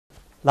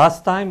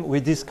Last time we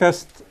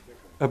discussed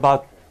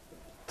about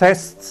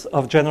tests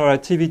of general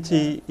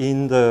relativity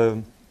in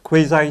the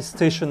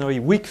quasi-stationary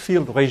weak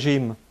field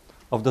regime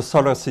of the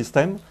solar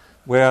system,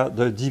 where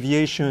the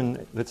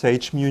deviation, let's say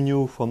h mu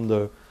nu from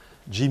the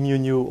g mu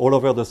nu all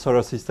over the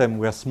solar system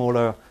were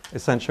smaller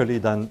essentially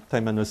than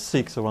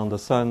 10⁻⁶ around the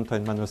Sun,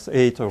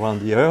 10⁻⁸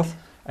 around the Earth,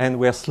 and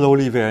were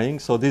slowly varying.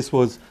 So this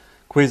was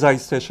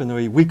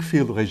quasi-stationary weak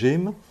field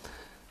regime.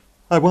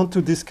 I want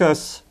to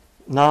discuss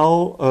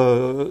now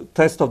a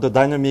test of the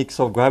dynamics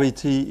of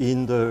gravity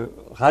in the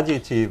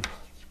radiative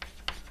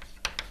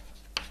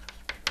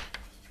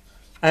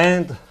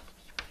and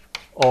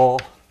or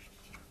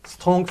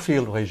strong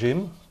field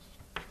regime.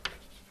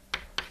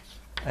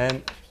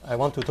 And I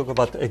want to talk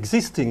about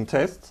existing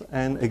tests,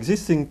 and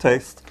existing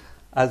tests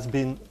have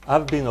been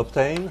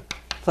obtained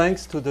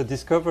thanks to the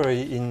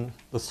discovery in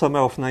the summer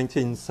of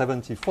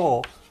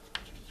 1974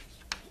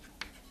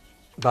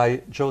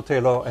 by Joe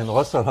Taylor and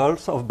Russell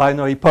Hautes of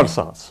binary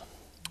pulsars,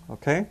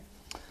 okay,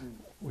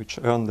 which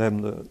earned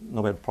them the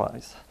Nobel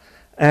Prize.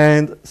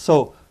 And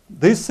so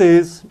this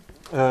is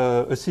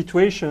a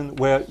situation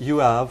where you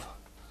have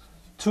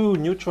two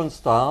neutron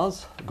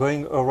stars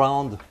going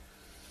around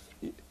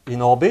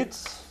in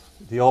orbits.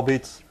 The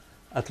orbits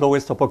at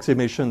lowest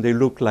approximation, they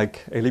look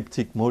like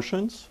elliptic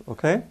motions,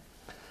 okay?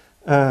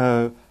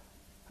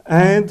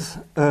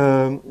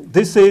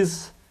 This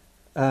is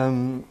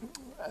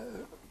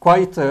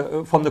quite,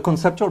 from the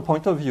conceptual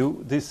point of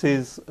view, this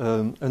is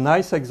a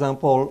nice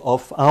example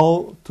of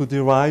how to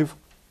derive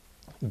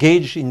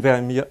gauge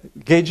invariant,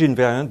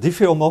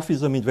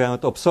 diffeomorphism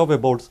invariant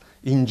observables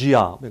in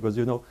GR, because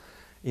you know,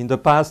 in the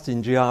past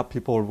in GR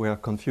people were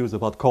confused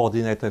about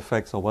coordinate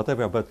effects or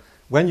whatever, but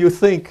when you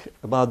think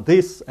about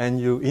this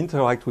and you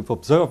interact with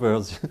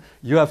observers,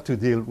 you have to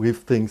deal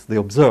with things they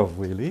observe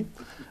really,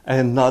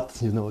 and not,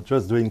 you know,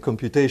 just doing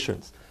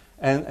computations.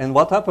 And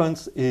what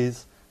happens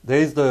is there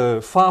is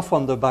the far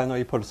from the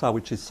binary pulsar,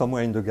 which is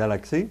somewhere in the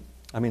galaxy.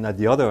 I mean, at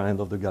the other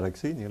end of the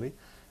galaxy, nearly.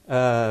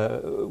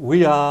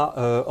 We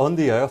are on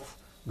the Earth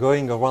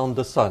going around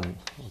the Sun,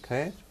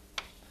 okay?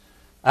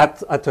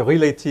 At a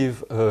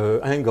relative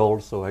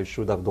angle, so I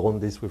should have drawn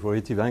this with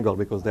relative angle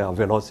because there are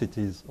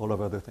velocities all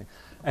over the thing.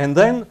 And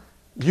then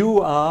you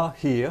are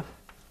here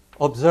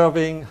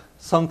observing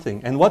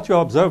something. And what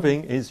you're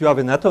observing is you have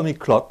an atomic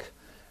clock,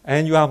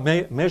 and you are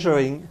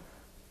measuring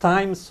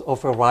times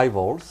of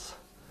arrivals,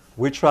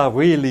 which are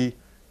really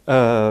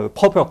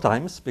proper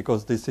times,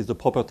 because this is the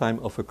proper time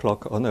of a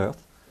clock on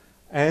Earth.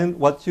 And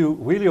what you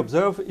really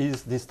observe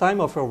is this time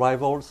of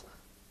arrivals,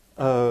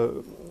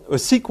 a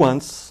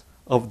sequence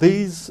of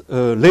these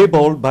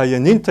labeled by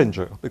an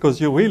integer, because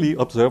you really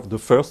observe the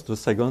first, the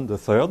second, the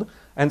third,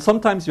 and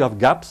sometimes you have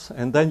gaps,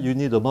 and then you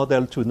need a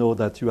model to know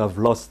that you have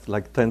lost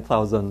like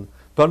 10,000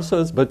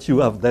 pulses, but you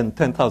have then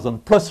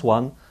 10,000 plus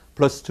 1,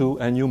 plus 2,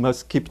 and you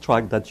must keep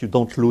track that you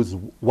don't lose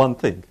one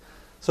thing.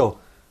 So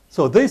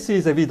this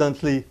is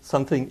evidently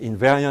something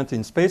invariant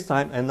in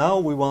space-time, and now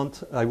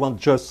I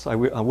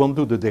won't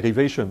do the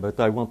derivation, but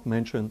I won't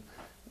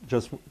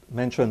just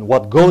mention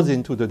what goes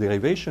into the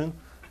derivation.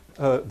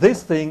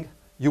 This thing,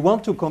 you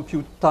want to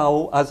compute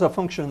tau as a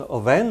function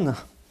of n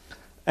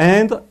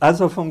and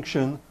as a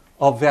function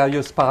of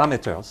various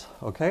parameters,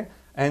 okay?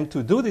 And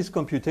to do this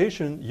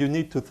computation, you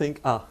need to think,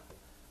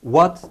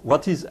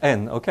 what is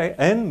n, okay?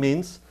 N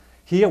means,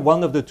 here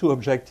one of the two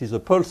objects is a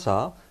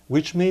pulsar,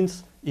 which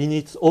means in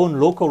its own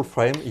local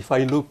frame, if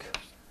I look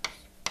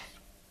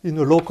in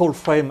a local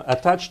frame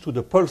attached to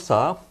the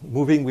pulsar,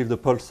 moving with the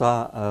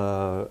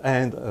pulsar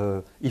and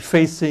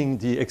effacing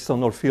the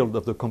external field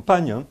of the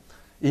companion,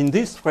 in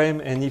this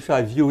frame, and if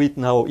I view it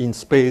now in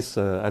space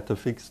at a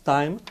fixed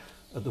time,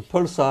 the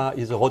pulsar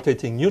is a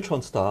rotating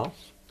neutron star,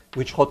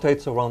 which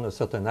rotates around a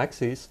certain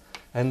axis,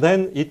 and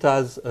then it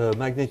has a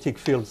magnetic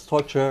field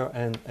structure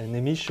and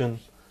emission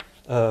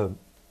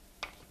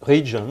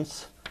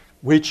regions,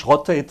 which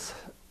rotate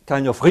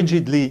kind of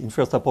rigidly in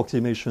first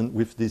approximation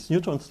with this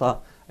neutron star,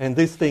 and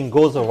this thing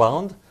goes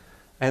around,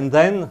 and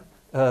then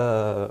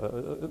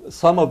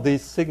some of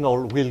this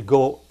signal will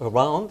go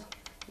around,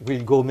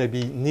 will go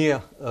maybe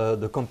near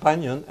the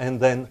companion,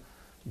 and then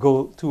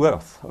go to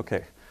Earth,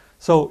 okay?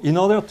 So in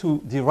order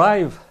to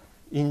derive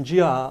in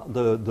GR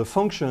the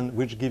function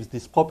which gives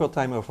this proper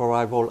time of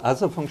arrival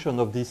as a function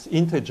of this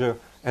integer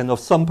and of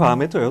some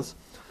parameters,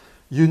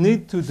 you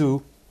need to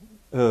do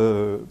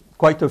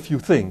quite a few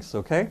things,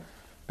 okay?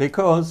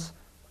 Because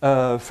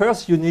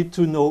first you need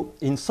to know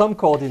in some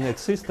coordinate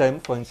system,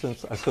 for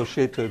instance,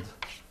 associated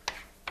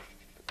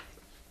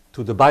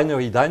to the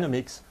binary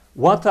dynamics,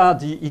 what are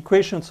the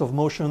equations of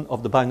motion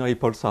of the binary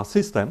pulsar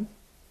system.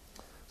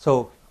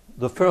 So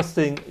the first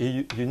thing,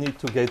 you need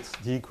to get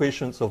the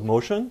equations of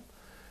motion.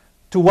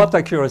 To what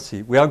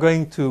accuracy? We are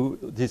going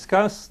to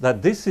discuss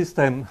that this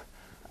system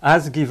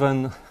has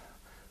given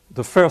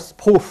the first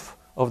proof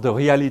of the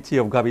reality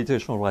of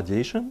gravitational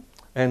radiation.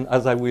 And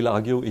as I will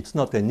argue, it's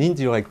not an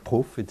indirect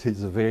proof. It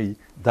is a very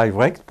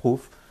direct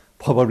proof,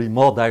 probably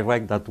more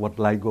direct than what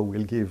LIGO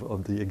will give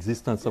of the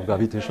existence of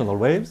gravitational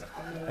waves.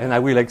 And I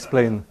will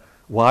explain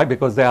Why?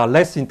 Because there are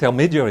less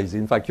intermediaries.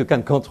 In fact, you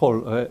can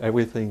control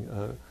everything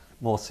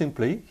more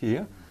simply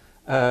here.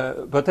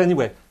 But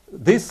anyway,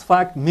 this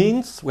fact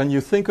means, when you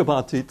think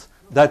about it,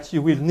 that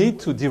you will need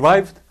to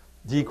derive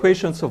the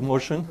equations of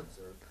motion.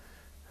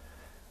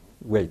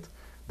 Wait.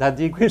 That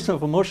the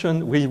equations of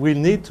motion, we will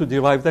need to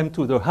derive them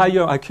to the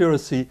higher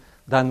accuracy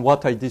than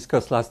what I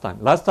discussed last time.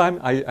 Last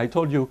time, I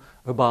told you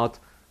about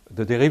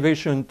the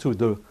derivation to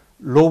the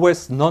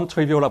lowest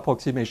non-trivial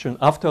approximation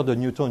after the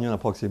Newtonian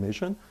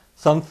approximation,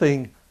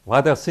 something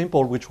rather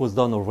simple, which was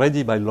done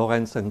already by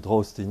Lorentz and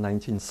Drost in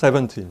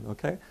 1917.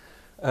 Okay?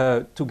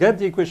 To get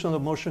the equation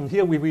of motion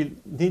here, we will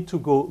need to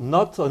go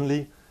not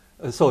only,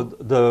 so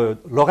the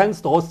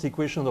Lorentz-Drost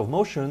equation of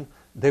motion,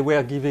 they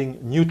were giving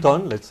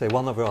Newton, let's say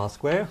 1 over r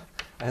squared,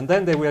 and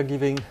then they were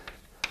giving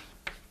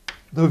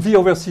the v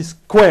over c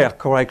square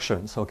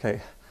corrections.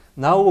 Okay.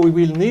 Now we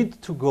will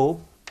need to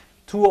go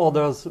 2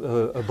 orders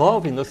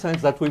above, in the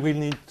sense that we will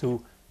need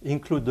to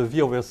include the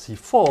v over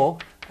c4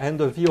 and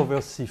the v over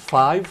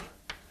c5,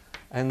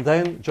 and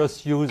then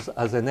just use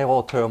as an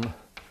error term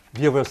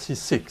v over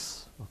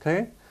c6.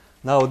 Okay.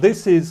 Now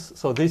this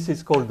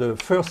is called the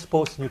first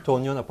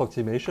post-Newtonian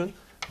approximation.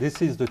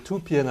 This is the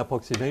 2pn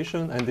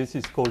approximation, and this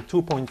is called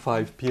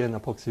 2.5pn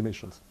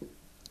approximations.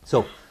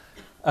 So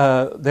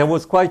there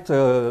was quite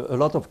a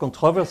lot of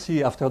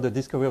controversy after the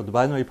discovery of the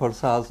binary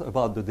pulsars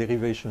about the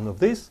derivation of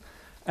this,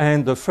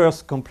 and the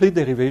first complete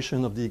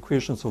derivation of the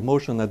equations of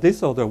motion at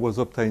this order was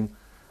obtained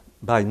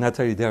by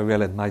Nathalie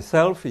Derriel and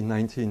myself in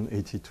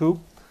 1982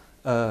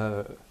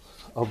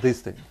 of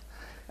this thing.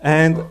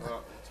 And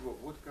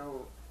what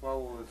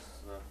powers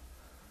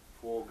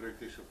for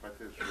gravitational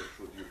potential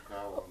should you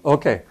count?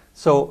 Okay,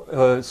 so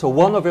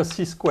 1 over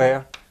c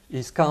square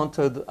is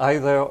counted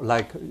either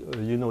like,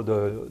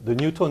 the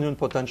Newtonian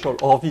potential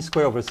or v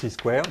square over c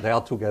square. They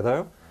are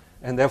together.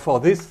 And therefore,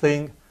 this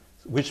thing,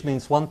 which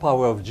means 1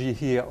 power of g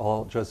here,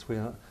 or just,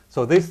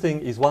 so this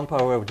thing is 1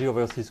 power of g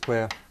over c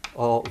square,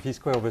 or v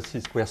square over c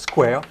square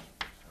square.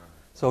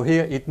 So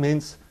here it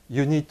means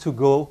you need to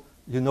go,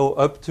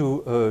 up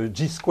to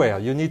g square.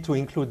 You need to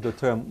include the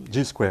term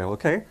g square,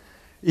 okay?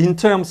 In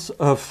terms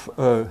of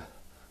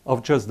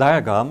just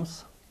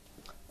diagrams,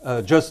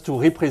 just to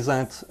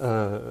represent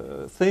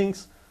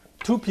things,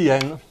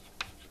 2pn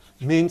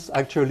means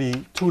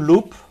actually 2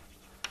 loop,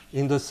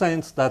 in the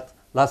sense that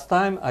last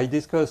time I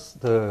discussed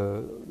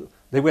there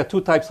were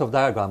 2 types of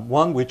diagram.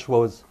 One which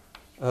was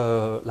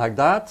like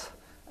that,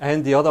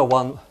 and the other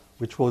one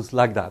which was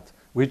like that,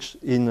 which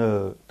in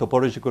a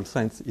topological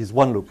sense is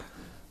 1 loop.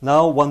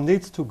 Now one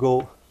needs to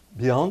go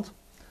beyond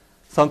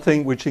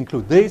something which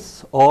includes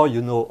this, or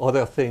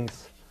other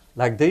things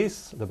like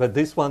this. But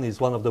this one is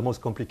one of the most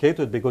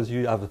complicated, because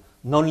you have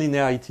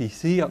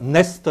nonlinearities here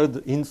nested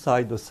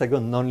inside the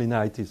second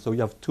nonlinearity. So you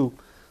have 2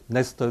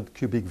 nested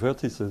cubic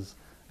vertices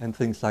and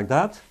things like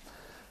that.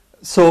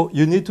 So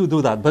you need to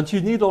do that. But you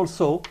need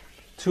also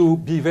to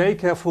be very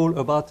careful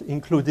about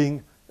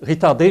including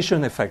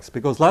retardation effects,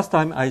 because last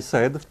time I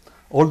said,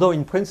 although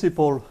in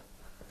principle,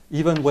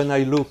 even when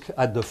I look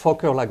at the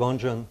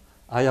Fokker-Lagrangian,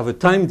 I have a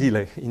time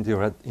delay in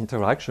the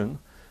interaction.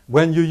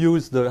 When you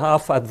use the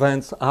half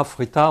advanced, half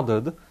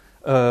retarded,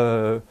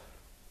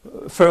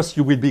 first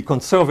you will be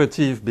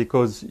conservative,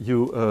 because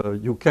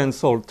you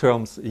cancel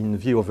terms in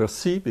v over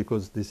c,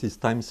 because this is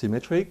time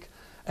symmetric.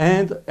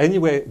 And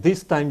anyway,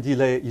 this time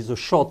delay is a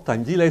short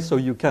time delay, so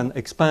you can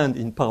expand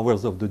in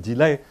powers of the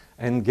delay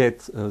and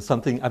get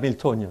something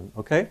Hamiltonian,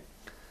 okay?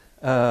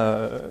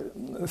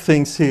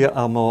 Things here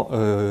are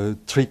more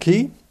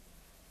tricky.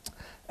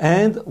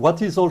 And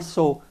what is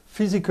also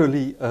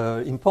physically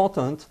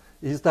important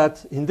is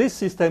that in this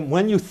system,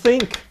 when you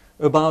think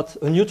about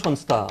a neutron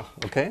star,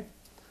 okay,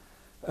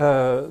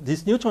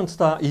 this neutron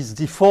star is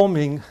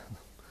deforming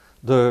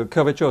the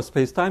curvature of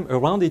space-time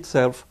around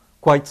itself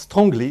quite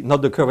strongly,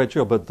 not the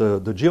curvature, but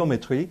the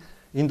geometry,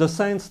 in the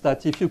sense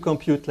that if you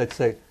compute, let's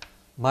say,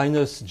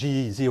 minus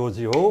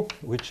g00,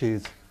 which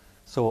is,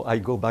 so I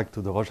go back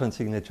to the Roshan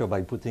signature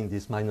by putting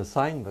this minus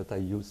sign, but I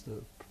use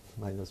the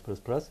minus plus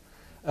plus,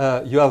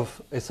 you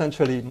have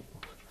essentially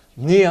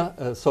near,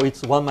 so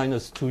it's 1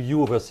 minus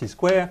 2u over c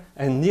square,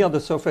 and near the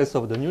surface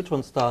of the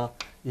neutron star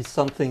is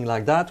something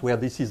like that, where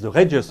this is the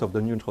radius of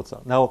the neutron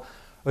star. Now,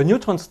 a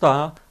neutron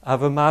star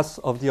have a mass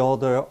of the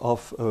order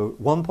of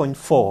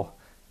 1.4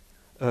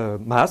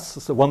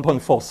 mass, so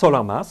 1.4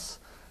 solar mass.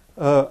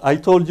 I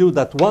told you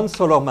that 1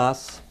 solar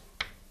mass,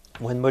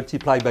 when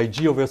multiplied by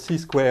g over c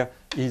square,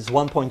 is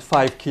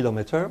 1.5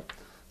 kilometer.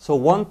 So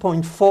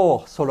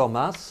 1.4 solar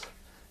mass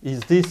is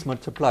this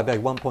multiplied by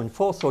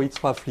 1.4, so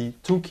it's roughly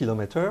 2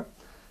 kilometer.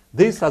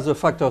 This has a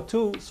factor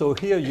 2, so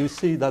here you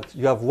see that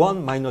you have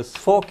 1 minus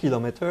 4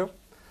 kilometer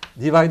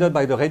divided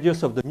by the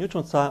radius of the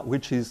neutron star,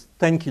 which is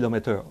 10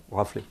 kilometer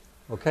roughly,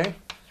 okay?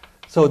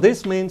 So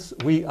this means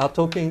we are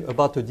talking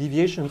about a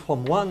deviation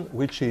from 1,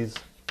 which is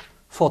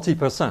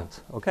 40%,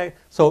 okay?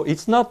 So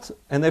it's not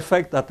an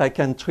effect that I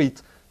can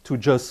treat to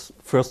just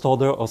first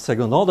order or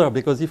second order,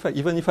 because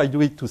even if I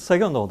do it to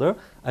second order,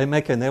 I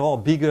make an error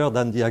bigger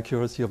than the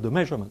accuracy of the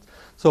measurement.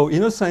 So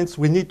in a sense,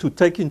 we need to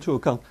take into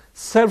account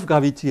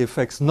self-gravity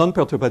effects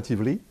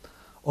non-perturbatively,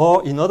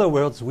 or in other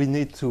words, we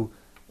need to,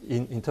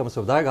 in terms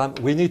of diagram,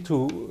 we need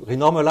to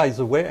renormalize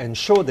away and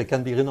show they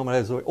can be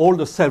renormalized away all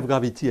the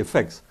self-gravity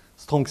effects,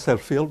 strong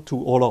self-field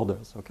to all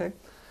orders, okay?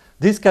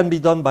 This can be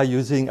done by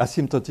using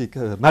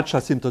asymptotic, match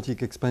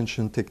asymptotic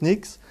expansion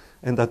techniques,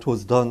 and that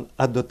was done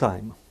at the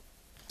time.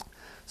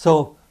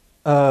 So,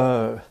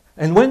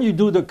 and when you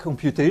do the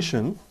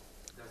computation,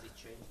 does it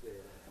change the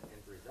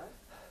end result?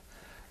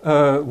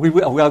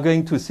 we are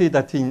going to see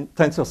that in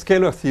tensor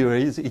scalar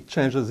theories, it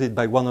changes it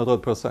by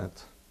 100%,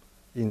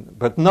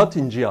 but not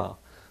in GR.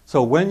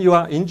 So when you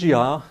are in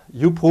GR,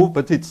 you prove,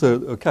 but it's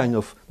a kind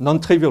of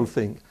non-trivial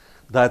thing,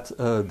 that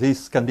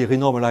this can be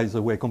renormalized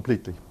away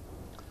completely.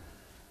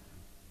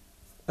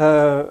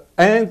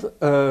 And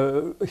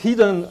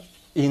hidden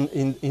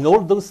in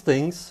all those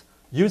things,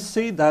 you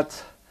see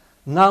that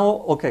now,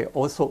 okay,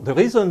 also the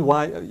reason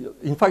why,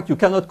 in fact, you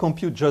cannot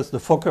compute just the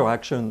Fokker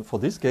action for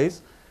this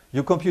case.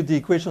 You compute the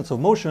equations of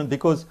motion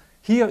because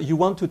here you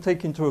want to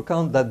take into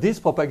account that these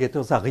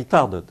propagators are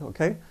retarded,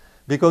 okay?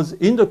 Because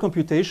in the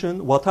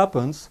computation, what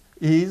happens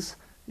is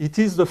it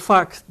is the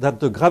fact that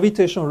the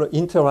gravitational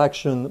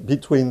interaction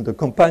between the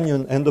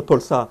companion and the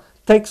pulsar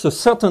takes a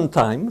certain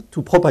time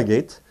to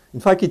propagate. In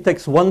fact, it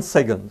takes 1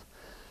 second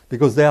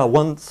because they are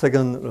 1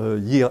 second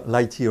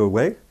light year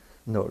away.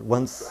 No,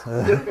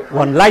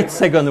 1 light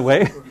second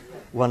away.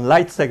 1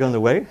 light second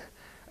away.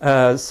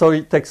 So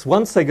it takes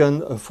 1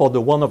 second for the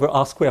 1 over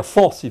r square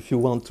force if you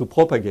want to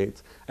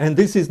propagate. And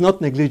this is not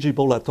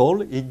negligible at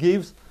all. It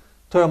gives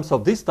terms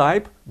of this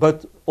type,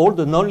 but all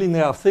the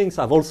nonlinear things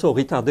have also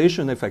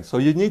retardation effects. So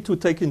you need to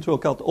take into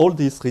account all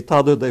these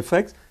retarded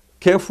effects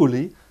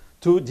carefully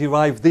to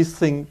derive this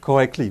thing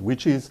correctly,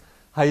 which is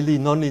highly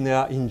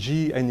nonlinear in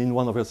G and in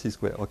 1 over c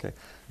squared. Okay.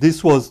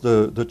 This was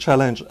the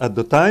challenge at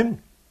the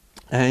time,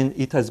 and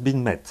it has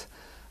been met.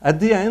 At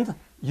the end,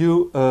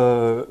 you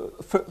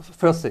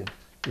first thing,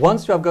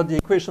 once you have got the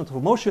equations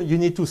of motion, you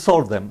need to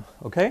solve them,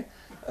 okay,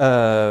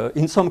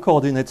 in some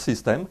coordinate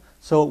system.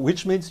 So,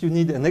 which means you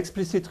need an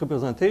explicit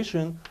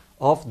representation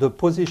of the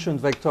position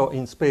vector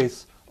in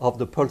space of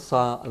the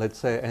pulsar, let's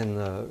say, and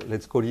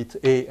let's call it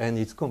A and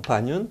its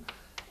companion,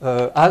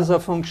 as a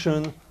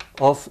function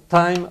of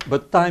time,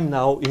 but time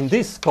now in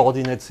this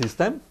coordinate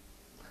system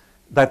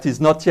that is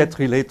not yet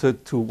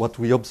related to what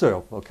we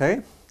observe,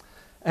 okay?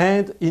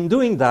 And in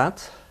doing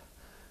that,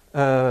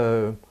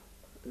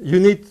 you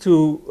need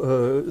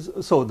to,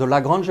 so the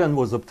Lagrangian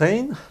was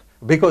obtained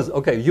because,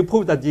 okay, you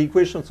prove that the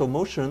equations of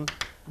motion,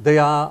 they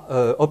are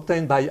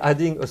obtained by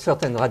adding a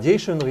certain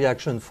radiation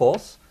reaction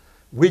force,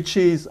 which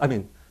is, I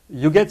mean,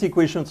 you get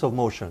equations of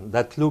motion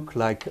that look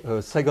like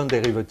a second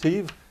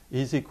derivative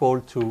is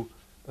equal to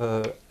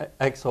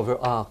x over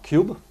r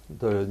cubed,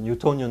 the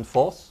Newtonian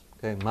force,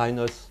 okay,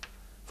 minus,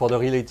 for the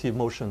relative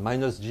motion,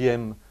 minus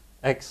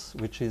gmx,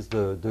 which is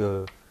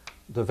the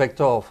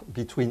vector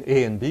between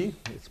A and B,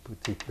 let's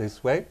put it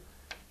this way,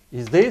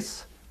 is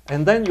this.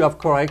 And then you have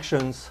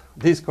corrections,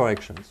 these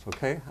corrections,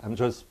 okay? I'm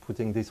just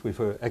putting this with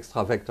an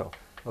extra vector,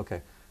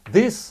 okay?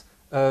 This,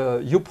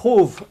 you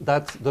prove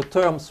that the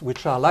terms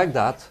which are like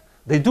that,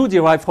 they do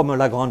derive from a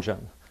Lagrangian.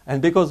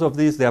 And because of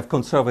this, they have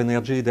conserved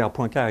energy, they are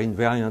Poincare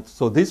invariant.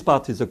 So this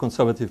part is a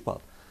conservative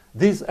part.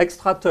 This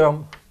extra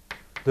term,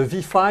 the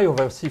V phi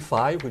over C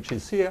phi, which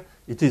is here,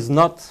 it is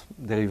not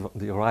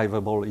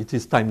derivable, it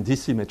is time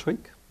dissymmetric,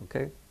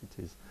 okay?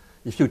 It is.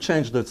 If you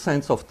change the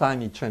sense of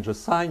time, it changes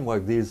sign, while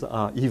these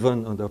are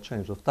even under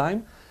change of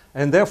time.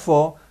 And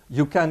therefore,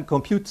 you can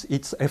compute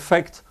its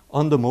effect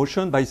on the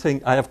motion by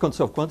saying, I have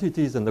conserved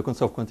quantities, and the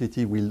conserved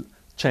quantity will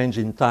change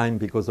in time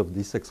because of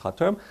this extra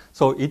term.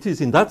 So it is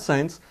in that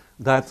sense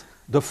that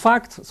the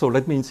fact, so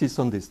let me insist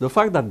on this, the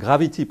fact that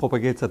gravity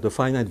propagates at a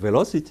finite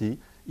velocity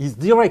is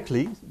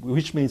directly,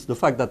 which means the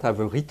fact that I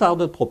have a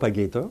retarded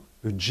propagator,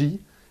 a G,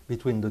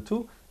 between the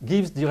two,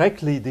 gives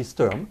directly this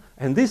term,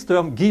 and this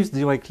term gives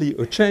directly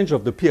a change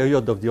of the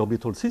period of the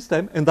orbital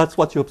system, and that's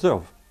what you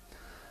observe.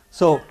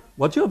 So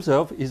what you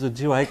observe is a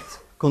direct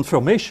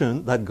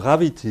confirmation that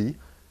gravity,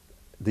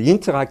 the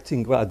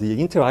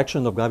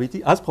interaction of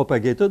gravity has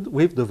propagated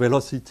with the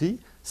velocity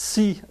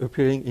c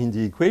appearing in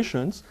the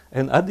equations,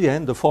 and at the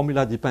end the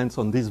formula depends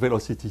on this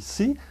velocity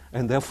c,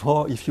 and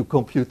therefore if you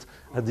compute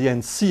at the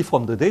end c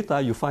from the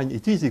data, you find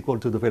it is equal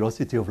to the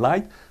velocity of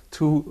light,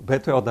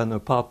 better than a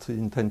part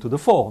in 10 to the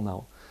 4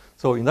 now.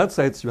 So in that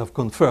sense, you have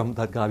confirmed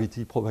that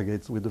gravity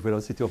propagates with the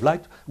velocity of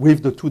light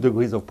with the 2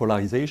 degrees of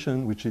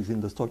polarization, which is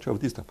in the structure of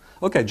this term.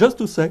 Okay, just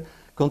to say,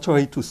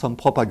 contrary to some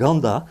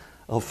propaganda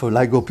of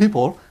LIGO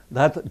people,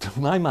 that to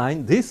my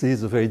mind, this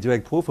is a very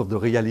direct proof of the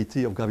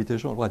reality of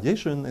gravitational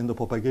radiation and the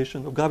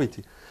propagation of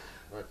gravity.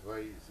 But why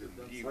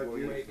is the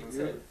wave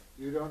itself?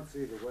 You don't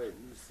see the wave.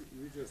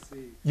 You just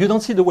see. You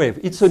don't see the wave.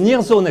 It's a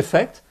near zone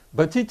effect,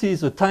 but it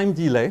is a time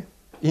delay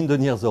in the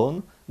near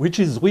zone, which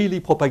is really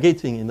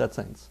propagating in that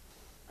sense.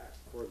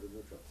 For the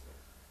neutron star.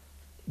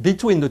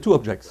 Between the two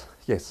objects,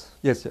 yes,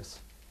 yes,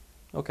 yes.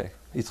 Okay,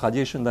 it's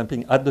radiation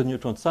damping at the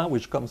neutron star,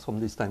 which comes from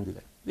this time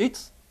delay.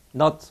 It's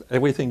not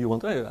everything you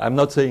want. I'm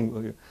not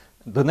saying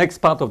the next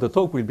part of the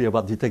talk will be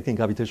about detecting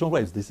gravitational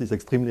waves. This is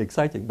extremely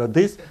exciting, but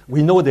this,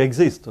 we know they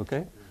exist,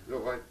 okay? No,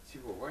 but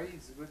Thibault, why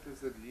is better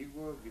than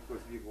LIGO? Because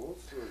LIGO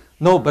also...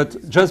 No,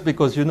 but just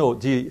because, you know,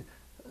 the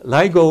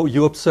LIGO,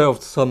 you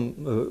observed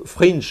some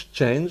fringe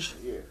change,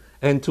 Yeah.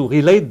 and to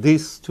relate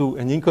this to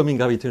an incoming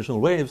gravitational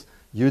waves,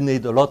 you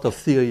need a lot of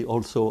theory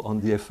also on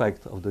the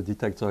effect of the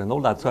detector and all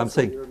that. So I'm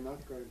saying you're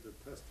not going to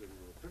test in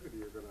relativity.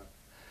 You're going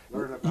to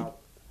learn about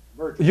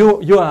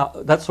mergers. you are,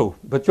 that's so,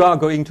 but you are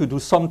going to do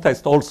some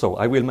tests also,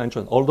 I will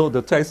mention, although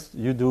the tests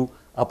you do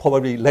are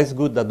probably less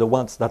good than the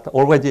ones that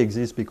already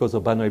exist because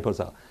of binary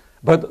pulsar.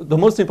 But the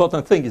most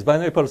important thing is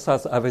binary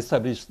pulsars have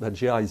established that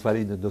GR is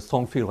valid in the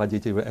strong field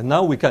radiative, and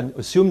now we can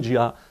assume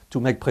GR to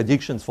make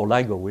predictions for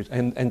LIGO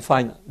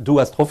and do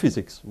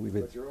astrophysics with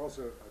it. But you're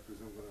also, I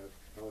presume, going to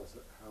tell us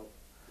how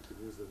you can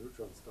use the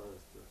neutron stars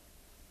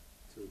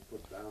to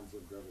put bounds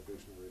on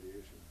gravitational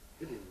radiation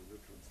hitting the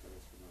neutron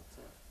stars from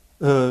outside.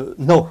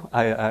 No,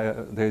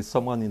 there is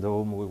someone in the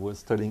room who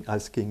was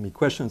asking me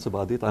questions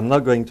about it. I'm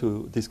not going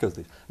to discuss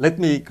this. Let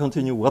me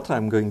continue what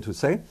I'm going to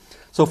say.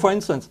 So, for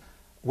instance,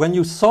 when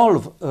you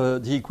solve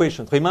the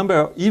equation,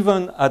 remember,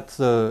 even at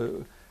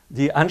the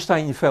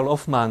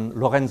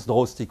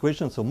Einstein-Eiffel-Hoffmann-Lorentz-Drost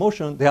equations of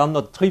motion, they are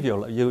not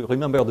trivial. You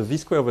remember the V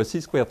square over C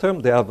square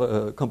term, they have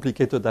a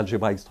complicated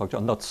algebraic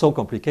structure, not so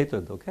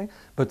complicated, okay,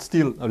 but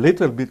still a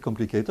little bit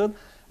complicated.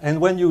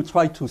 And when you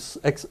try to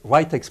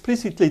write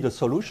explicitly the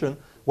solution,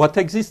 what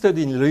existed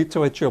in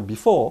literature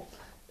before,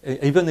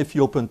 even if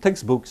you open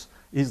textbooks,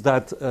 is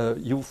that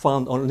you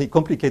found only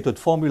complicated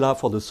formula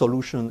for the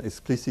solution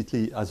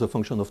explicitly as a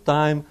function of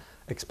time,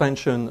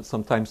 expansion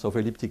sometimes of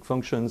elliptic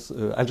functions,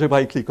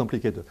 algebraically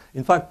complicated.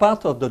 In fact,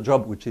 part of the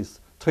job, which is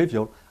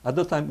trivial at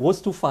the time, was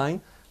to find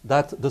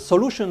that the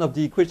solution of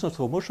the equations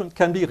of motion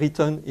can be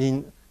written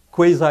in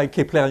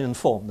quasi-Keplerian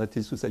form. That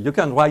is to say, you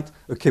can write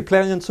a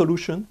Keplerian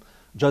solution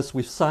just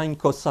with sine,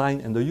 cosine,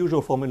 and the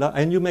usual formula,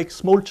 and you make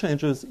small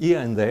changes here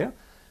and there,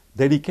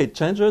 delicate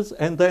changes,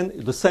 and then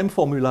the same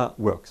formula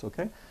works,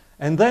 okay?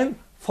 And then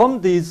from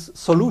this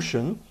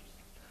solution,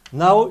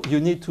 now you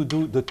need to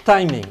do the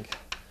timing,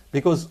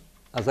 because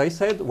as I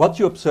said, what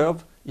you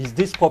observe is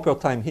this proper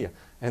time here.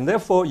 And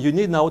therefore, you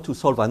need now to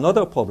solve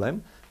another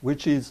problem,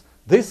 which is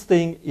this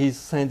thing is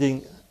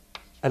sending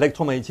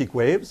electromagnetic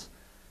waves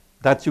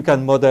that you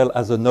can model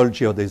as a null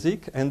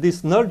geodesic. And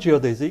this null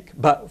geodesic,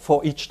 but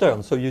for each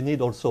turn, so you need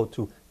also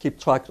to keep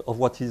track of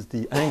what is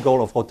the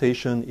angle of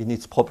rotation in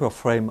its proper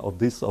frame of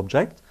this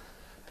object.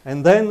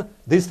 And then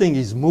this thing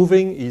is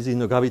moving, is in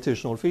a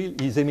gravitational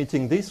field, is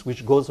emitting this,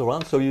 which goes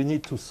around. So you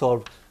need to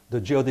solve the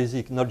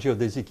geodesic, null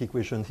geodesic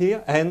equation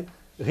here, and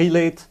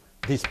relate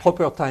this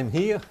proper time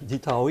here, d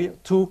tau here,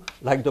 to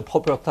like the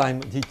proper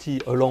time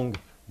dt along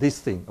this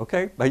thing,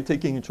 okay, by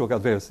taking into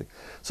account various things.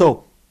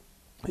 So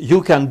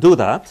you can do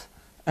that.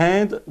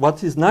 And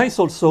what is nice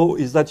also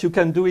is that you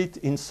can do it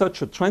in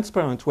such a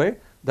transparent way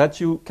that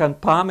you can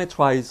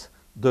parameterize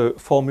the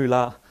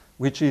formula,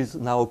 which is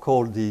now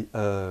called the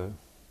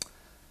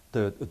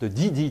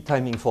DD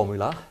timing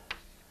formula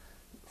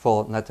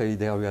for Nathalie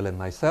Desruelles and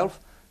myself,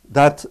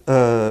 that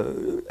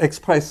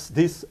express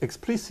this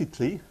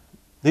explicitly,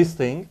 this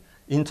thing,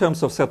 in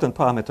terms of certain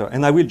parameter.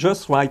 And I will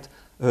just write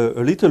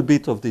a little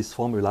bit of this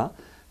formula,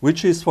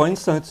 which is, for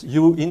instance,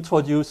 you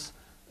introduce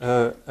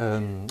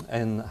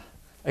an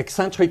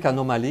eccentric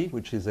anomaly,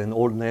 which is an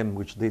old name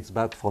which dates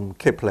back from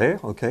Kepler,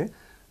 okay?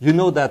 You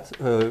know that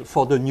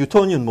for the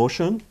Newtonian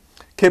motion,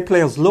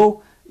 Kepler's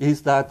law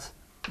is that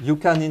you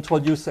can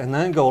introduce an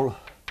angle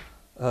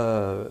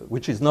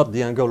which is not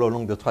the angle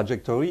along the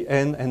trajectory,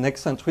 and an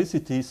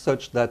eccentricity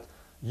such that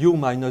u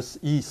minus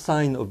e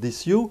sine of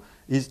this u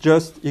is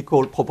just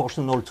equal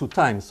proportional to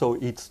time. So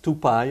it's 2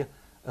 pi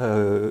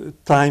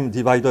time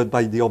divided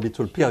by the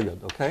orbital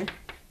period, okay?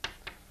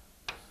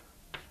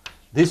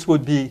 This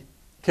would be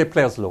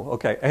Kepler's law,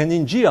 okay? And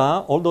in GR,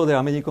 although there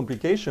are many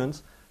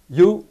complications,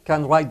 you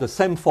can write the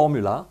same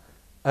formula,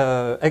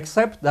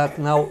 except that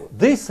now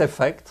this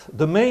effect,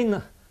 the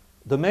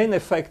main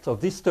effect of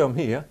this term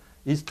here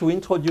is to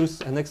introduce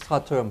an extra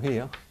term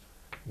here,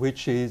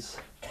 which is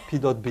P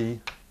dot B,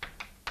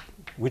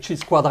 which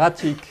is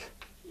quadratic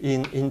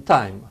in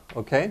time,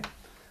 okay?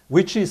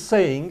 Which is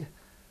saying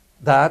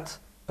that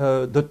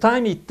the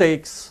time it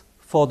takes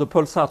for the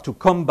pulsar to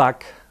come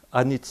back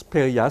on its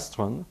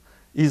periastron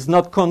is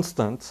not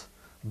constant,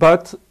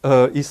 but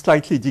is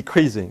slightly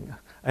decreasing.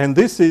 And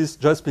this is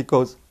just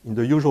because in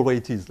the usual way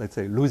it is, let's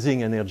say,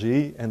 losing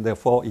energy, and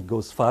therefore it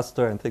goes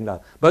faster and things like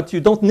that. But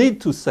you don't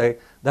need to say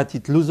that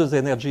it loses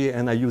energy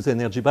and I use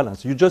energy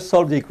balance. You just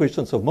solve the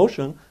equations of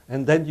motion,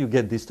 and then you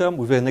get this term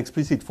with an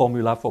explicit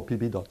formula for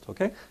PB dot,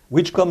 okay?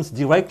 Which comes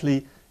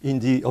directly in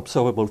the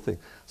observable thing.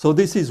 So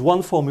this is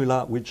one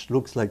formula which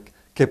looks like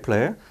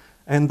Kepler.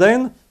 And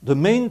then the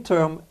main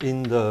term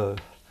in the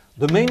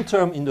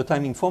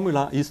timing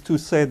formula is to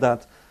say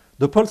that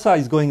the pulsar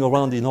is going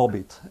around in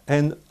orbit,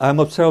 and I'm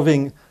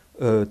observing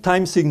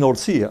time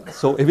signals here.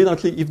 So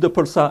evidently, if the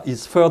pulsar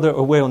is further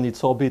away on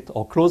its orbit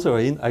or closer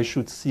in, I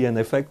should see an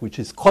effect which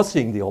is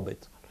crossing the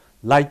orbit,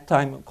 light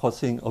time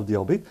crossing of the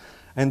orbit.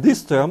 And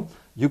this term,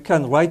 you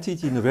can write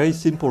it in a very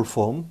simple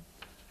form,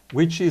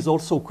 which is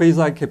also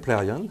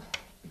quasi-Keplerian,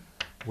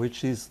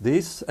 which is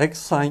this x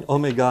sine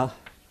omega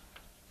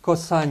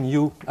cosine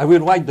u. I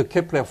will write the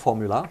Kepler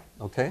formula,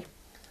 okay,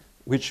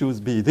 which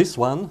would be this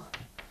one,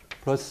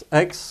 plus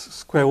x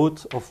square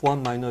root of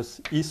 1 minus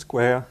e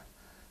square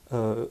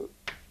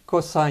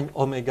cosine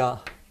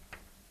omega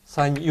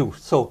sine u.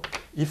 So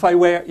if I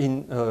were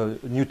in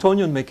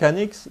Newtonian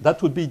mechanics,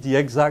 that would be the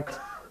exact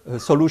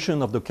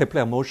solution of the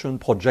Kepler motion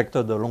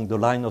projected along the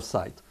line of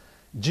sight.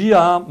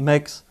 GR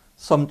makes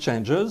some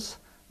changes.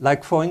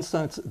 Like, for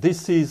instance,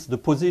 this is the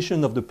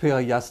position of the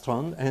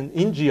periastron, and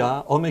in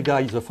GR, omega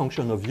is a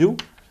function of u,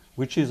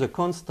 which is a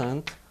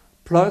constant,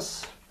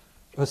 plus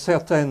a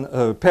certain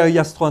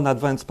periastron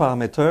advance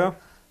parameter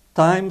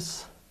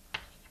times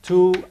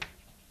 2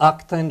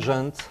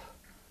 arctangent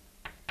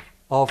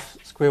of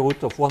square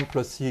root of 1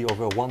 plus e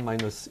over 1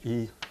 minus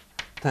e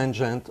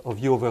tangent of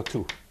u over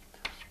 2.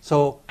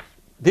 So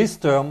this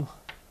term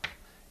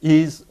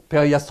is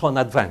periastron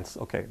advance,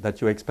 okay,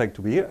 that you expect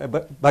to be here.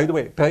 But by the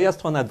way,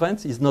 periastron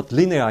advance is not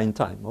linear in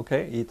time,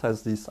 okay? It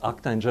has this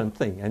arctangent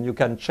thing, and you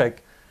can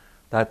check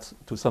that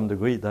to some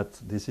degree that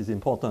this is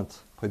important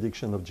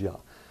prediction of GR.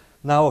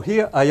 Now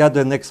here I add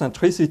an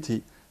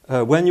eccentricity.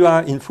 When you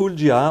are in full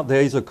GR,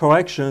 there is a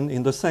correction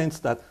in the sense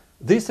that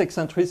this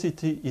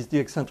eccentricity is the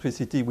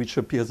eccentricity which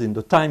appears in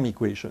the time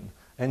equation.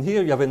 And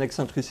here you have an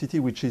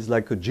eccentricity which is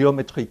like a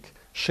geometric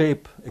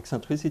shape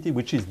eccentricity,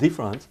 which is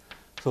different.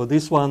 So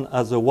this one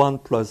has a 1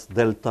 plus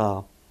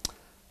delta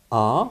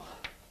r.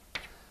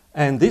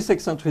 And this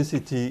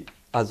eccentricity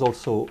has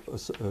also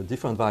a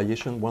different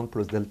variation, 1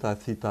 plus delta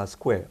theta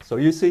squared. So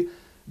you see,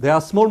 there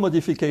are small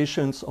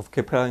modifications of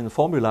Keplerian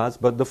formulas,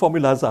 but the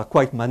formulas are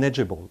quite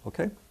manageable,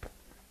 okay?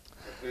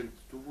 And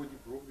two-body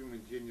problem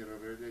in general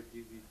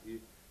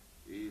relativity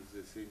is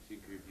the same thing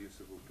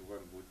reducible to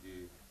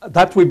one-body.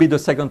 That will be the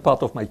second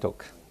part of my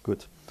talk.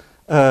 Good.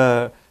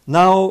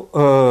 Now,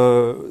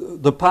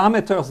 the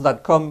parameters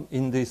that come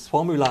in this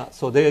formula,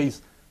 so there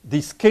is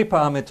this k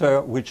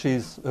parameter, which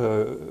is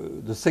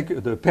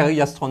the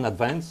periastron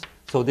advance.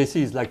 So this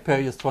is like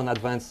periastron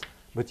advance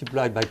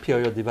multiplied by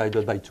period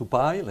divided by 2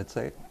 pi, let's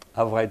say,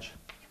 average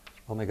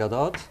omega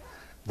dot.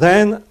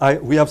 Then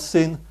we have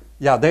seen,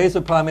 yeah, there is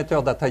a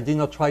parameter that I did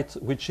not write,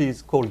 which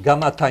is called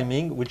gamma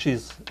timing, which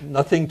is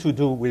nothing to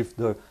do with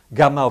the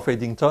gamma of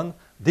Eddington.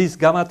 This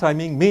gamma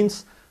timing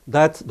means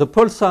that the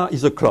pulsar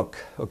is a clock,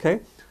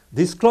 okay?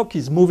 This clock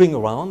is moving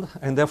around,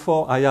 and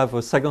therefore I have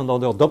a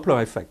second-order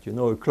Doppler effect. You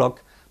know, a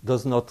clock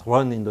does not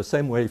run in the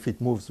same way if it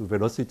moves with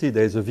velocity.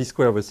 There is a v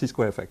square over c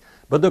square effect.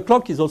 But the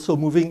clock is also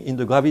moving in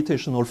the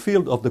gravitational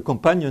field of the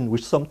companion,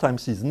 which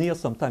sometimes is near,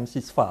 sometimes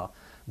is far.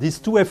 These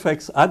two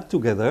effects add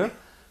together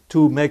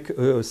to make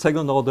a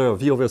second-order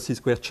v over c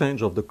square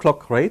change of the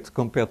clock rate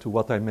compared to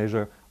what I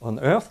measure on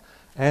Earth.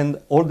 And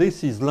all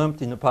this is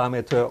lumped in a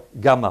parameter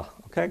gamma,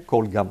 okay,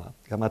 called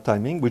gamma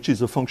timing, which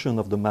is a function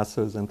of the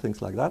masses and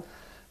things like that.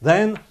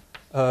 Then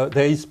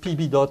there is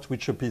PB dot,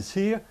 which appears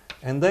here.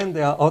 And then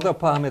there are other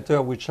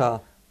parameters which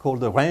are called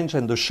the range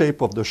and the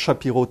shape of the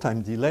Shapiro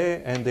time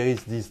delay. And there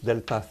is this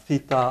delta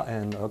theta.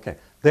 And OK,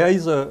 there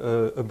is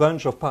a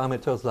bunch of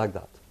parameters like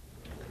that.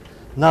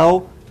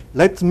 Now,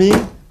 let me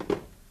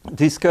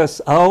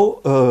discuss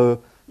how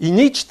in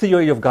each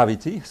theory of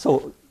gravity,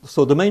 so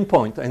the main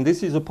point, and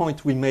this is a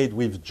point we made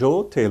with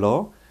Joe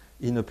Taylor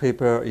in a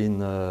paper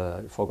in,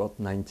 I forgot,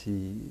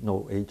 90,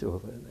 no, 8,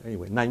 or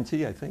anyway,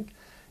 90, I think,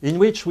 in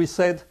which we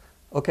said,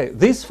 okay,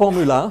 this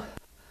formula,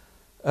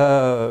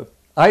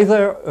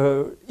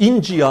 either in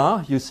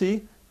GR, you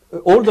see,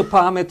 all the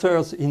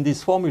parameters in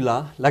this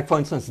formula, like for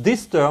instance,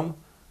 this term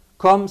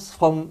comes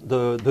from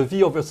the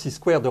v over c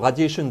squared, the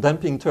radiation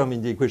damping term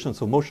in the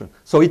equations of motion.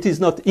 So it is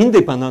not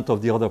independent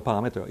of the other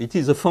parameter. It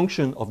is a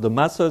function of the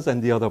masses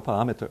and the other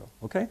parameter,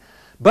 okay?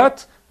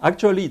 But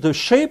actually, the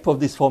shape of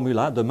this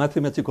formula, the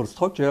mathematical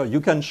structure,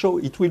 you can show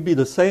it will be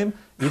the same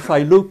if I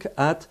look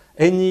at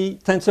any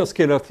tensor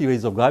scalar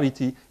theories of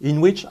gravity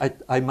in which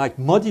I might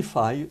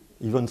modify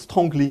even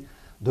strongly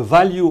the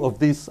value of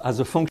this as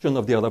a function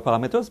of the other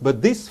parameters,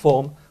 but this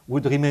form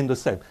would remain the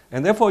same.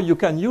 And therefore, you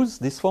can use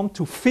this form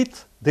to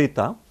fit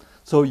data.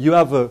 So you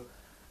have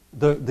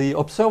the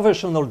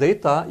observational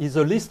data is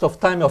a list of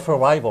time of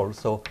arrival.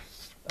 So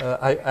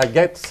I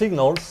get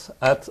signals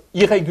at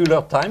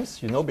irregular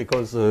times, you know,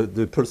 because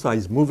the pulsar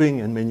is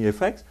moving and many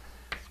effects.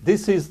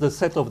 This is the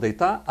set of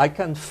data. I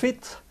can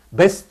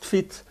best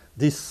fit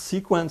this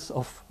sequence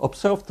of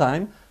observed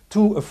time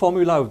to a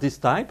formula of this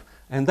type.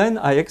 And then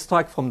I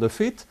extract from the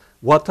fit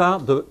what are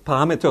the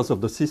parameters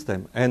of the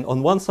system. And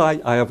on one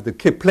side, I have the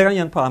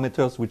Keplerian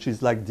parameters, which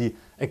is like the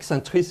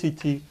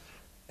eccentricity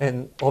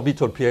and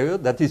orbital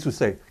period. That is to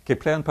say,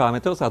 Keplerian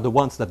parameters are the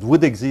ones that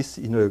would exist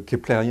in a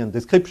Keplerian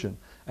description.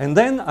 And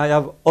then I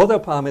have other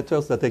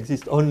parameters that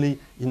exist only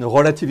in a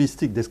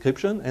relativistic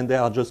description, and they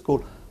are just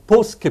called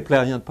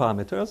post-Keplerian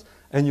parameters,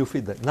 and you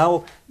fit them.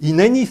 Now,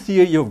 in any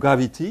theory of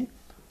gravity,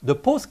 the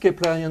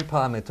post-Keplerian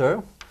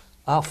parameters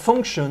are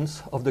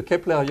functions of the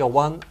Keplerian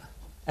one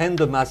and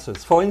the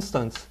masses. For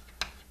instance,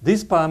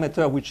 this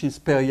parameter, which is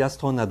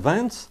periastron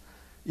advance,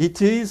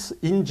 it is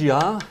in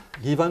GR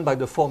given by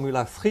the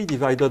formula 3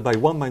 divided by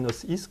 1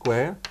 minus E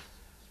square,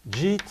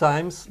 G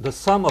times the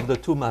sum of the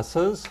two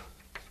masses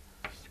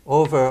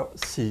over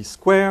C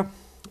square,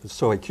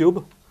 sorry,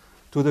 cube,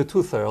 to the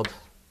 2/3.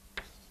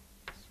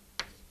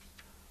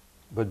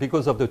 But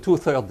because of the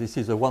 2/3, this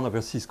is a 1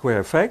 over C square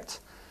effect.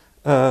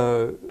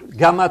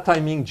 Gamma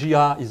timing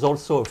GR is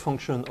also a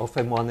function of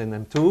M1 and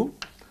M2.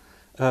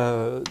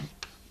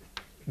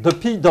 The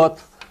P dot,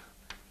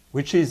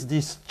 which is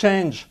this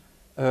change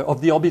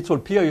of the orbital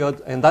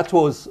period, and that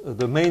was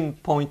the main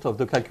point of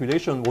the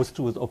calculation, was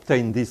to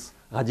obtain this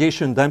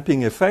radiation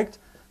damping effect.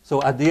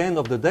 So at the end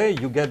of the day,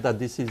 you get that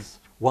this is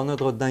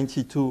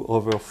 192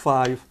 over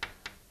 5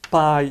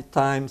 pi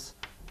times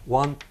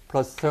 1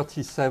 plus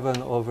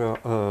 37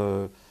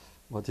 over,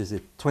 what is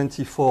it,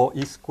 24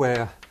 E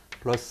square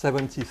plus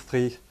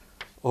 73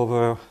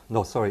 over,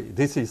 no, sorry,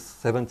 this is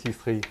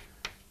 73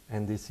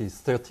 and this is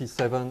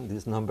 37.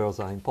 These numbers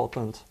are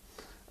important.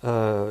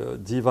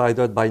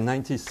 Divided by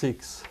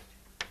 96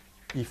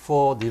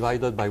 E4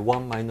 divided by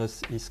 1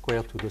 minus E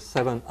square to the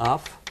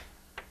 7/2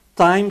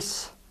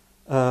 times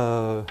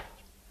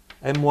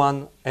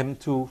M1,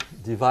 M2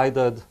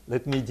 divided,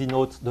 let me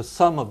denote the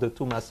sum of the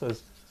two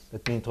masses.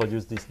 Let me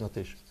introduce this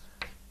notation.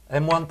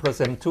 M1 plus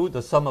M2,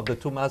 the sum of the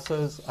two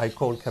masses, I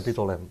call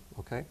capital M,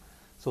 okay?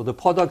 So the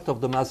product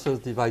of the masses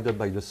divided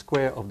by the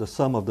square of the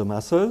sum of the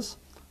masses,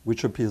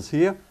 which appears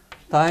here,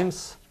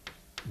 times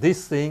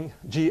this thing,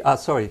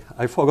 sorry,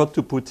 I forgot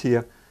to put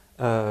here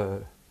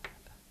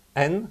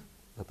n,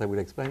 that I will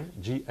explain,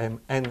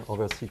 Gmn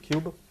over C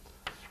cube,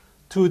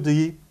 to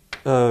the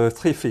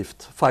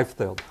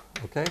 5/3,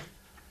 okay?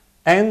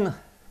 N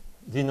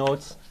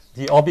denotes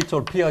the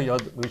orbital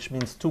period, which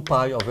means 2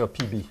 pi over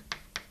Pb.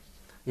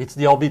 It's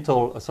the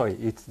orbital,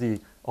 it's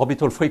the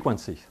orbital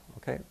frequency,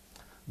 okay?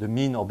 The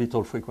mean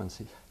orbital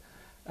frequency.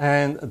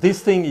 And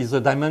this thing is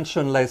a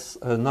dimensionless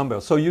number.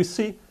 So you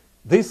see,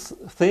 this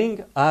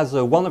thing has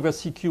a 1 over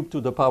C cube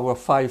to the power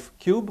 5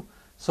 cube.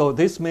 So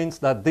this means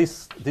that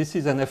this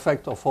is an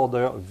effect of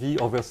order V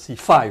over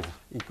C5.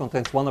 It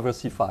contains 1 over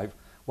C5,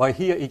 while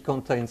here it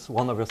contains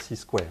 1 over C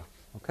square,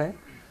 okay?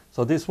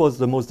 So this was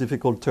the most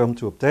difficult term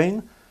to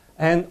obtain.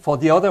 And for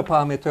the other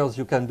parameters,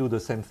 you can do the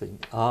same thing.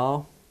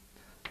 R,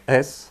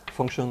 S,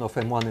 function of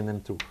M1 and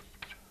M2.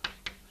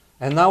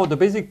 And now the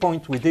basic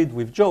point we did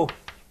with Joe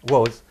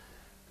was,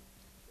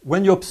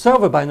 when you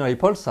observe a binary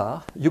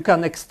pulsar, you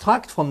can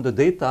extract from the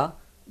data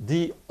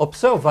the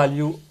observed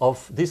value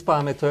of this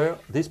parameter,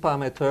 this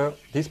parameter,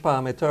 this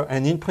parameter,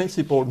 and in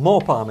principle,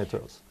 more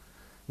parameters.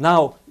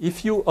 Now,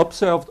 if you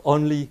observed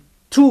only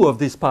 2 of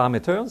these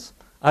parameters,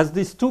 as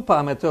these 2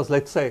 parameters,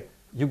 let's say,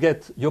 you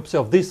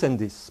observe this and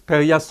this,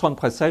 periastron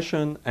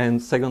precession and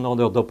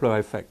second-order Doppler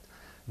effect.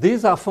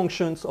 These are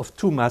functions of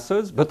 2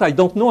 masses, but I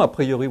don't know a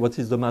priori what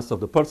is the mass of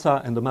the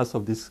pulsar and the mass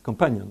of this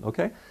companion,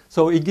 okay?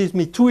 So it gives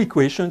me 2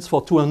 equations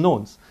for 2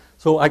 unknowns.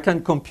 So I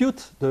can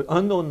compute the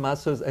unknown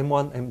masses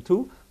M1,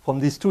 M2 from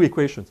these 2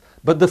 equations.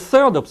 But the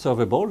third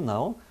observable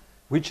now,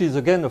 which is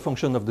again a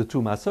function of the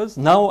 2 masses,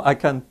 now I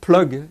can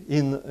plug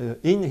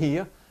in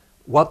here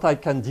what I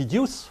can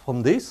deduce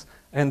from this,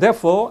 and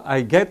therefore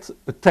I get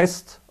a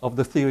test of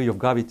the theory of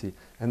gravity.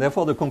 And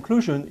therefore the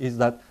conclusion is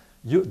that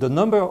the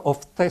number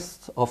of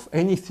tests of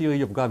any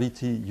theory of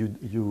gravity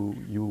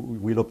you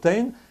will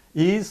obtain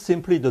is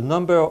simply the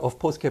number of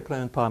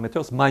post-Keplerian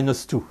parameters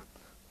minus 2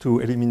 to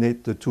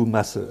eliminate the 2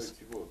 masses.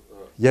 Thibault,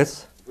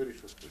 Yes? very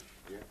short question.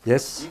 Yeah?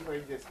 Yes? If I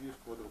just use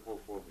quadrupole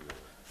formula,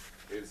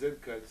 and then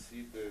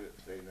consider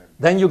dynamics.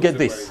 Then you of get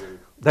the this. binary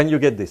Then you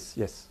get this,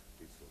 yes.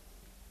 pixel.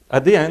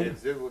 At the end, And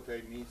then what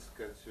I miss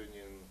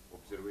concerning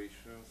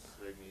observations,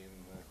 I mean,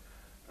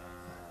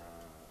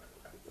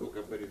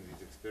 comparing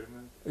with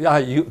experiment. yeah,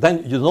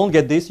 then you don't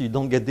get this, you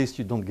don't get this,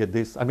 you don't get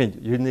this. I mean,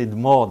 you need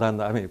more than,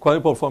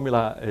 quadrupole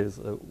formula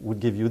would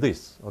give you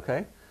this,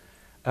 okay?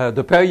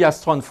 The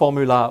periastron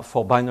formula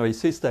for binary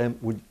system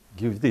would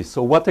give this.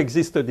 So what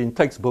existed in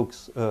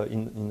textbooks,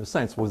 in a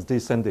sense, was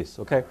this and this,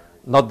 okay?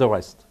 Not the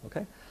rest,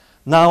 okay?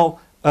 Now,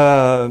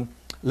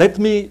 let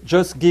me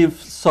just give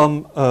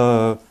some,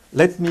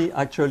 let me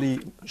actually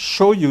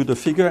show you the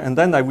figure, and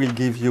then I will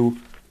give you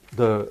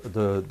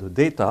the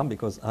data,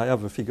 because I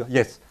have a figure.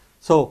 Yes.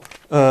 So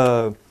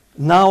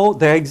now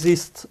there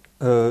exist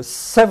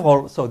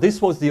several. So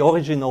this was the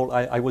original,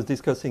 I was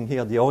discussing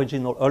here, the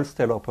original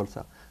Hall-Stellar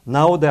pulsar.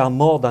 Now there are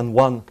more than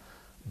one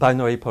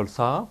binary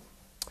pulsar.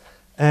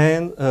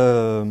 And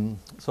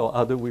so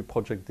how do we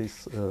project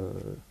this?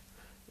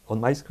 On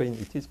my screen,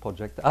 it is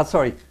projected.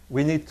 Sorry,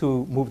 we need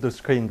to move the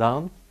screen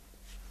down.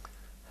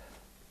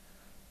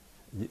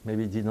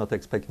 Maybe did not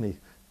expect me,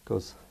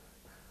 because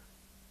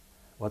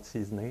what's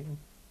his name?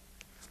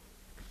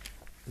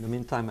 In the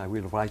meantime, I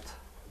will write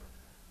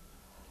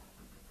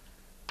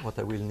what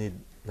I will need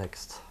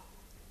next.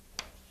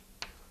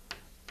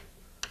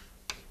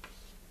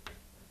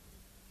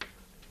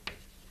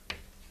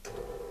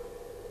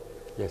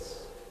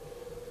 Yes.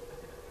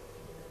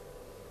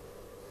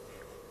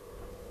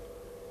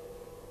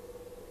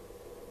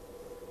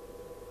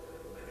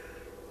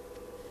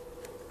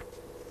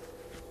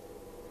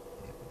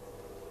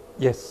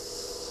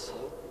 Yes.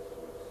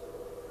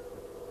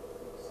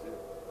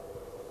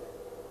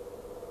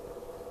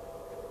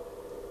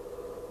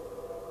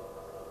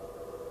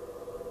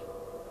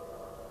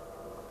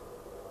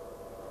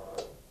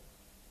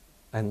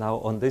 And now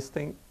on this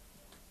thing.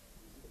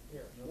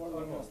 Here,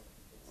 almost.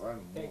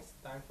 It takes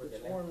time for the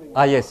length.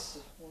 Ah, yes.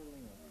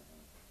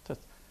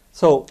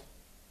 So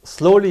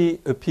slowly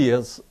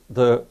appears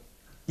the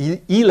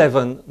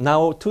 11.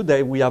 Now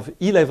today we have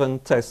 11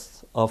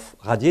 tests of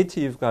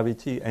radiative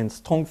gravity and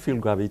strong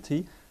field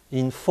gravity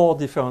in 4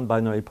 different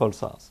binary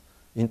pulsars.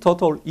 In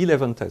total,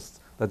 11 tests.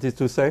 That is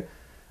to say,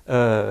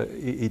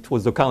 it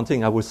was the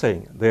counting I was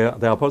saying. There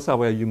are pulsars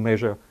where you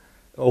measure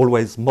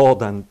always more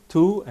than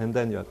 2, and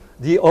then you have.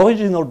 The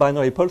original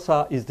binary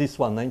pulsar is this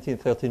one,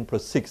 1913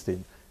 plus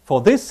 16.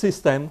 For this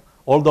system,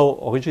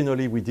 although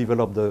originally we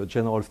developed the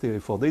general theory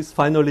for this,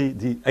 finally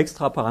the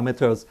extra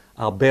parameters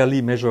are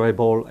barely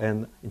measurable,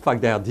 and in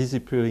fact they are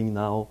disappearing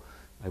now.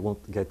 I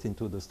won't get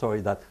into the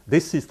story that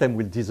this system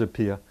will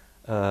disappear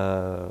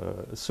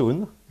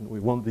soon. We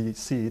won't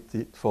see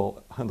it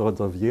for hundreds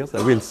of years.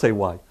 I will say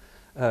why.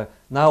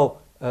 Now,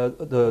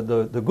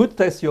 the good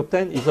test you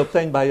obtain is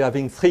obtained by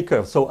having 3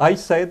 curves. So I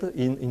said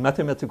in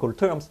mathematical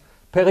terms,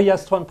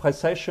 periastron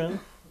precession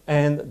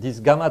and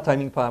these gamma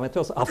timing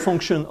parameters are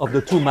function of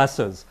the 2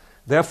 masses.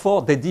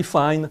 Therefore, they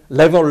define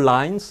level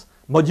lines,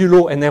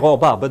 modulo and error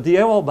bar. But the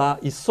error bar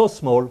is so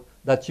small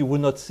that you will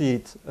not see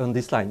it on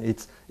this line.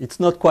 It's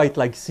not quite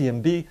like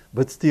CMB,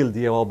 but still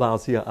the error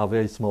bars here are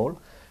very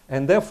small.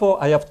 And therefore,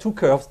 I have 2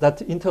 curves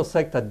that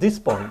intersect at this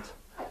point.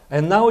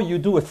 And now you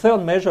do a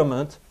third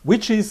measurement,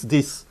 which is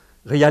this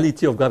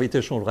reality of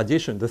gravitational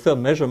radiation. The third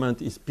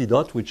measurement is P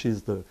dot, which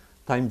is the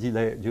time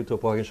delay due to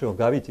propagation of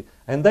gravity.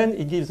 And then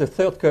it gives a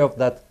third curve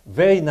that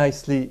very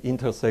nicely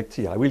intersects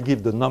here. I will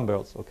give the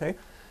numbers, okay?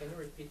 Can you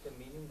repeat the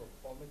meaning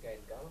of omega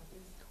and gamma,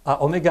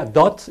 please? Omega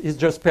dot is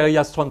just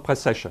periastron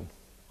precession,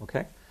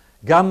 okay?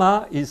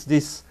 Gamma is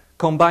this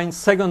combined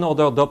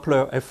second-order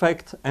Doppler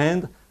effect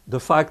and the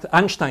fact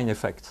Einstein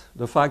effect,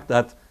 the fact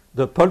that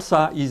the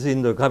pulsar is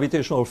in the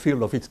gravitational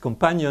field of its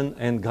companion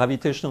and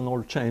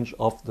gravitational change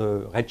of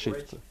the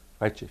redshift.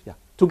 Redshift, yeah.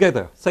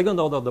 Together,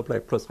 second-order Doppler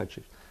plus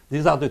redshift.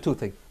 These are the 2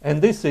 things.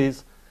 And this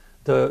is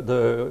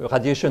the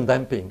radiation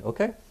damping,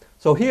 okay?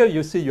 So here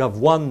you see you have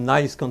one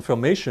nice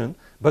confirmation,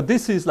 but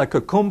this is like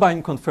a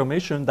combined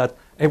confirmation that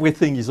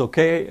everything is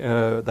okay,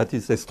 that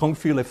is a strong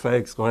field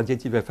effects,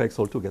 radiative effects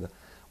all together.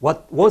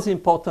 What was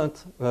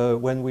important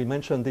when we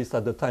mentioned this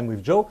at the time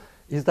with Joe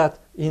is that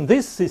in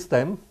this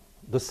system,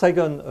 the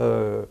second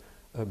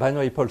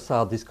binary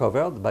pulsar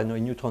discovered,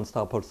 binary neutron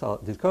star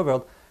pulsar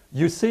discovered,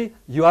 you see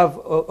you have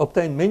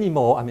obtained many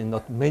more, I mean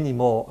not many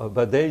more,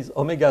 but there is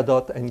omega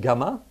dot and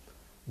gamma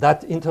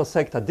that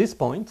intersect at this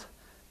point.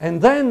 And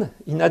then,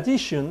 in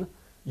addition,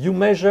 you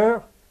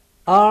measure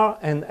R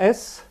and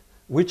S,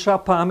 which are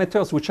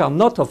parameters which are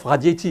not of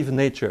radiative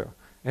nature.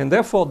 And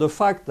therefore, the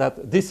fact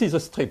that this is a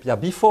strip, yeah,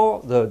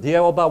 before the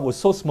error bar was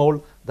so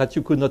small that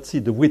you could not see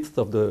the width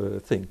of the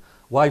thing.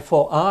 While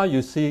for R,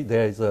 you see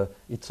there is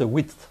it's a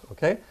width,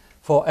 okay?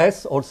 For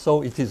S,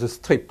 also, it is a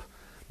strip.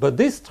 But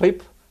this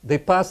strip, they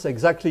pass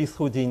exactly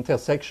through the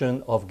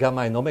intersection of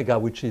gamma and omega,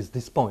 which is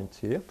this point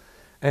here.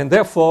 And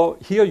therefore,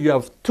 here you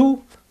have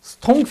 2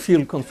 strong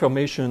field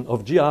confirmation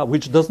of GR,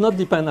 which does not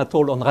depend at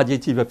all on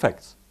radiative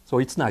effects. So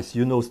it's nice.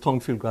 You know strong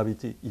field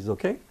gravity is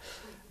okay,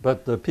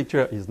 but the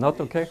picture is not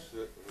okay.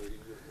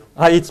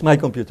 It's my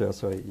computer,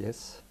 sorry,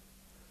 yes.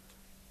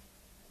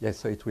 Yes,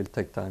 so it will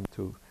take time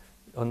to...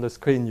 On the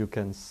screen you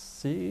can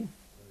see,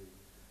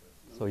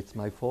 so it's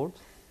my fault.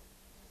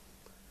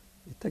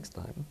 It takes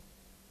time.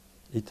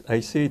 I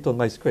see it on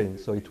my screen,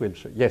 so it will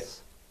show.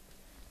 Yes.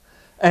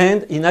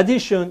 And in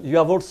addition, you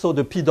have also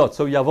the P dot,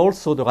 so you have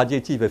also the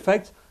radiative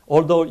effect,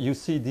 although you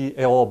see the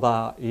error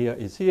bar here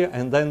is here,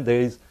 and then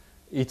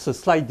it's a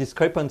slight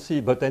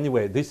discrepancy, but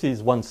anyway, this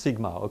is 1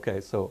 sigma,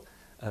 okay, so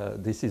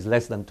this is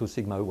less than 2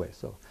 sigma away.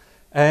 So.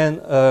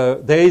 And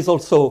there is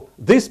also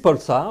this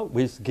pulsar,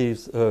 which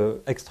gives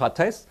extra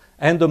tests.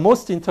 And the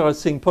most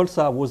interesting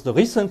pulsar was the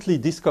recently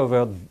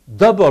discovered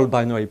double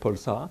binary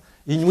pulsar,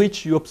 in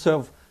which you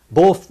observe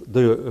both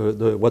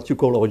the what you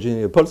call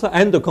originally a pulsar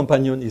and the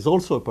companion is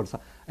also a pulsar.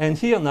 And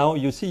here now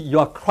you see you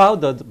are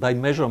crowded by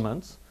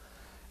measurements,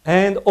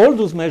 and all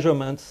those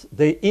measurements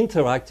they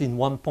interact in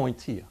one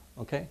point here.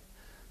 Okay,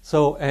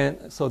 so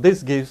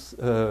this gives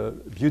a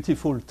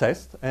beautiful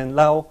test. And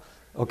now,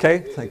 okay,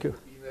 thank you.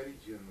 In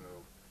origin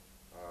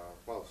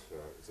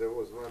pulsar, there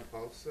was one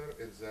pulsar,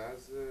 and the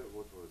other,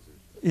 what was it?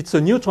 It's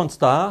a neutron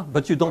star,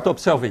 but you don't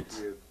observe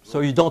it. So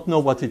you don't know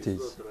what it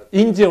is.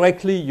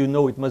 Indirectly, you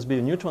know it must be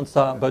a neutron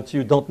star, but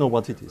you don't know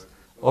what it is.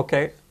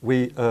 Okay,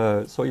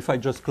 so if I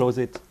just close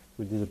it, it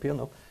will disappear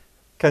now.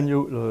 Can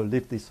you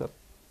lift this up?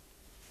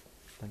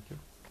 Thank you.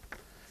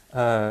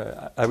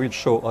 I will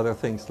show other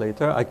things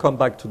later. I come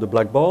back to the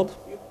blackboard.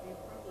 You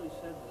probably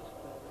said this,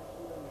 but I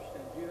don't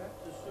understand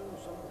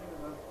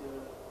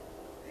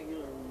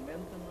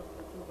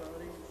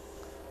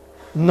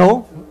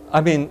No,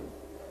 I mean,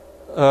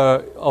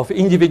 of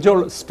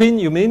individual spin,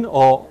 you mean,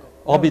 or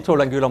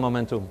orbital angular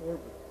momentum?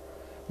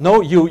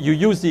 No, you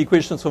use the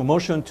equations of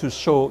motion to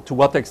show to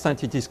what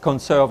extent it is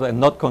conserved and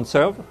not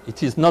conserved.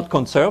 It is not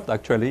conserved,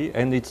 actually,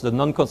 and it's the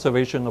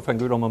non-conservation of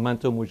angular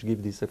momentum which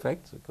gives this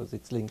effect, because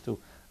it's linked to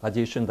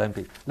radiation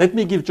damping. Let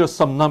me give just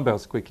some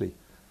numbers quickly.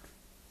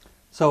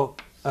 So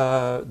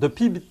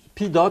the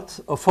P dot,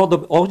 for the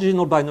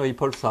original binary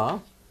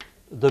pulsar,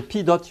 the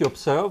P dot you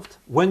observed,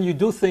 when you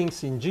do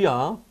things in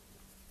GR,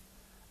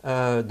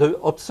 the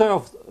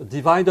observed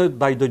divided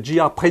by the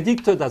GR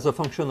predicted as a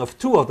function of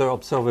two other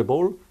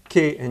observable,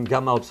 K and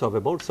gamma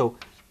observable. So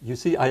you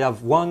see I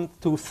have 1,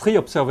 2, 3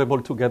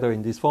 observable together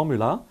in this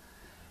formula.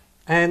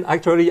 And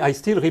actually I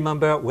still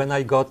remember when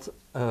I got,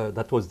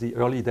 that was the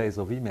early days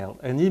of email,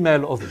 an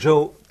email of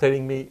Joe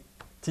telling me,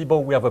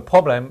 Thibault, we have a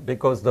problem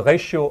because the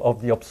ratio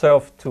of the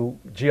observed to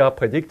GR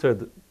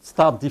predicted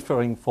start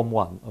differing from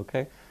 1,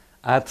 okay,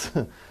 at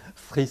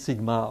 3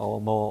 sigma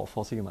or more,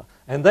 4 sigma.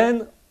 And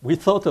then we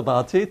thought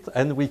about it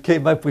and we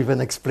came up with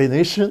an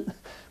explanation,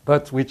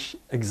 but which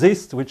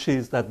exists, which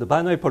is that the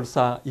binary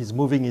pulsar is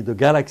moving in the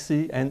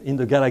galaxy, and in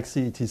the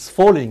galaxy it is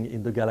falling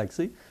in the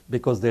galaxy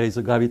because there is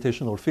a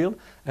gravitational field,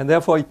 and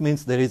therefore it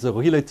means there is a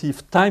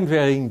relative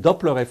time-varying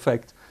Doppler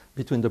effect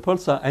between the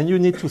pulsar, and you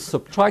need to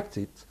subtract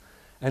it.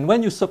 And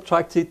when you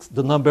subtract it,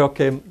 the number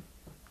came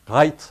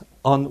right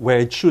on where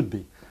it should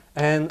be.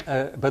 And,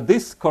 but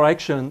this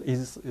correction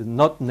is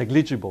not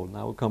negligible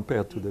now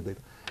compared to the data.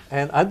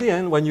 And at the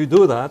end, when you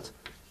do that,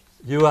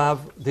 you have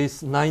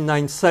this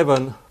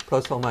 997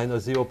 plus or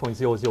minus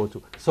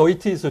 0.002. So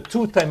it is a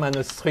 2 10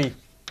 minus 3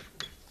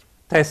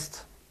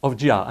 test of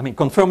GR, I mean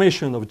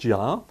confirmation of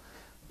GR.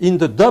 In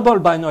the double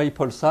binary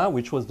pulsar,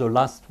 which was the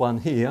last one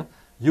here,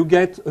 you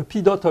get a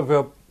P dot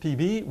over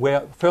PB,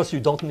 where first you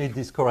don't need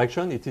this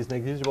correction, it is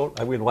negligible,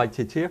 I will write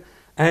it here,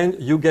 and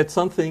you get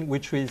something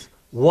which is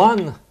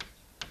 1,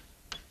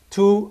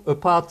 2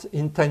 apart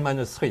in 10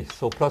 minus 3,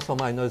 so plus or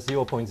minus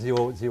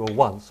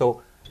 0.001.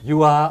 So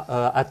you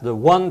are at the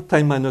 1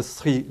 10 minus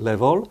 3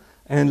 level.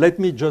 And let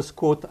me just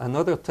quote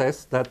another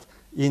test that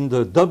in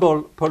the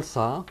double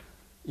pulsar,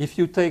 if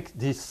you take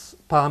this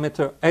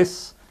parameter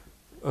S,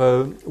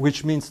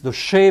 which means the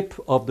shape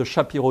of the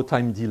Shapiro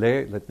time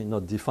delay, let me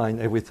not define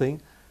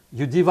everything,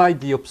 you divide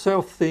the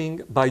observed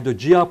thing by the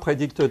GR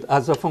predicted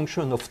as a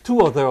function of two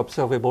other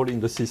observable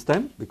in the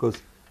system, because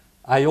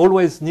I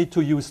always need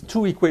to use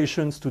two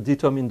equations to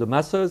determine the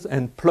masses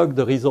and plug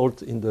the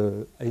result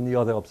in any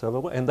other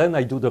observable, and then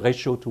I do the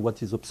ratio to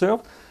what is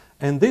observed,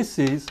 and this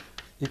is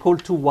equal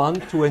to 1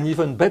 to an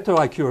even better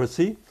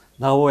accuracy.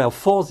 Now we have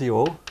 4,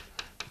 0,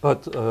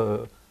 but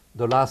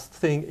the last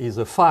thing is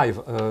a 5,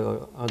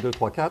 1, 2,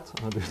 3,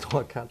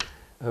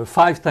 4,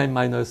 5 times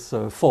minus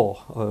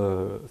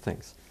 4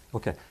 things.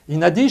 Okay.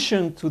 In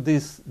addition to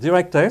this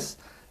direct test,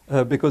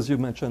 because you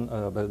mentioned,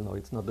 but no,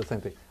 it's not the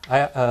same thing.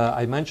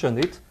 I mentioned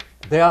it.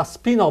 There are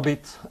spin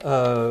orbit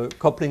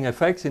coupling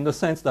effects in the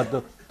sense that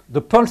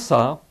the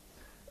pulsar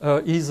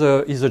is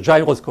a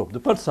gyroscope. The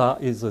pulsar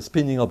is a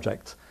spinning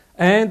object.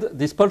 And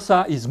this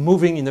pulsar is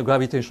moving in a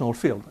gravitational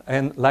field.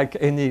 And like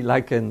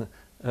an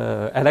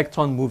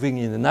electron moving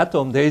in an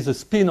atom, there is a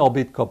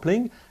spin-orbit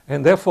coupling,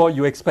 and therefore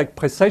you expect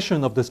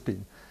precession of the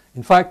spin.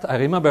 In fact, I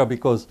remember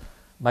because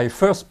my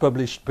first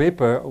published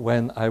paper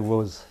when it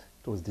was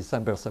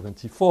December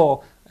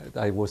 74,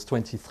 I was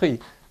 23,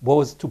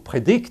 was to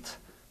predict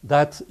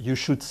that you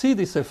should see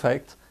this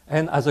effect,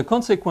 and as a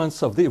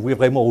consequence of this, with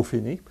Raymond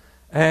Ruffini,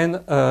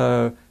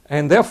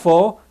 and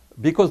therefore,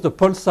 because the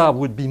pulsar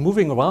would be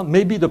moving around,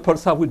 maybe the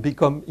pulsar would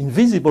become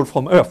invisible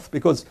from Earth,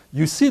 because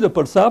you see the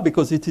pulsar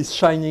because it is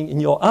shining in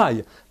your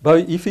eye.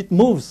 But if it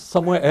moves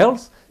somewhere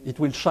else, it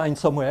will shine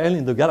somewhere else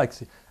in the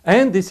galaxy.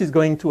 And this is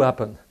going to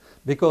happen,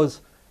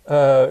 because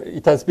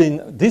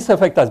this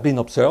effect has been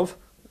observed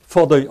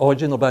for the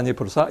original binary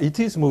pulsar. It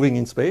is moving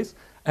in space,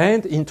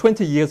 and in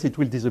 20 years it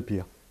will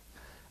disappear.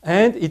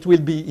 And it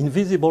will be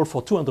invisible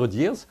for 200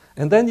 years,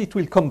 and then it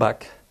will come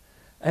back.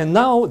 And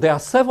now there are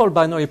several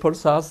binary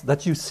pulsars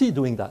that you see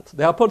doing that.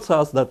 There are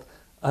pulsars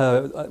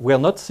that were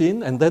not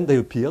seen and then they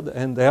appeared,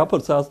 and there are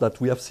pulsars that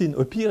we have seen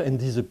appear and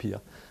disappear.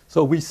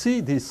 So we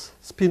see this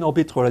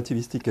spin-orbit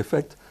relativistic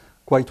effect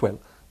quite well.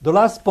 The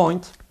last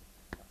point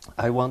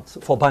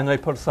for binary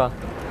pulsar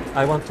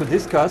I want to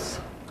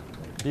discuss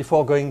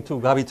before going to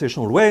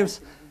gravitational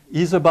waves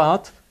is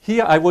about,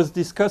 here I was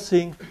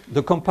discussing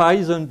the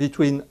comparison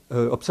between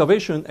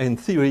observation and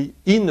theory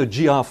in a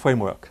GR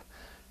framework.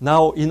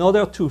 Now, in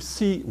order to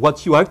see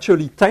what you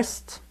actually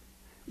test,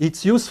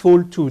 it's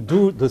useful to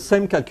do the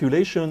same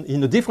calculation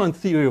in a different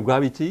theory of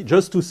gravity,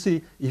 just to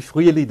see if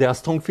really there are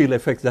strong field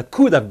effects that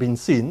could have been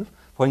seen.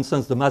 For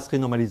instance, the mass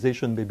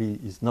renormalization maybe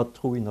is not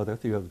true in other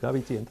theory of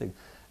gravity and things.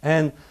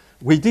 And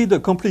we did a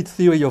complete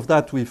theory of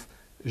that with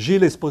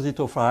Gilles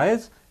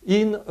Esposito-Fares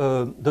in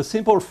the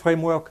simple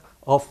framework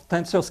of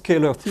tensor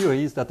scalar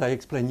theories that I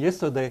explained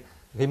yesterday.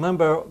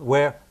 Remember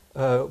where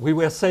we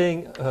were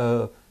saying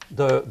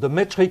the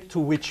metric to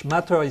which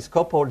matter is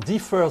coupled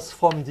differs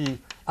from the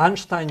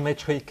Einstein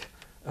metric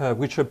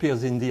which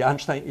appears in the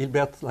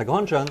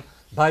Einstein-Hilbert-Lagrangian,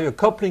 by a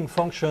coupling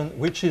function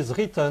which is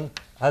written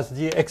as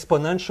the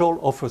exponential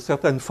of a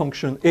certain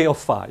function a of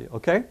phi,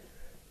 okay?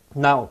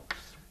 Now,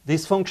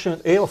 this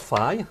function a of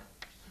phi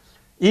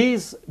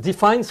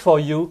defines for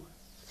you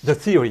the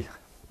theory.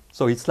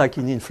 So it's like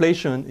in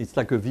inflation, it's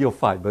like a v of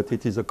phi, but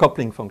it is a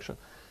coupling function.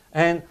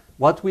 And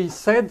what we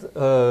said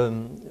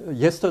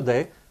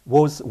yesterday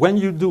was when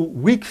you do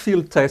weak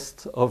field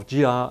test of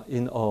GR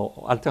in our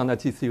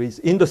alternative theories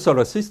in the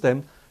solar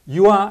system,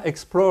 you are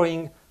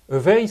exploring a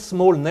very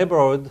small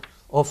neighborhood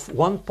of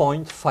 1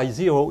 point phi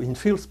 0 in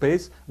field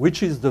space,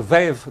 which is the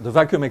VAV, the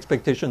vacuum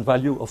expectation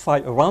value of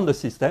phi around the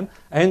system,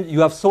 and you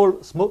have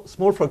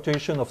small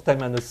fluctuation of 10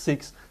 minus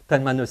 6,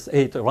 10 minus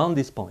 8 around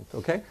this point,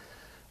 okay?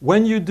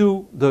 When you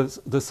do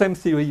the same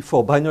theory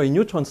for binary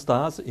neutron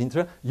stars,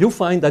 you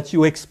find that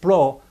you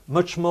explore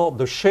much more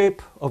the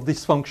shape of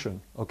this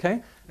function,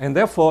 okay? And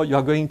therefore, you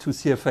are going to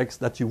see effects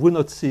that you would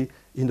not see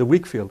in the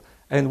weak field.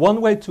 And one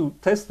way to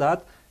test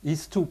that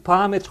is to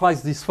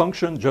parameterize this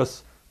function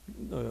just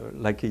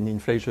like in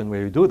inflation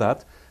where you do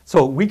that.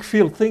 So weak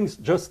field things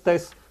just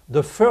test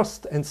the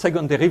first and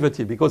second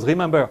derivative, because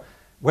remember,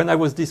 when I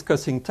was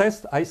discussing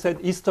test, I said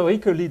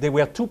historically there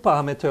were two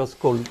parameters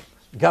called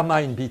gamma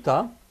and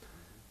beta,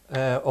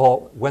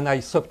 or when I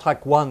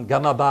subtract one,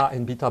 gamma bar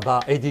and beta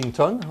bar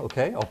Eddington,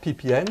 okay, or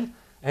ppn,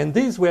 and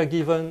these were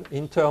given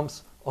in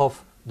terms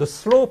of the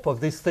slope of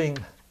this thing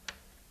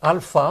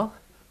alpha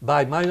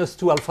by minus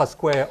 2 alpha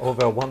square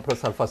over 1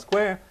 plus alpha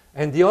square,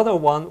 and the other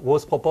one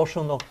was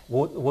proportional,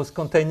 was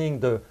containing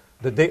the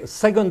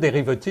second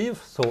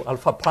derivative, so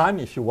alpha prime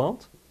if you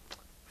want,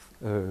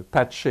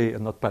 Pache,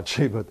 not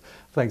Pache, but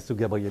thanks to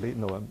Gabriele,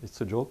 no,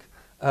 it's a joke,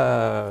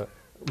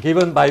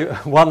 given by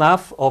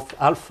 1/2 of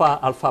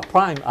alpha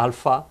prime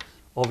alpha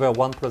over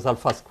 1 plus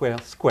alpha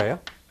square,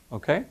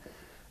 okay?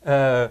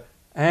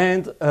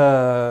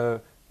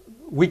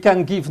 We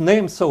can give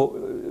names, so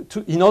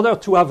in order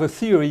to have a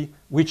theory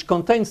which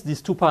contains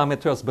these two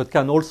parameters but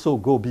can also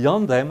go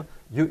beyond them,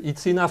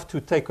 it's enough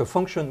to take a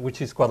function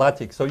which is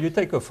quadratic. So you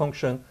take a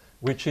function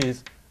which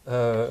is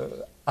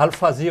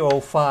alpha 0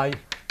 phi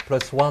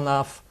plus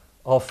 1/2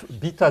 of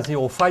beta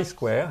 0 phi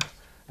square,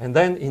 and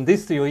then in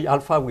this theory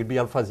alpha will be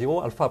alpha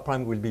 0, alpha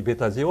prime will be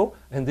beta 0,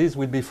 and these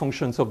will be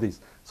functions of this.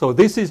 So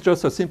this is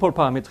just a simple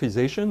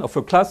parameterization of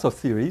a class of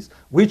theories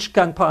which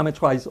can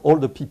parameterize all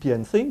the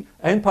ppn thing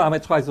and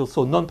parameterize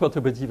also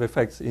non-perturbative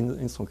effects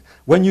in strong.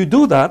 When you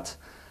do that,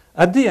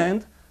 at the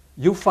end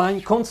you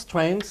find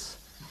constraints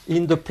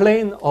in the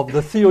plane of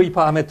the theory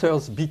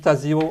parameters beta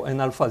 0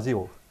 and alpha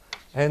 0.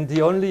 And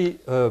the only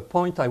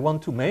point I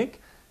want to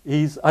make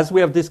is, as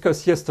we have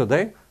discussed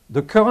yesterday,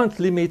 the current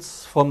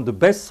limits from the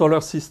best solar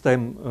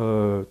system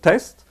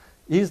test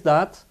is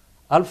that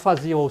alpha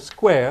 0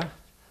 square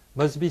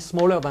must be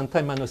smaller than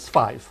 10 minus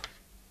 5,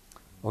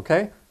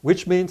 okay?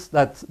 Which means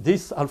that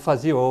this alpha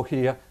 0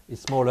 here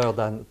is smaller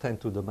than 10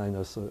 to the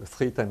minus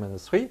 3, 10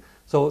 minus 3.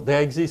 So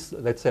there exists,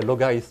 let's say,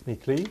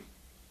 logarithmically,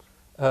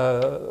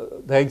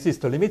 there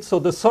exists a limit. So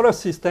the solar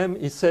system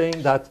is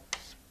saying that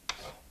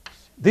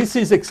this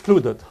is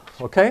excluded,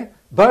 okay?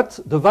 But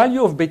the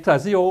value of beta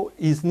 0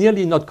 is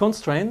nearly not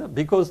constrained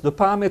because the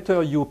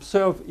parameter you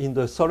observe in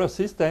the solar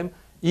system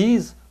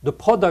is the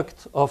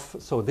product of,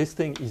 so this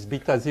thing is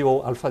beta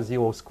 0 alpha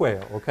 0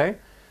 square, okay?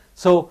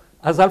 So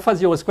as alpha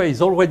 0 square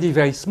is already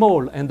very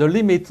small and the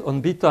limits on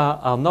beta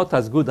are not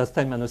as good as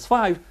 10 minus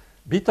 5,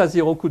 beta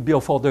 0 could be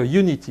of order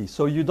unity.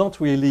 So you don't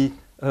really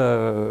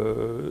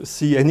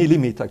see any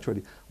limit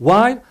actually.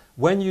 While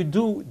when you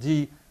do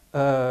the,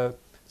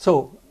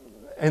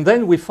 and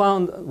then we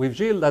found with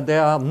Gilles that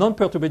there are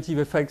non-perturbative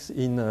effects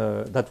in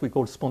that we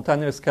call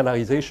spontaneous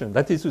scalarization.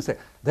 That is to say,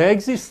 there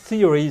exist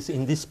theories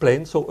in this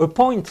plane. So a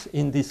point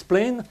in this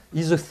plane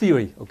is a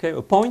theory. Okay,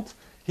 a point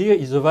here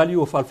is a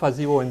value of alpha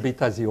 0 and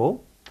beta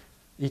 0,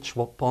 each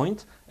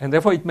point, and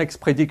therefore it makes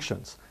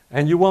predictions.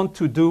 And you want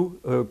to do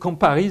a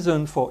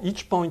comparison for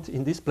each point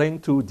in this plane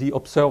to the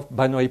observed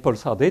binary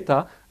pulsar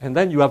data, and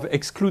then you have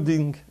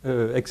excluded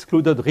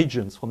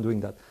regions from doing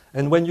that.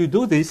 And when you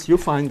do this, you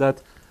find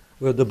that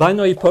the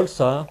binary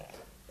pulsar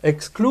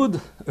exclude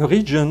a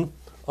region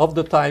of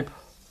the type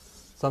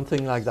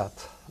something like that,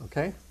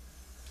 okay?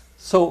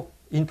 So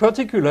in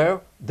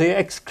particular, they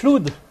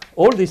exclude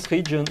all this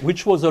region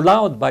which was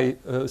allowed by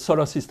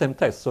solar system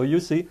tests. So you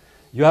see,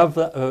 you have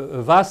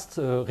a vast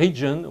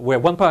region where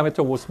one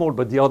parameter was small,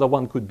 but the other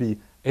one could be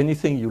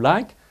anything you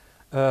like,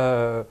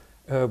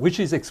 which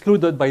is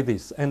excluded by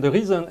this. And the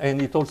reason,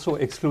 and it also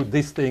excludes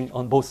this thing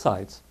on both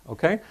sides,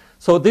 okay?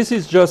 So this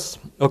is just,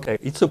 okay,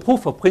 it's a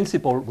proof of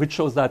principle which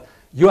shows that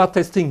you are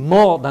testing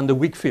more than the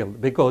weak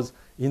field, because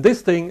in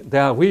this thing,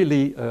 there are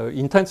really,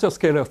 in tensor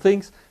scalar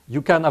things,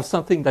 you can have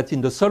something that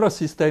in the solar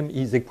system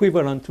is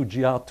equivalent to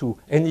GR to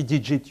any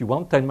digit you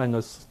want, 10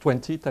 minus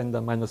 20,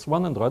 10 minus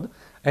 100.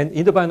 And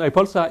in the binary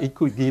pulsar, it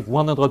could give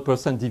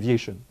 100%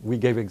 deviation. We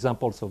gave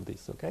examples of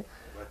this, okay?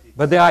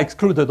 But they are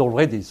excluded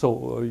already,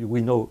 so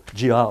we know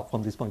GR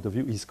from this point of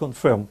view is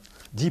confirmed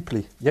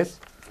deeply. Yes?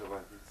 So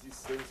but in this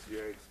sense, you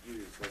are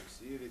excluding some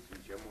theories theories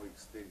which are more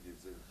extended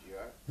than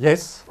GR.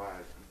 Yes.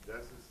 But it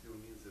doesn't still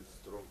mean that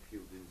strong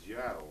field in GR,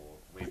 or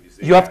maybe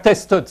they You have are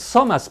tested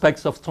some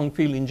aspects of strong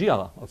field in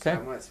GR, okay?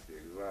 some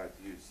aspects, but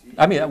you see.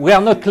 I mean, we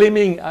are not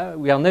claiming,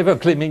 we are never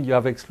claiming you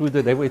have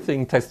excluded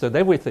everything, tested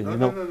everything. No, You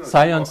no, know, no, no.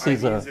 science No,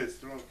 is I mean a. that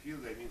strong field,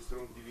 I mean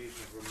strong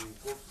deviation from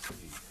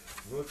Minkowski,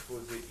 not for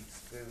the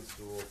extent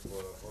of,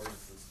 for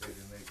instance, very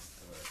next.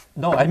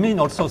 No, I mean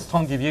also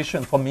strong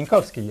deviation from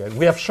Minkowski.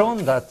 We have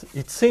shown that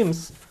it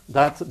seems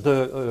that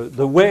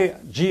the way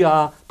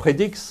GR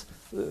predicts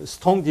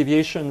strong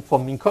deviation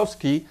from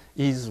Minkowski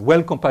is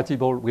well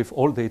compatible with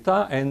all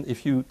data, and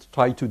if you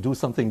try to do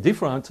something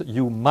different,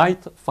 you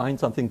might find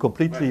something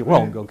completely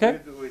wrong, okay?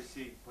 Where do we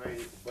see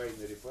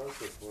binary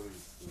parser, for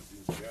instance,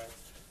 in GR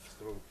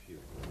strong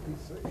field? He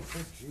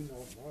said G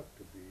naught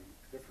could be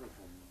different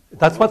from.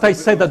 That's what I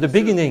said at the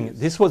beginning.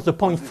 This was the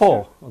point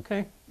 4,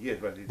 okay? Yes,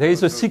 but it There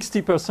is a also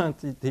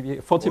 60%,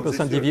 40%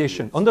 surface,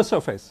 deviation yes. on the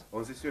surface.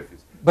 on the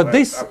surface. But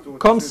this up to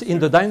comes the in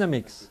the surface.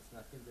 dynamics. It's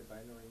not in the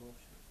binary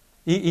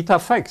motion. It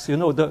affects, you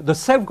know, the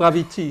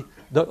self-gravity.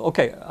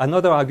 Okay,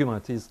 another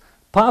argument is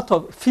part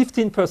of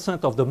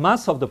 15% of the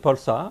mass of the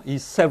pulsar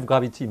is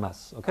self-gravity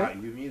mass, okay?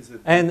 Ah, you mean that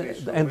And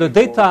rotational the wave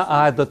data also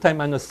are at the is- 10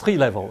 minus 3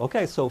 level,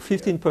 okay? So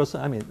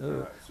 15%, I mean,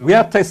 so we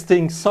are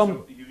testing some,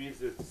 So you mean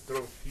that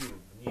strong field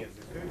near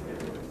the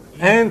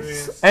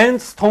surface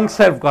and strong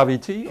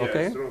self-gravity, yeah,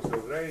 okay? strong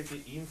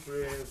self-gravity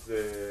influence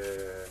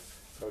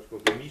how it's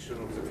called emission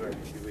of the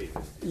gravity wave.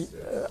 This,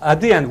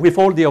 At the end, with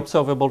all the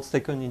observables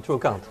taken into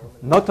account,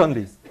 not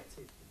only.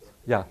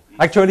 Yeah,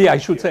 actually, I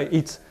should say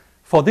it's,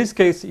 for this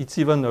case, it's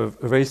even a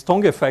very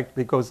strong effect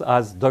because,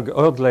 as Doug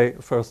Eardley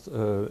first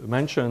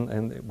mentioned,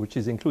 and which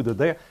is included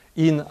there,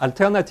 in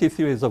alternative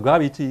theories of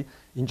gravity,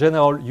 in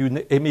general, you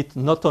emit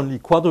not only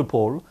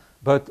quadrupole,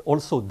 but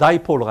also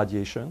dipole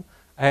radiation.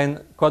 And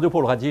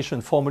quadrupole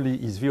radiation formally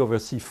is V over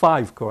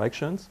C5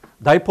 corrections.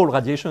 Dipole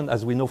radiation,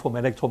 as we know from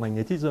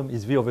electromagnetism,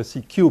 is V over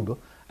C cube.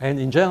 And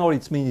in general,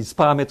 it means it's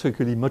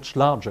parametrically much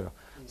larger.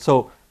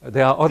 So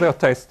there are other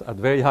tests at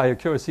very high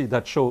accuracy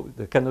that show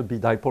there cannot be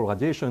dipole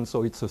radiation,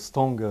 so it's a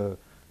strong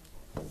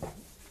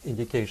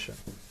indication.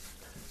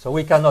 So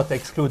we cannot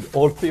exclude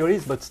all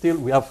theories, but still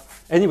we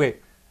have, anyway,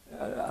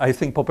 I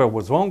think Popper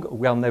was wrong.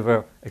 We are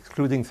never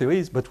excluding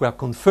theories, but we are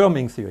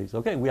confirming theories,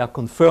 okay? We are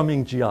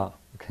confirming GR,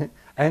 okay?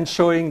 And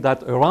showing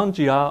that around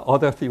GR,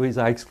 other theories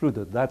are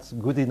excluded. That's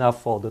good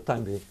enough for the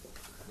time being.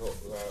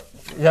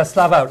 Yeah,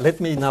 Slava, let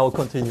me now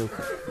continue.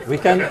 We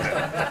can,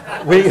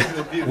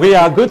 we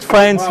are good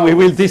friends. We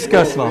will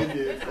discuss now.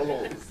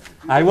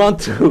 I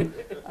want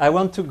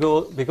to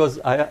go because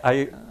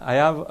I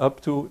have up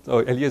to. Oh,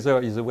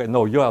 Eliezer is away.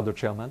 No, you are the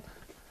chairman.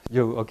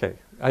 You okay?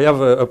 I have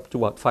up to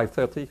what?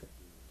 5:30.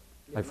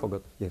 I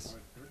forgot. Yes,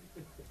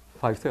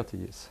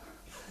 5:30. Yes.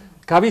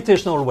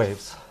 Gravitational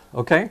waves.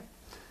 Okay.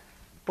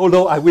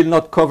 Although I will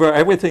not cover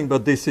everything,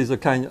 but this is a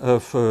kind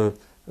of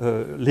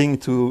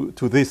link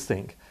to this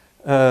thing.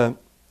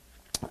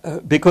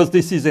 Because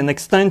this is an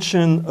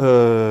extension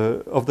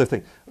of the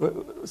thing.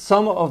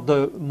 Some of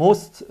the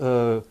most,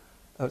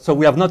 so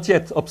we have not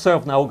yet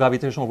observed now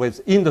gravitational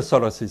waves in the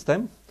solar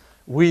system.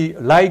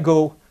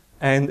 LIGO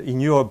and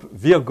in Europe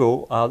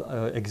Virgo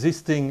are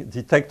existing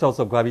detectors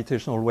of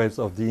gravitational waves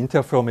of the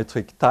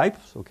interferometric type,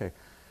 okay,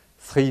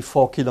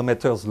 3-4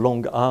 kilometers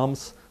long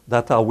arms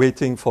that are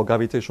waiting for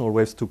gravitational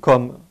waves to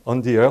come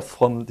on the Earth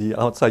from the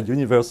outside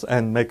universe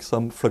and make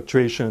some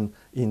fluctuation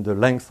in the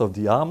length of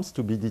the arms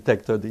to be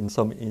detected in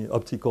some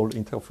optical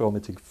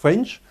interferometric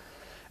fringe.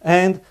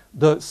 And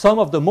some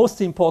of the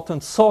most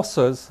important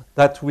sources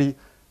that we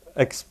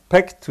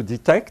expect to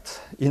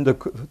detect in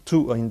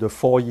the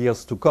 4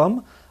 years to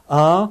come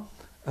are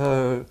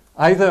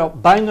either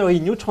binary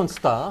neutron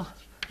star,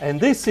 and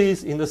this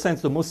is, in a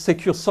sense, the most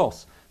secure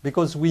source,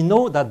 because we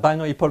know that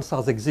binary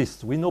pulsars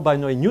exist. We know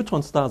binary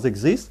neutron stars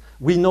exist.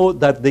 We know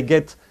that they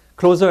get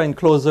closer and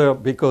closer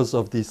because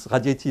of these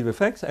radiative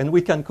effects, and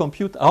we can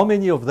compute how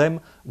many of them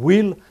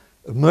will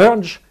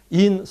merge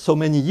in so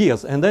many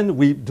years. And then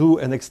we do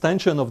an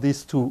extension of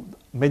this to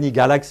many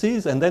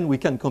galaxies, and then we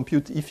can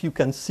compute if you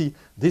can see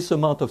this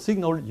amount of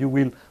signal, you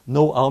will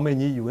know how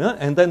many you have.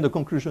 And then the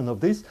conclusion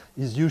of this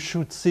is you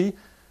should see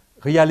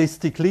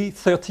realistically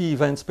 30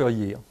 events per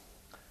year.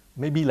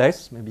 Maybe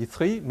less, maybe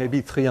 3,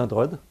 maybe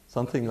 300,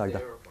 something like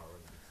that.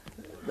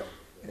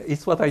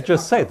 It's what I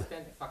just said.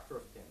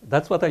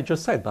 That's what I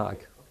just said,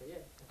 Barak.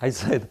 I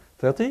said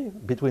 30,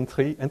 between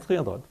 3 and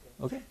 300.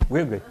 Okay,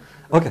 we agree.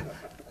 Okay.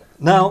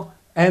 Now,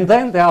 and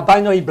then there are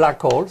binary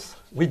black holes.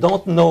 We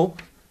don't know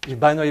if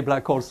binary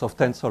black holes of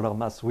 10 solar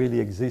mass really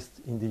exist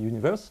in the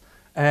universe,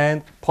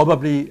 and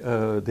probably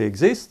they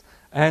exist,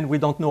 and we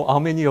don't know how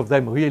many of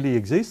them really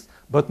exist,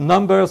 but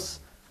models,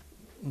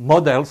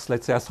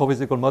 let's say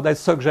astrophysical models,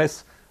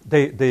 suggest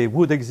they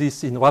would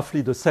exist in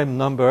roughly the same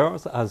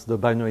numbers as the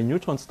binary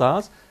neutron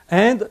stars,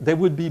 and they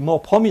would be more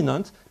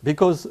prominent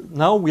because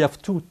now we have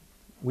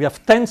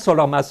 10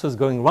 solar masses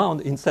going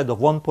around instead of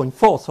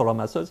 1.4 solar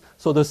masses,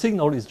 so the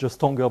signal is just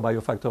stronger by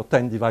a factor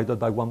 10 divided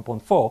by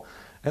 1.4,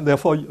 and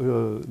therefore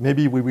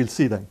maybe we will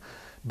see them.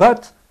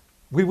 But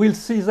we will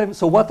see them.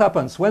 So what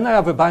happens when I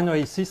have a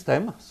binary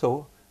system?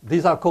 So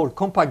these are called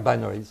compact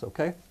binaries,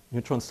 okay?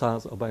 Neutron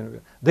stars or binary.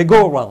 They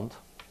go around.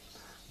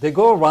 They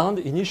go around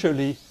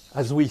initially,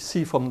 as we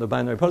see from the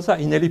binary pulsar,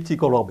 in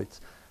elliptical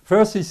orbits.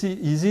 First, it's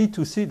easy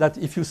to see that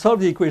if you solve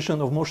the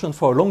equation of motion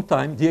for a long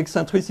time, the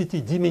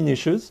eccentricity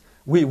diminishes.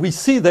 We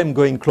see them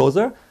going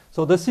closer.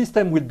 So the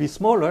system will be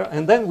smaller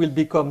and then will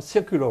become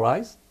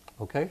circularized,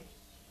 okay?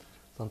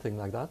 Something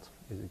like that.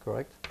 Is it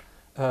correct?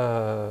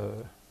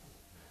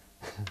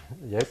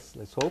 Yes,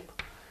 let's hope.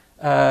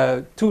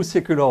 2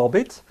 circular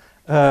orbits,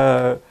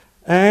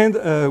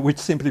 which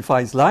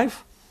simplifies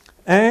life.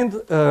 And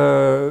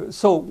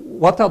so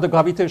what are the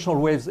gravitational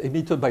waves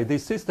emitted by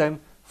this system?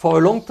 For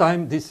a long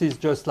time, this is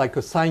just like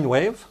a sine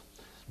wave.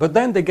 But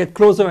then they get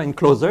closer and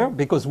closer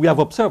because we have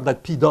observed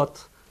that P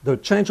dot, the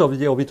change of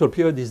the orbital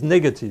period, is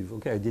negative.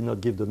 Okay, I did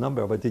not give the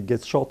number, but it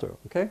gets shorter.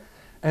 Okay,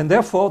 and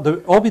therefore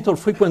the orbital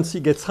frequency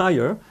gets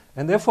higher.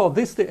 And therefore,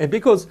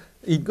 because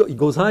it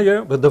goes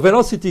higher, but the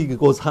velocity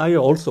goes higher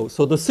also.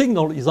 So the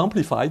signal is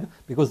amplified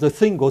because the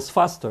thing goes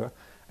faster.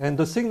 And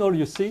the signal,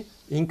 you see,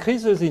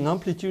 increases in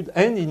amplitude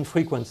and in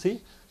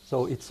frequency.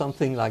 So it's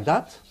something like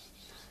that.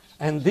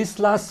 And this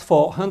lasts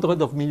for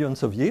hundreds of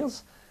millions of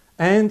years.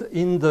 And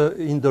in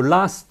the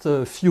last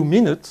few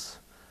minutes,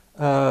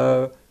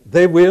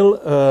 they will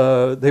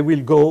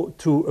go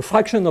to a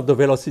fraction of the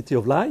velocity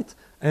of light,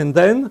 and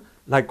then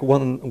like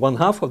one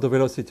half of the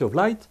velocity of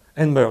light,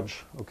 and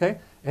merge, okay?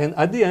 And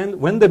at the end,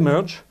 when they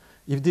merge,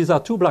 if these are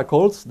 2 black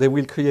holes, they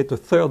will create a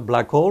third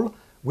black hole,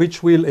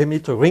 which will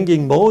emit a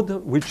ringing mode,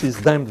 which is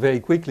damped very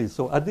quickly.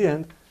 So at the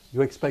end,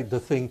 you expect the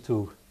thing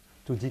to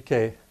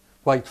decay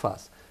quite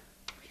fast.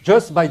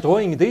 Just by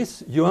drawing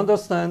this, you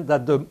understand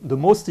that the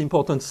most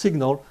important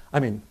signal, I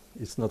mean,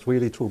 it's not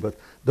really true, but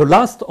the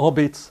last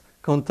orbits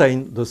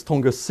contain the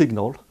strongest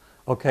signal,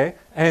 okay?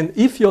 And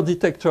if your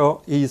detector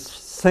is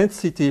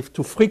sensitive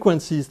to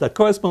frequencies that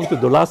correspond to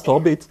the last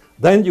orbit,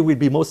 then you will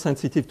be most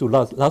sensitive to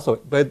last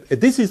orbit. But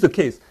this is the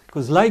case,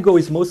 because LIGO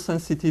is most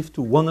sensitive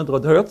to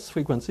 100 Hertz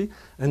frequency,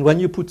 and when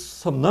you put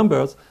some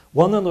numbers,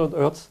 100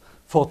 Hertz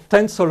for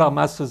 10 solar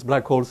masses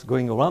black holes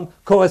going around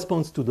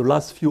corresponds to the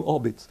last few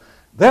orbits.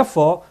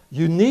 Therefore,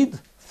 you need,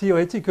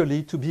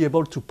 theoretically, to be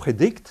able to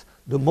predict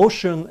the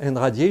motion and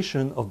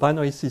radiation of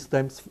binary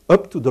systems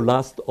up to the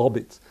last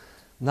orbit.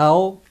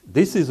 Now,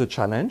 this is a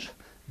challenge,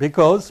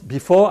 because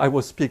before I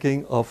was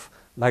speaking of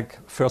like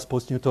first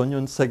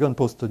post-Newtonian, second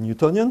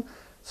post-Newtonian.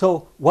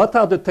 So what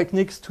are the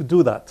techniques to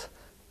do that?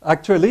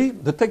 Actually,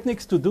 the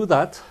techniques to do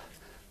that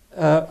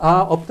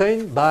are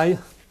obtained by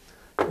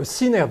a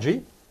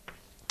synergy,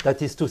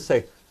 that is to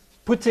say,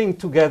 putting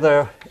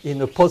together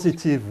in a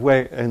positive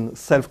way and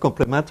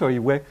self-complementary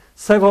way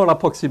several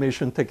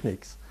approximation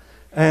techniques.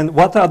 And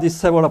what are these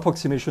several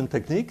approximation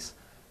techniques?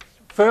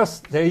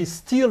 First, there is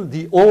still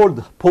the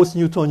old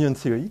post-Newtonian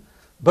theory,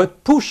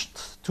 but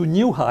pushed to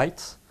new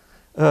heights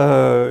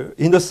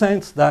in the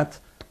sense that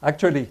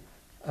actually,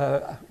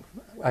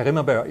 I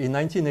remember in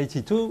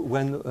 1982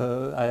 when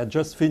I had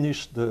just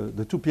finished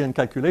the 2PN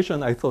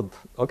calculation, I thought,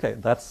 okay,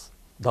 that's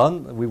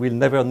done. We will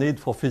never need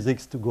for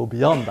physics to go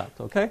beyond that,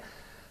 okay?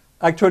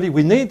 Actually,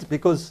 we need,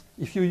 because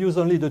if you use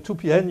only the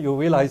 2PN, you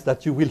realize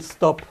that you will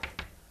stop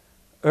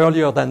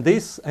earlier than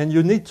this, and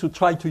you need to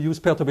try to use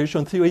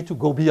perturbation theory to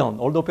go beyond.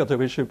 Although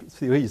perturbation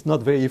theory is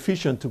not very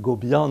efficient to go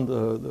beyond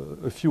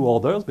a few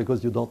orders,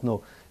 because you don't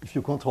know if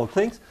you control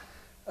things.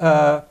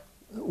 Okay,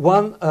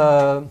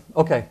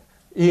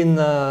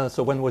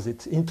 so when was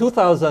it? In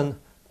 2000,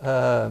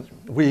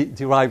 we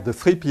derived the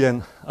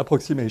 3PN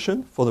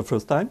approximation for the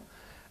first time.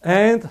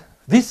 And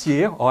this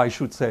year, or I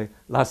should say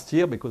last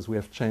year, because we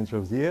have changed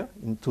of the year,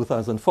 in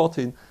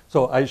 2014,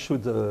 so I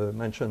should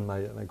mention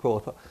my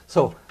co-author.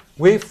 So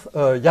with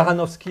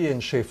Jaranowski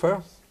and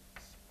Schaefer,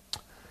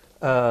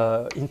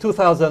 in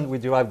 2000 we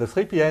derived the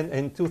 3PN, and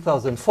in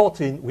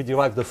 2014 we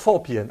derived the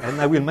 4PN.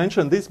 And I will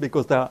mention this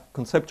because there are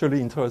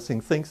conceptually interesting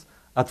things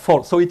at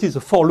 4. So it is a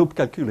 4-loop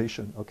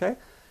calculation, okay,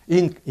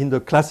 in the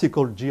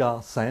classical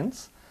GR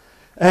sense.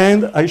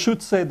 And I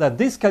should say that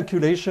this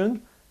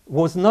calculation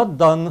was not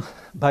done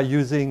by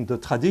using the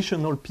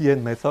traditional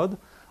PN method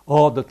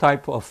or the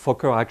type of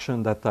Fokker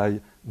action that I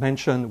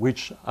mentioned,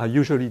 which are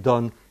usually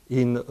done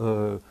in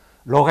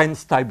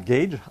Lorentz type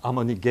gauge,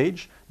 harmonic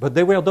gauge, but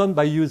they were done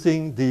by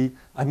using the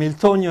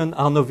Hamiltonian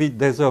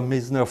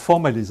Arnovitt-Deser-Meissner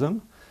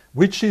formalism,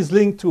 which is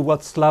linked to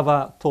what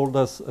Slava told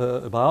us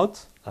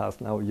about, as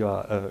now you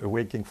are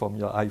awaking from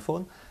your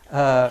iPhone,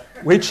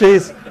 which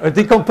is a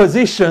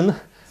decomposition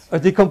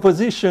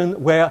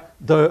where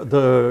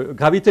the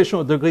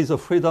gravitational degrees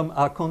of freedom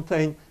are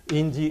contained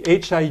in the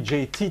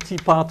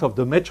Hij-TT part of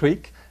the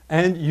metric,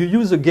 and you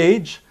use a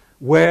gauge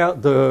where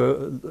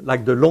the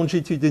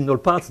longitudinal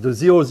parts, the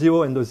 0,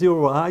 0 and the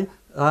 0i,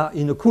 are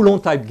in a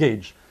Coulomb type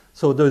gauge.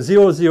 So the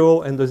 0,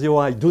 0 and the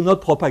 0i do not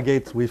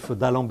propagate with the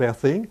D'Alembert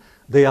thing.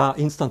 They are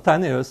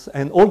instantaneous,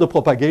 and all the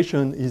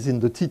propagation is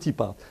in the TT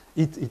part.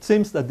 It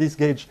seems that this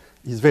gauge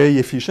is very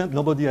efficient.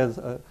 Nobody has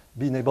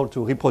been able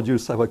to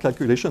reproduce our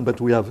calculation,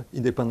 but we have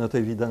independent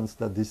evidence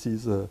that this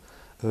is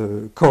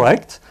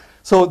correct.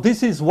 So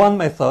this is one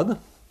method.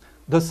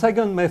 The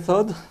second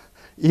method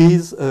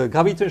is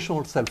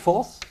gravitational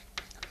self-force,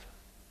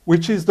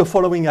 which is the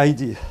following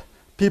idea.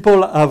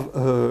 People have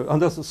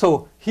understood.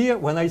 So here,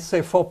 when I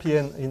say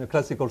 4pn in a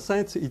classical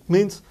sense, it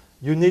means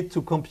you need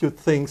to compute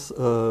things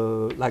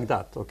like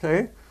that,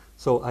 okay?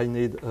 So I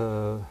need,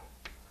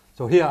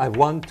 so here I have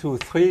 1, 2,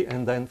 3,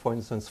 and then, for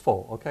instance,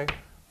 4, okay?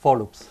 4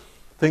 loops,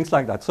 things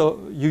like that. So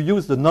you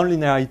use the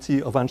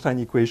nonlinearity of Einstein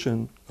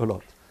equation a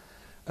lot.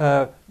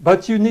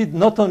 But you need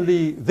not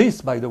only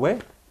this, by the way,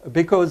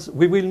 because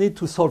we will need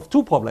to solve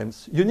two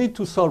problems. You need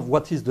to solve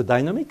what is the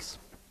dynamics,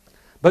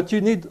 but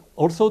you need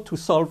also to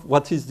solve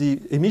what is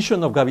the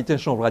emission of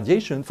gravitational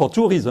radiation for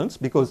two reasons,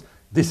 because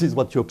this is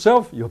what you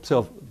observe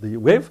the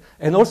wave,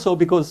 and also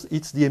because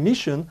it's the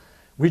emission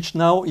which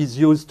now is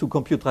used to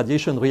compute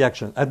radiation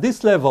reaction. At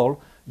this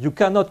level, you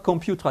cannot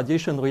compute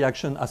radiation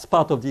reaction as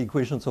part of the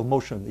equations of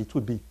motion. It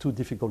would be too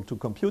difficult to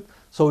compute.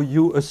 So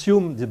you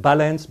assume the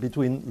balance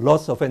between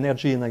loss of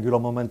energy and angular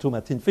momentum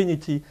at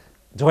infinity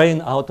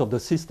drain out of the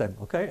system,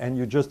 okay? And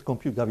you just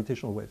compute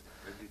gravitational waves.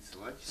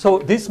 So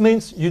this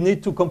means you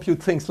need to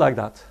compute things like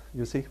that,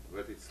 you see?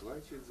 But it's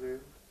larger than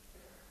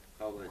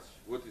how large?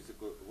 What is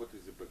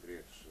the back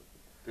reaction?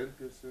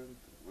 10%?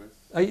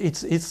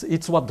 Less?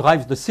 It's what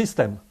drives the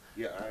system.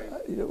 Yeah,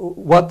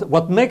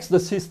 What makes the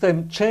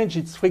system change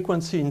its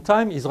frequency in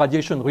time is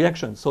radiation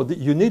reaction. So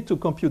you need to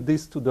compute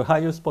this to the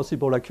highest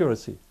possible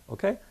accuracy,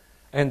 okay?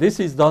 And this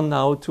is done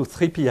now to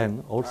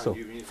 3pn also.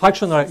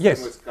 Fractional,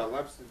 yes. Was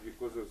collapsed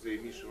because of the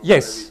emission of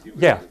yes, gravity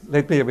yeah.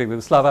 waves. Let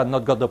me, Slava had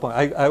not got the point.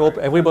 I hope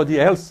everybody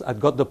else had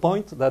got the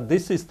point that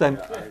this system,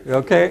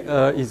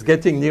 okay, is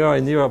getting nearer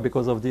and nearer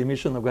because of the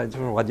emission of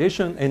gravitational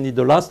radiation. And in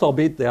the last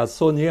orbit, they are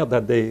so near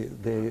that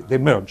they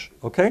merge,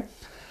 okay?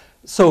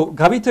 So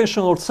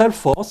gravitational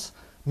self-force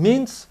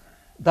means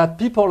that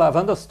people have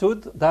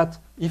understood that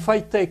if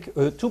I take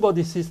a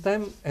two-body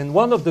system and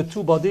one of the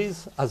two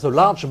bodies has a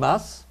large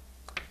mass,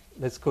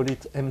 let's call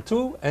it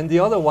M2, and the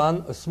other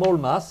one a small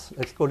mass,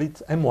 let's call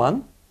it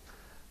M1.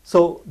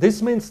 So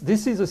this means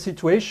this is a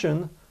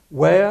situation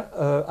where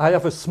I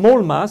have a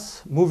small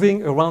mass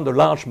moving around a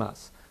large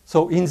mass.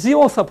 So in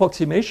zeroth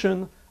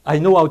approximation, I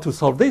know how to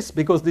solve this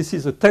because this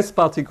is a test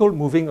particle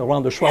moving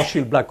around a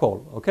Schwarzschild black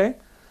hole, okay?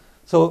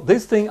 So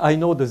this thing, I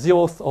know the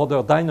zeroth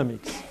order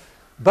dynamics.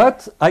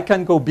 But I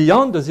can go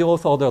beyond the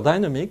zeroth order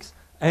dynamics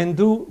and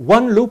do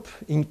one loop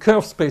in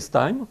curved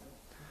space-time.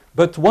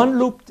 But one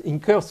loop in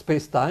curved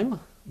space-time,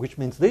 which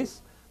means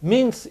this,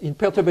 means in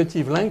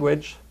perturbative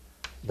language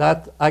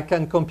that I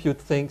can compute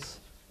things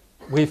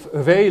with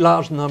a very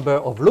large number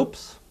of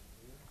loops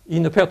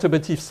in a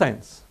perturbative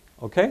sense,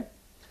 okay?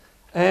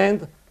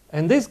 And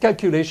this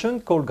calculation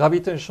called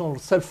gravitational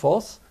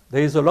self-force,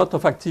 there is a lot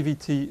of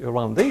activity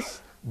around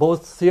this,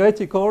 both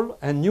theoretical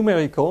and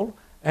numerical,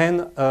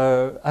 and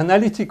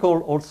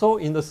analytical also,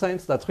 in the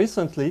sense that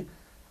recently,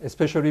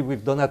 especially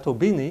with Donato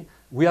Bini,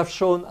 we have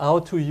shown how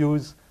to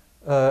use,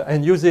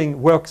 and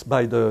using works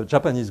by the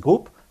Japanese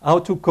group, how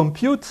to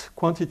compute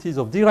quantities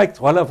of direct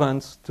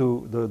relevance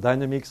to the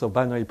dynamics of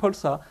binary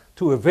pulsar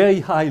to a very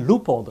high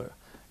loop order.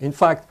 In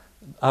fact,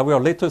 our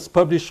latest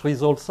published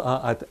results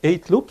are at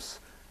 8 loops,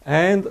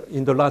 and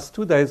in the last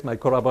 2 days, my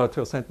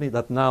collaborator sent me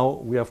that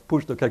now we have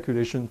pushed the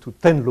calculation to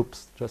 10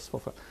 loops, just for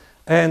fun.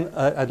 And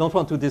I don't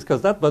want to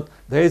discuss that, but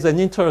there is an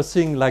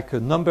interesting, like,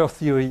 number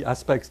theory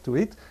aspects to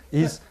it,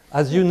 is,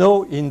 as you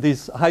know, in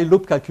these high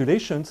loop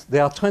calculations,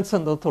 there are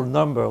transcendental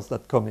numbers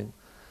that come in.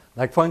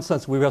 Like, for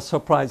instance, we were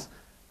surprised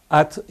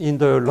in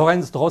the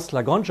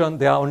Lorentz-Drost-Lagrangian,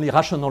 there are only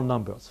rational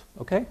numbers,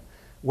 okay?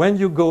 When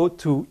you go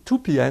to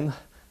 2pn,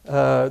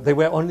 there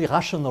were only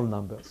rational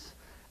numbers.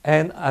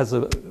 And as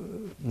a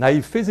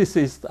naive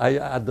physicist,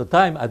 at the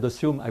time, I'd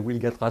assume I will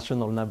get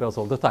rational numbers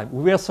all the time.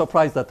 We were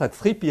surprised that at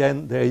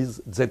 3pn, there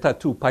is zeta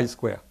 2 pi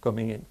square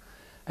coming in.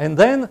 And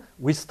then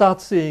we start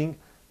seeing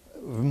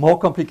more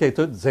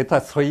complicated zeta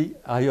 3,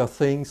 higher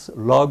things,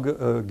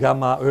 log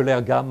gamma,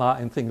 Euler gamma,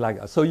 and things like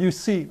that. So you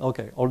see,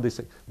 okay, all these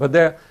things. But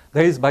there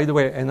is, by the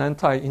way, an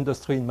entire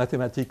industry in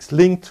mathematics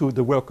linked to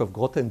the work of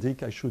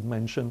Grothendieck. I should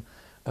mention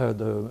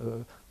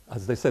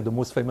as they said, the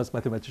most famous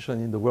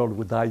mathematician in the world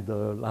who died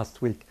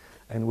last week,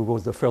 and who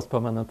was the first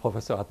permanent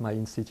professor at my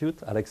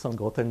institute, Alexandre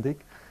Grothendieck,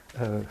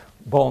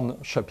 born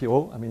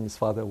Shapiro. I mean, his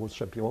father was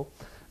Shapiro.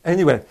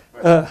 Anyway,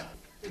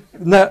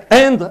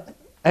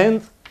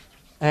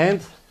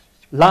 and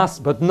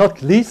last but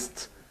not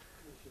least,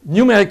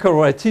 numerical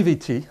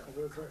relativity. You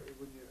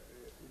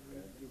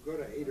go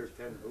to 8 or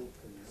 10 loops,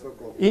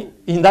 so-called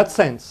in that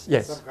sense,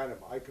 yes. Some kind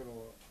of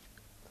iconal.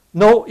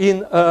 No,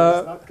 in it's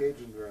not gauge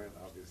invariant,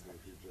 obviously,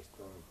 if you're just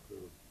going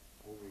through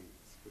only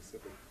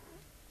specific.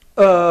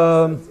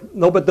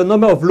 No, but the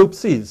number of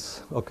loops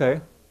is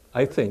okay.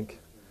 I think,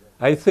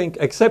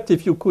 except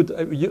if you could,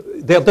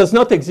 there does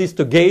not exist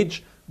a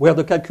gauge where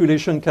the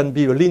calculation can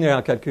be a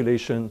linear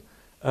calculation.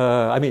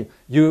 I mean,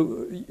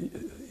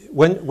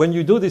 when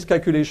you do this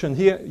calculation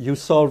here, you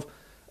solve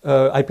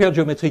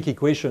hypergeometric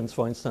equations,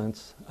 for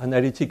instance,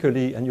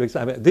 analytically, and you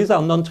examine. These are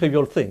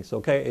non-trivial things.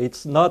 Okay,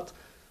 it's not.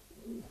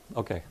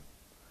 Okay,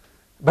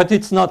 But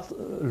it's not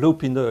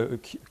loop in the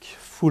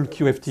full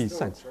QFT Still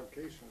sense. a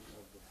truncation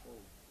of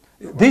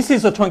the full. This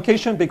is a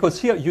truncation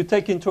because here you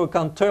take into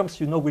account terms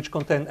which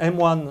contain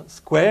m1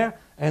 square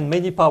and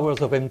many powers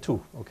of m2.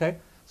 Okay,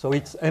 so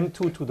it's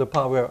m2 to the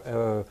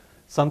power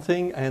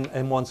something and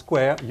m1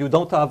 square. You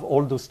don't have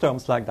all those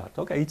terms like that.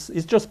 Okay,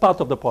 it's just part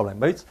of the problem,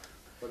 but it's.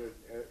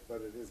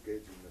 But it is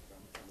gauging the term.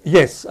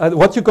 Yes,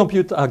 what you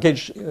compute are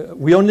gauge.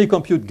 We only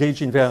compute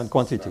gauge invariant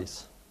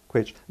quantities.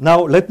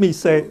 Now let me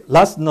say,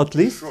 last not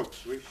least,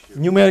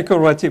 numerical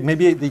relativity.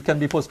 Maybe it can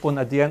be postponed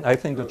at the end. I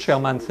think the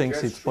chairman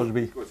thinks it's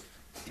possibly. Because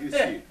you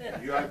see,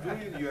 you are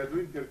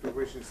doing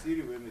perturbation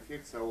theory when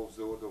effects are of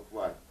the order of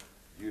 1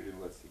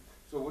 during last thing.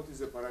 So what is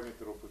the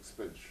parameter of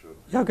expansion?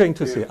 You're going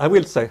to see. I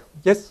will say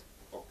yes.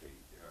 Okay.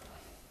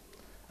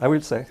 I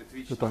will say. At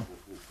which Good time one.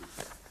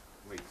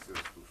 of makes sense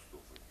to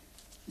stop it?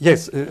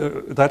 Yes,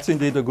 that's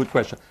indeed a good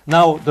question.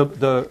 Now,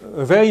 the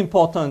very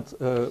important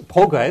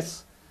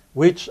progress,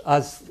 which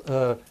has,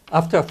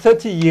 after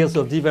 30 years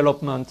of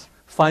development,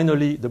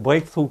 finally the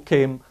breakthrough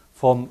came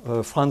from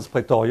Franz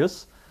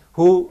Pretorius,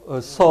 who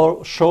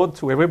showed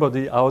to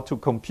everybody how to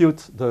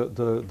compute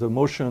the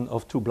motion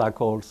of two black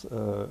holes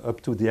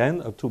up to the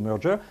end, up to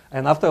merger.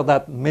 And after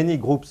that, many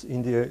groups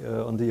on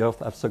the Earth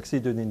have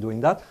succeeded in doing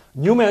that.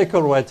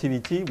 Numerical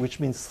relativity, which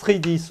means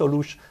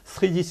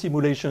 3D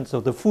simulations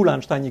of the full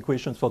Einstein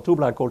equations for two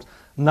black holes.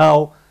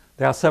 Now,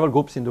 there are several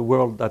groups in the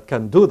world that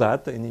can do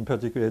that, and in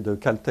particular the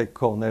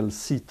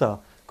Caltech-Cornell-CETA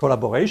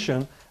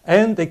collaboration.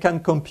 And they can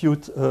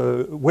compute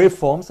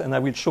waveforms, and I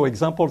will show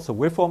examples of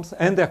waveforms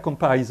and their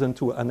comparison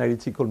to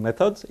analytical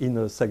methods in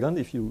a second,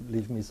 if you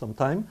leave me some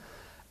time.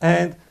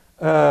 And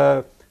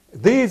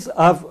these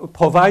have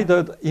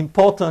provided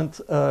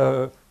important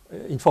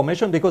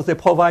information because they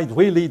provide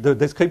really the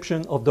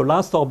description of the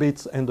last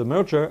orbits and the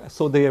merger,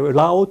 so they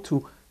allow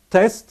to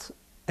test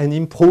and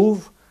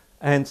improve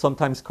and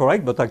sometimes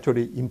correct, but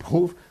actually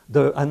improve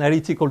the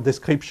analytical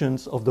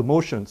descriptions of the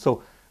motion.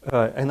 So,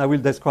 and I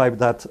will describe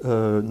that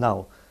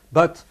now.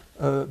 But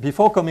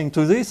before coming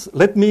to this,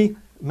 let me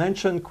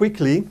mention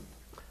quickly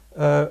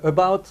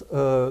about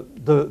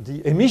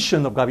the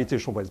emission of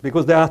gravitational waves,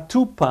 because there are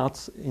two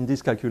parts in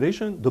this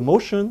calculation, the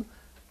motion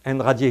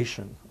and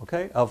radiation,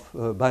 okay, of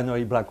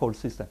binary black hole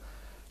system.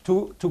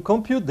 To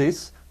compute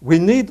this, we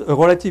need a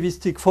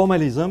relativistic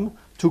formalism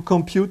to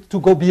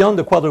go beyond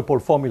the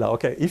quadrupole formula.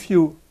 Okay, if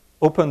you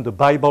open the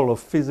Bible of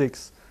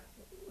physics,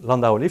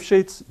 Landau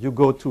Lifshitz, you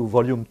go to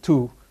volume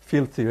 2,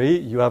 field theory,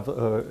 you have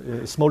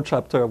a small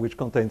chapter which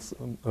contains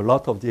a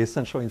lot of the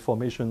essential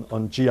information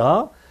on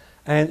GR,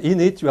 and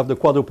in it you have the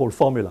quadrupole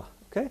formula,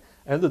 okay?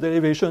 And the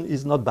derivation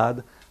is not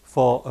bad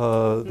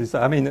for this.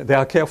 I mean, they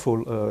are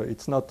careful.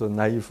 It's not a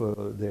naive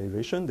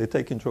derivation. They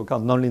take into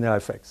account nonlinear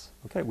effects,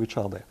 okay, which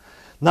are there.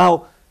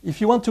 Now, if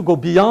you want to go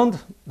beyond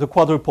the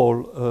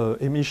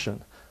quadrupole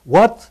emission,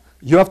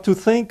 you have to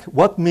think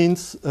what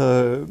means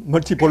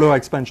multipolar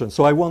expansion.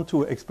 So I want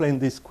to explain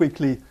this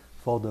quickly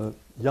for the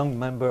young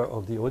member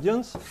of the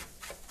audience.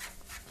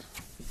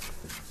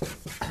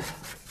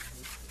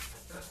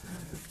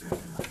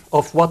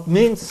 Of what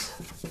means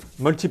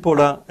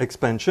multipolar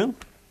expansion.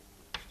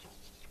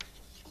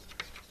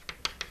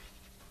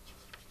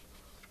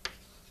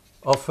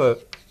 Of a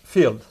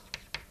field.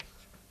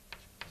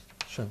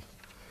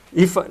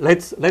 If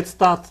let's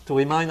start to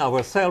remind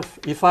ourselves,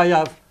 if I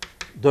have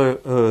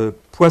the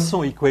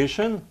Poisson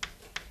equation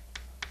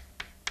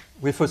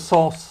with a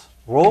source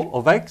rho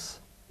of x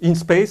in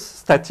space,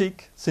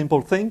 static,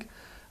 simple thing,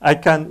 I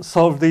can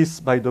solve this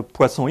by the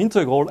Poisson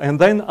integral, and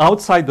then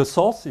outside the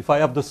source, if I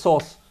have the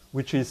source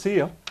which is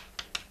here,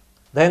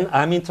 then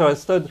I'm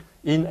interested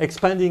in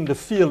expanding the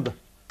field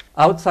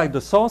outside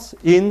the source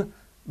in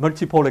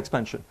multipole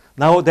expansion.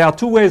 Now, there are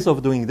two ways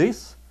of doing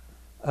this.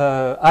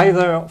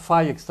 Either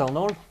phi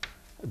external.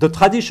 The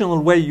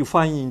traditional way you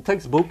find in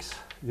textbooks,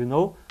 you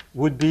know,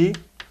 would be,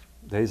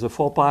 there is a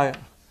 4 pi,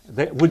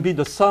 would be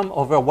the sum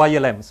over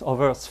YLMs,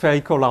 over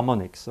spherical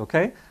harmonics,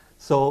 okay?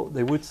 So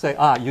they would say,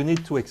 you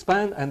need to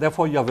expand, and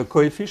therefore you have a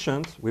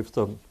coefficient with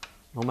some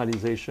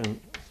normalization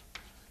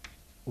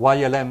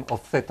YLM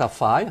of theta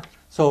phi.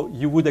 So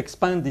you would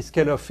expand the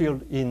scalar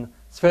field in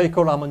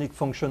spherical harmonic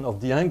function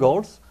of the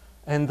angles,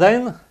 and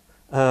then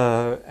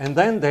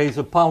there is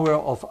a power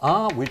of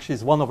R, which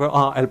is 1 over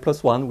R L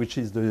plus 1, which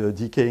is the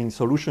decaying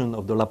solution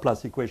of the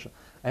Laplace equation.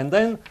 And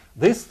then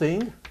this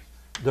thing,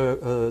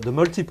 the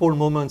multiple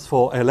moments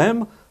for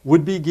Lm,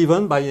 would be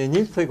given by an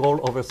integral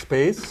over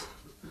space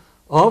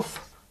of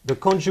the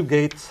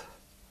conjugate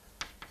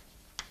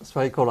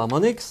spherical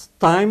harmonics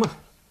time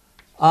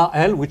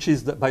RL, which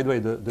is, by the way,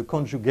 the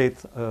conjugate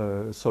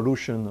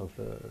solution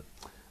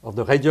of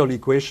the radial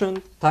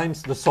equation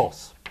times the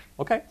source.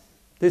 Okay?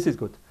 This is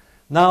good.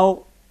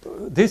 Now,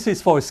 this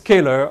is for a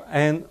scalar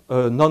and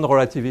a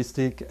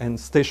non-relativistic and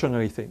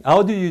stationary thing.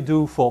 How do you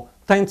do for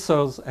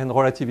tensors and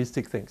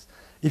relativistic things?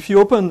 If you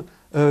open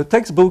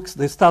textbooks,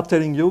 they start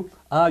telling you,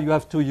 you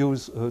have to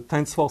use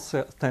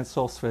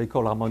tensor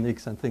spherical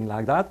harmonics and things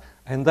like that.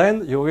 And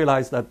then you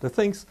realize that the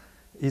things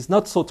is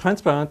not so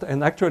transparent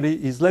and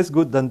actually is less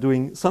good than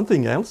doing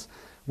something else.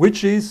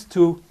 which is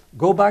to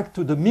go back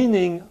to the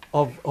meaning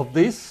of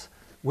this,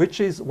 which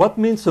is what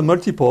means a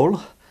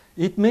multiple.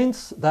 It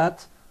means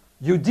that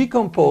you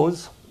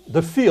decompose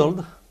the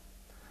field,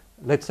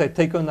 let's say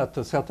taken at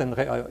a certain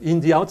in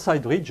the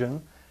outside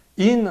region,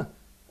 in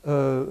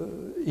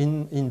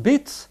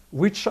bits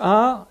which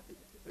are,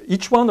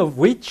 each one of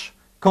which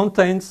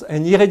contains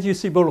an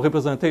irreducible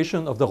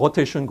representation of the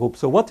rotation group.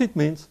 So what it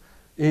means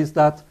is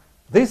that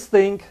this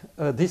thing,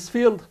 this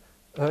field,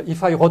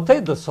 if I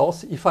rotate the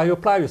source, if I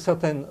apply a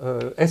certain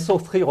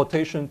SO3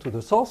 rotation to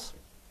the source,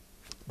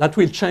 that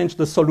will change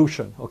the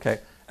solution, okay?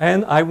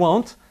 And I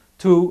want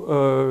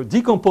to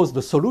decompose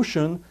the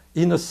solution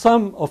in a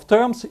sum of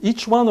terms,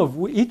 each one of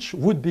which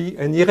would be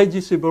an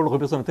irreducible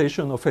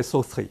representation of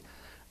SO3.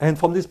 And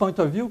from this point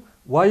of view,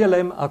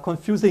 YLM are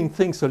confusing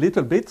things a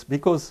little bit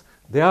because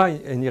they are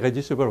an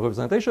irreducible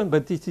representation,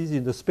 but it is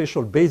in the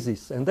spatial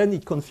basis. And then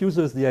it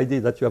confuses the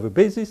idea that you have a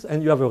basis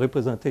and you have a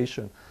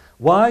representation.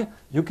 Why?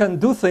 You can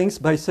do things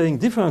by saying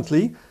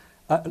differently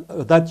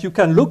that you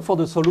can look for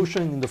the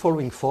solution in the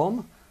following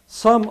form: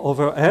 sum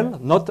over L,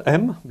 not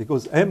M,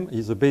 because M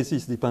is a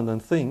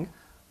basis-dependent thing,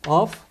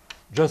 of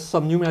just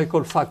some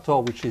numerical factor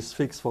which is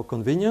fixed for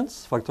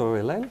convenience,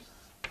 factorial L,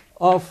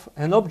 of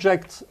an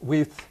object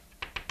with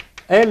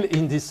L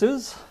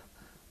indices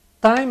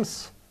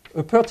times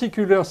a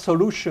particular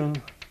solution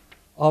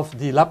of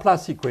the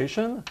Laplace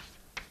equation.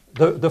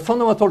 The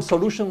fundamental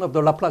solution of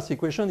the Laplace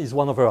equation is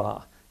 1 over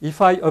R. If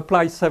I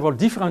apply several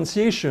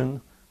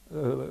differentiation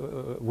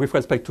with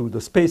respect to the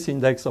space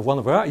index of 1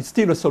 over R, it's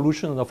still a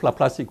solution of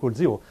Laplace equals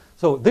 0.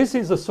 So this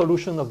is a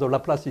solution of the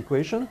Laplace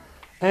equation.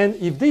 And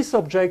if this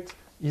object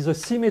is a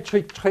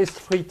symmetric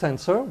trace-free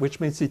tensor, which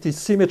means it is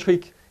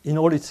symmetric in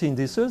all its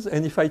indices,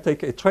 and if I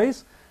take a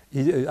trace,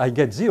 I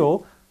get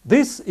 0,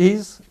 this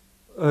is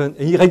an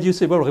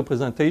irreducible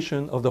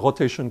representation of the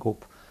rotation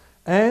group.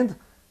 And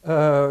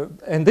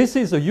this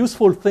is a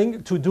useful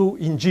thing to do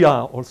in GR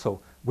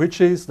also,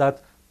 which is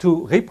that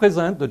to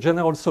represent the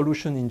general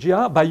solution in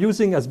GR by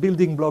using as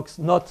building blocks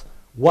not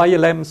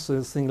YLMs,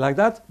 things like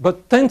that,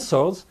 but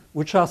tensors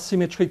which are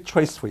symmetric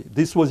trace-free.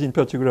 This was in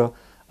particular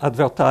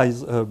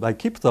advertised by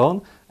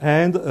Kipthorne,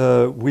 and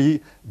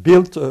we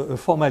built a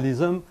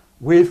formalism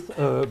with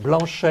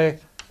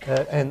Blanchet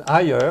and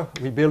Ayer.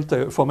 We built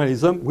a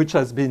formalism which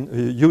has been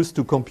used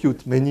to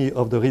compute many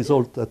of the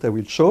results that I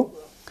will show.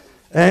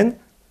 And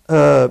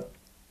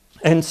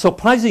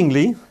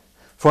surprisingly,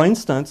 for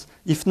instance,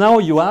 if now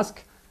you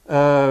ask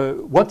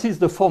what is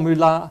the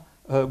formula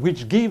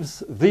which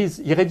gives these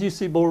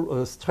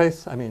irreducible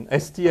stress,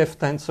 STF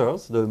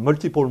tensors, the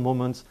multiple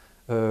moments,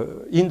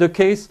 in the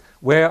case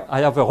where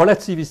I have a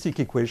relativistic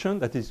equation,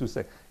 that is to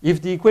say,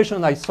 if the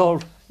equation I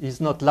solve is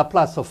not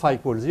Laplace of phi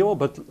equals 0,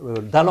 but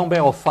D'Alembert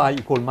of phi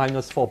equals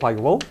minus 4 pi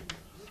rho,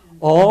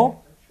 or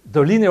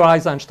the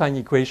linearized Einstein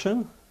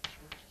equation,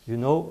 you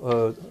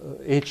know,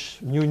 h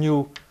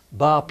nu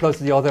bar plus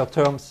the other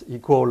terms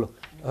equal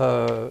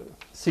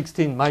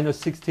minus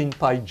 16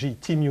 pi g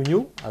t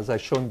mu, as I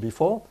shown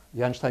before.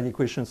 The Einstein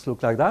equations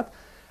look like that.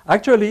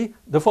 Actually,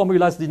 the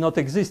formulas did not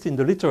exist in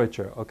the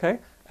literature, okay?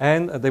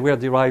 And they were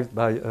derived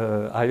by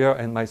Ayer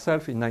and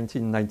myself in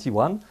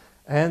 1991.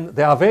 And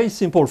they are very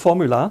simple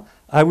formula.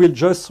 I will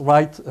just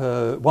write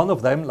one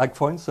of them, like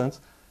for instance,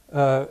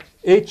 the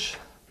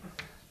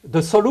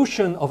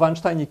solution of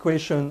Einstein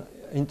equation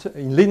in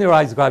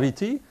linearized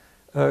gravity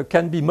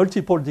can be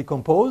multiple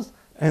decomposed.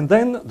 And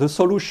then the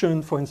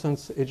solution, for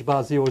instance, h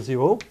bar 0,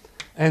 0,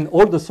 and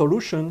all the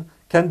solution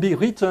can be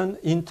written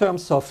in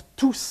terms of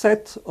two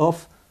sets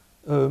of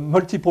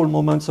multiple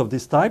moments of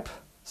this type,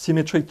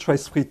 symmetric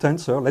trace-free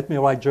tensor. Let me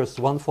write just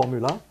one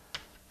formula.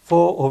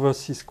 4 over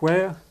c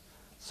squared,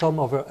 sum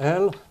over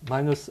L,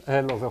 minus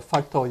L over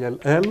factorial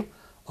L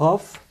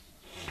of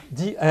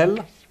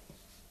dl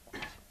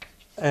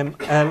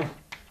ml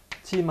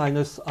t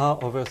minus r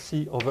over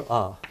c over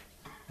r.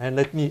 And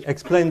let me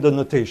explain the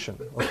notation,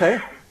 okay?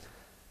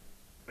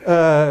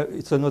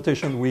 It's a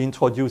notation we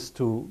introduced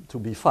to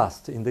be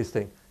fast in this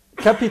thing.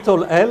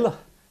 Capital L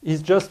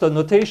is just a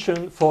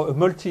notation for a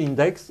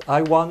multi-index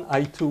I1,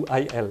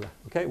 I2, IL.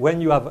 Okay?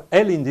 When you have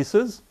L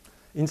indices,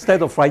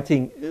 instead of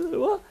writing,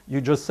 you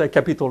just say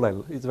capital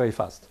L. It's very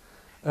fast.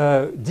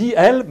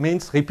 DL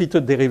means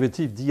repeated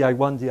derivative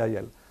di1,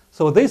 dil.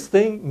 So this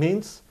thing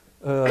means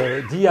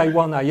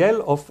di1,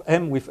 il of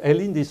M with L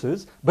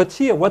indices. But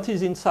here, what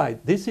is inside?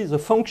 This is a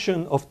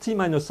function of t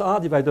minus r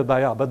divided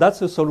by r. But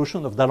that's a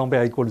solution of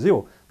D'Alembert equals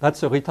 0.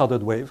 That's a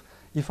retarded wave.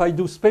 If I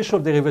do spatial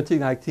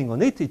derivative acting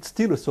on it, it's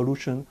still a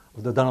solution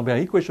of the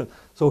D'Alembert equation.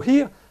 So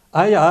here,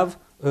 I have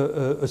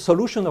a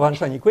solution of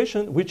Einstein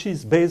equation which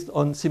is based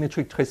on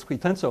symmetric trace-free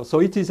tensor. So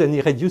it is an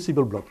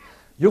irreducible block.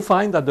 You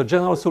find that the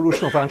general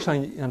solution of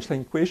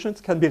Einstein equations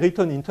can be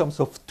written in terms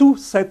of two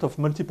sets of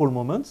multiple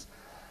moments.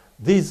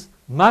 These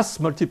mass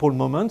multiple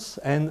moments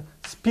and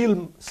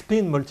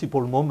spin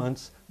multiple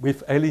moments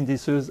with L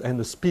indices and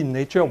a spin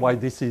nature, while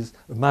this is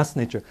a mass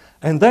nature.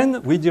 And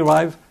then we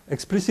derive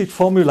explicit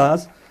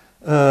formulas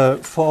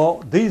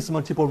for these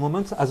multiple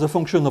moments as a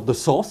function of the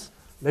source.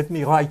 Let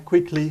me write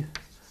quickly,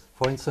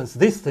 for instance,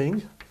 this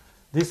thing.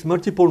 this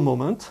multiple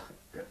moment.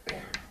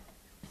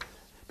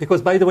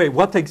 Because, by the way,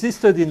 what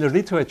existed in the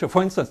literature,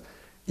 for instance,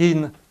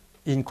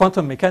 in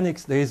quantum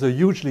mechanics, there is a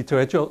huge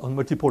literature on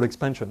multiple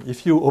expansion.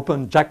 If you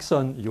open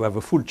Jackson, you have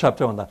a full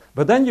chapter on that.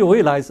 But then you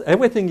realize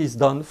everything is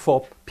done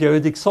for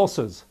periodic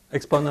sources,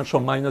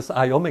 exponential minus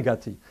I omega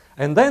t.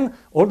 And then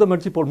all the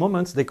multiple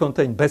moments, they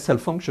contain Bessel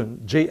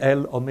function,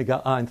 JL,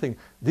 omega r, and things.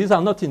 These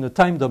are not in the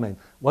time domain.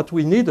 What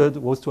we needed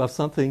was to have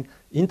something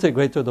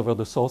integrated over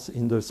the source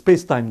in the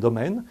space-time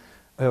domain.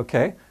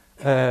 Okay.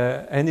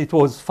 And it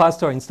was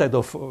faster instead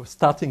of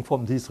starting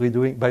from this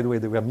redoing. By the way,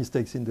 there were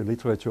mistakes in the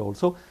literature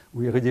also.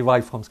 We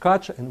rederive from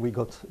scratch, and we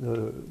got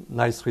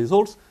nice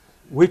results,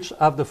 which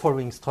have the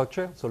following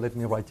structure. So let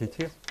me write it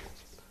here.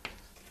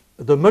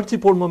 The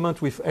multiple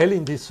moment with L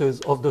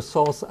indices of the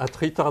source at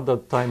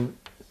retarded time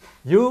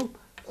U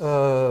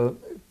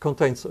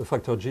contains a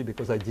factor G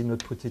because I did not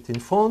put it in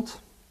front,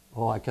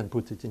 or I can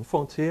put it in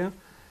front here.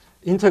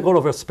 Integral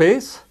over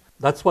space,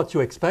 that's what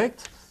you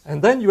expect. And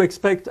then you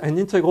expect an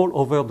integral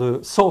over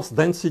the source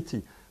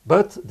density.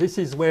 But this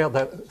is where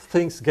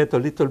things get a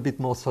little bit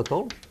more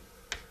subtle.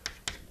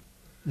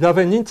 You have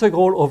an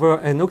integral over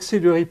an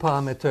auxiliary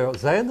parameter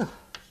Z,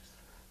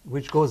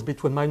 which goes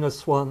between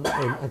 -1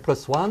 and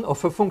 +1,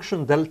 of a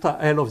function delta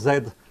L of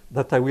Z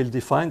that I will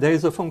define. There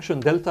is a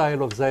function delta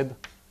L of Z,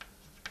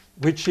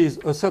 which is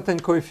a certain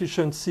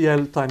coefficient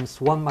CL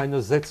times 1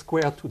 minus Z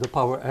squared to the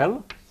power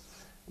L,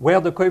 where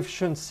the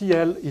coefficient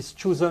CL is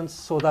chosen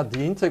so that the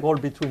integral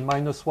between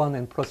 -1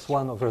 and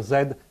 +1 over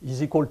Z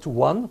is equal to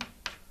 1.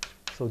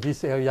 So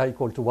this area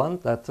equal to 1,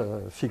 that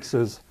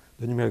fixes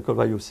the numerical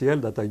value of CL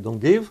that I don't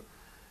give.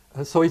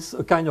 So it's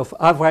a kind of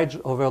average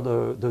over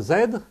the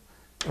Z.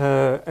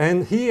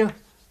 And here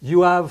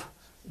you have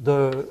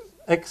the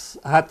X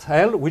hat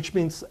L, which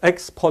means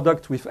X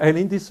product with L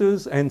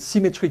indices and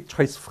symmetric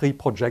trace-free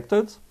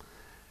projected.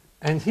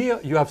 And here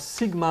you have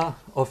sigma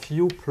of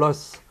U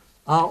plus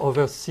R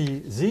over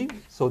CZ.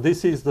 So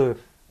this is the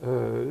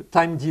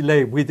time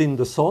delay within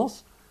the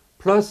source,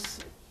 plus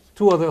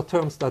two other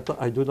terms that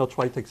I do not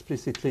write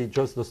explicitly,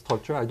 just the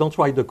structure. I don't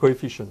write the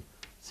coefficient.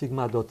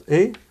 Sigma dot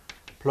A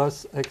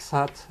plus X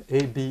hat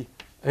AB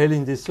L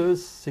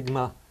indices,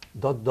 sigma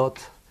dot dot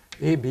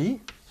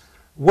AB,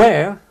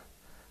 where,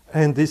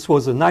 and this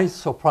was a nice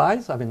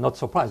surprise, I mean not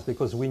surprise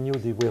because we knew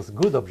there was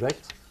good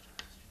objects,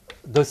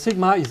 the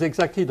sigma is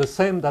exactly the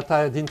same that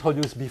I had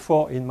introduced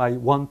before in my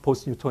one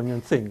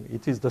post-Newtonian thing.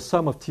 It is the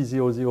sum of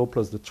T00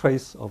 plus the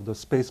trace of the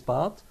space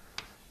part.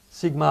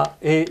 Sigma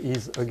A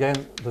is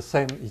again the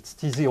same, it's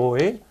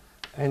T0A,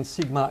 and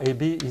sigma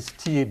AB is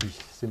TAB,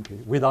 simply,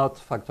 without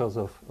factors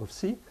of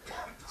C.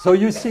 So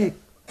you see,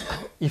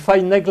 if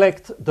I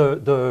neglect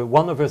the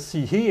 1 over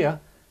C here,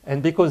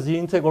 and because the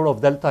integral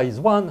of delta is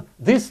 1,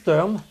 this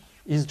term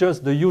is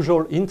just the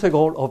usual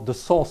integral of the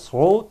source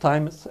rho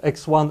times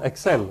x1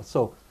 xl.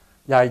 So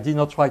yeah, I did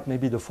not write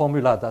maybe the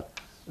formula that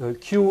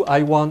Q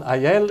I1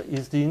 IL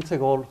is the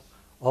integral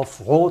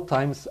of rho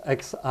times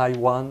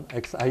xi1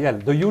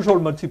 xil. The usual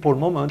multiple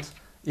moment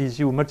is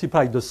you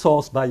multiply the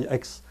source by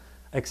xi,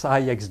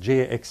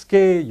 xj,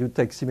 xk, you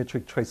take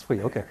symmetric trace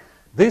free. Okay.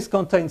 This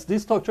contains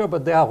this structure,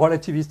 but there are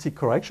relativistic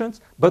corrections,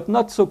 but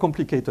not so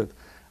complicated.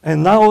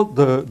 And now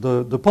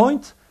the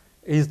point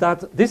is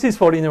that this is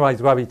for linearized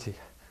gravity.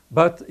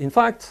 But in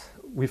fact,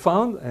 we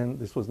found, and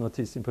this was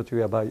noticed in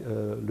particular by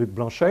Luc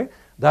Blanchet,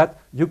 that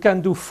you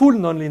can do full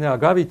nonlinear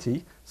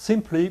gravity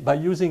simply by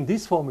using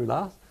this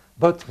formula,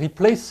 but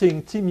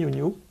replacing T mu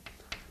nu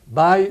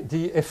by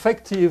the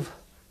effective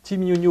T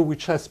mu nu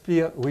which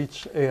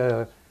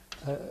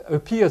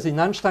appears in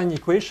Einstein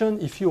equation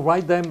if you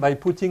write them by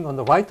putting on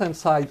the right-hand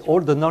side all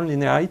the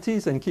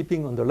nonlinearities and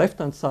keeping on the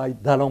left-hand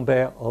side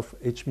D'Alembert of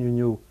H mu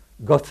nu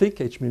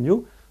Gothic, H mu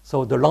nu.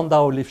 So the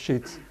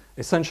Landau-Lifshitz,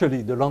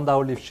 essentially the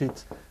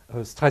Landau-Lifshitz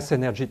stress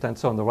energy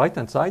tensor on the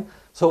right-hand side.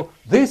 So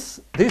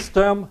this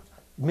term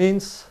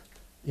means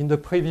in the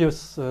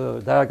previous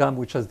diagram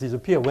which has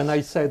disappeared, when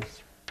I said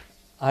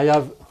I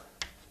have,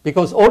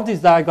 because all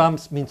these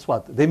diagrams means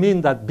what? They mean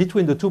that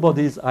between the two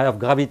bodies I have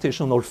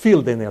gravitational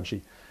field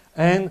energy.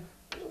 And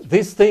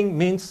this thing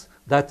means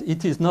that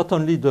it is not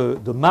only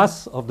the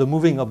mass of the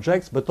moving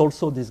objects, but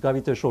also this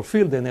gravitational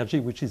field energy,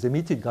 which is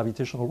emitted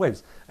gravitational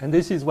waves. And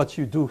this is what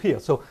you do here.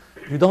 So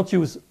you don't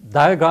use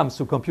diagrams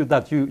to compute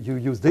that. You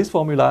use these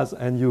formulas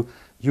and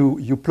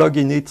you plug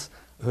in it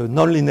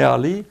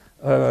nonlinearly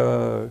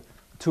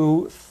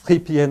to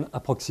 3pn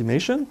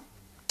approximation.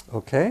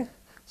 Okay.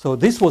 So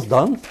this was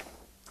done.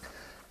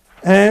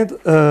 And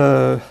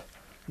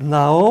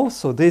now,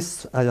 so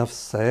this I have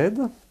said.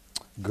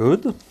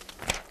 Good.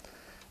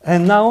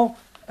 And now,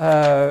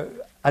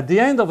 at the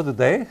end of the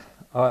day,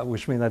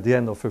 which means at the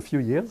end of a few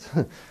years,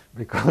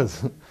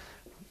 because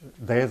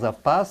days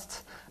have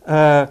passed,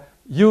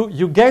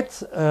 you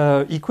get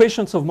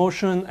equations of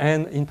motion,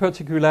 and in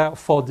particular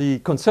for the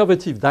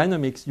conservative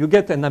dynamics, you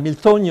get an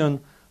Hamiltonian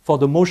for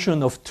the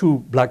motion of two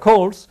black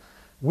holes,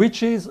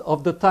 which is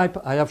of the type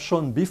I have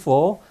shown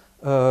before,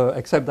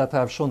 except that I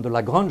have shown the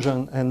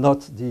Lagrangian and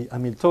not the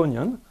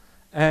Hamiltonian.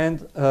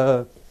 And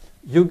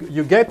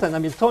you get an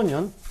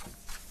Hamiltonian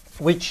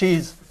which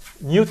is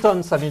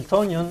Newton's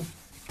Hamiltonian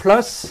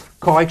plus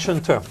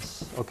correction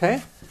terms, okay?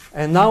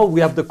 And now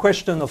we have the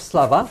question of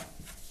Slava,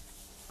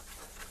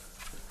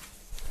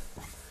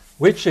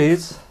 which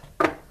is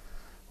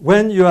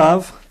when you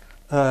have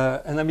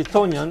an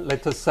Hamiltonian,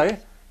 let us say,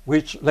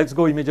 which, let's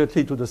go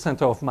immediately to the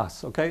center of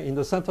mass, okay? In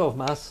the center of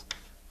mass,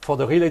 for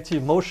the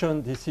relative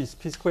motion, this is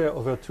p squared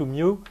over 2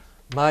 mu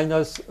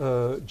minus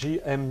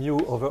gm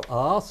mu over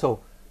r. So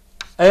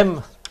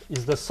m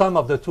is the sum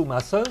of the two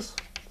masses.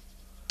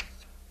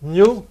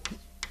 Mu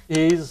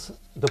is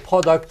the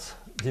product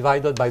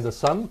divided by the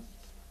sum,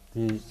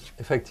 the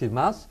effective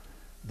mass.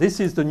 This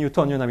is the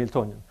Newtonian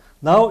Hamiltonian.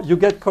 Now you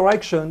get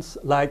corrections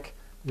like,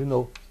 you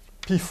know,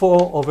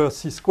 p4 over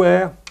c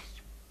squared.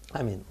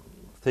 I mean,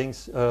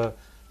 things,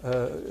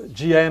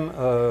 gm,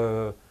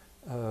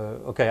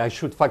 okay, I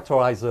should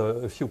factorize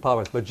a few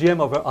powers, but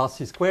gm over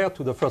rc squared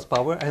to the first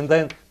power, and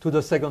then to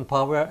the second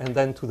power, and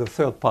then to the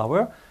third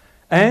power.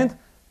 And,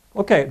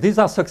 okay, these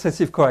are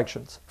successive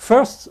corrections.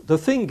 First, the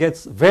thing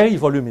gets very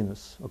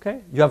voluminous,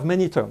 okay? You have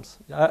many terms.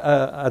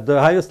 At the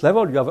highest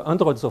level, you have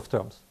hundreds of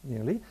terms,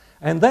 nearly.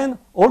 And then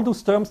all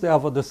those terms, they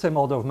have the same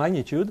order of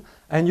magnitude,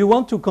 and you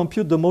want to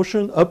compute the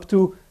motion up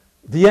to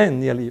the end,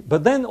 nearly.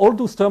 But then all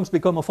those terms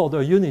become of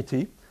order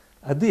unity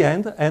at the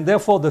end, and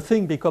therefore the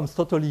thing becomes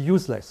totally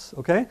useless,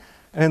 okay?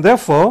 And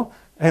therefore,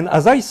 and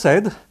as I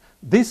said,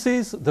 this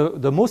is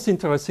the most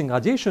interesting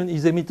radiation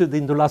is emitted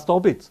in the last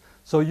orbit.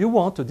 So you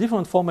want a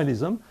different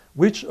formalism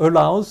which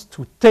allows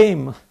to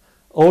tame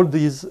all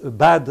these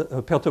bad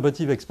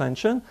perturbative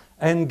expansion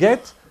and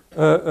get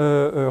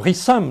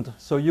resummed.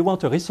 So you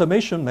want a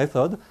resummation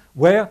method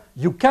where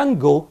you can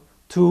go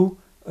to,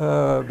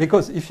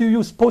 because if you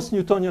use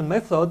post-Newtonian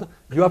method,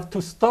 you have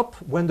to stop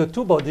when the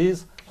two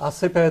bodies are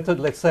separated,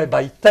 let's say,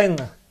 by 10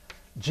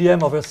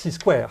 gm over c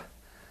squared.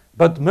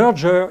 But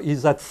merger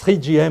is at 3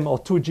 gm or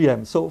 2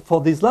 gm. So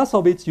for these last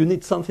orbits, you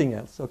need something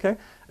else, okay?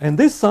 And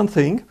this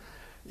something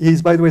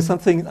is, by the way,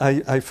 something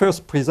I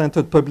first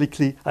presented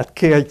publicly at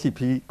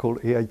KITP,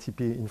 called AITP,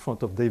 in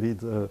front of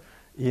David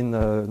in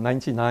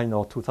 99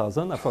 or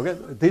 2000, I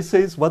forget. This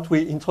is what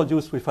we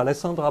introduced with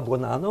Alessandra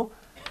Bonanno,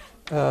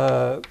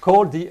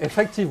 called the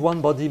effective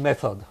one-body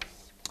method,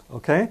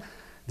 okay?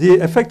 The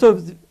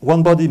effective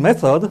one-body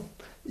method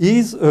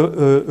is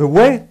a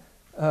way,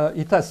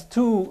 it has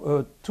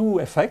two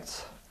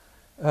effects.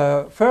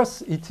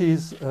 First, it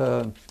is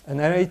an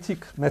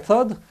analytic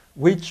method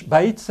which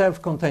by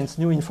itself contains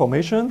new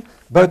information,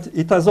 but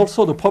it has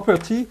also the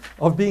property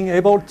of being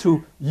able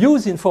to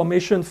use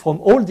information from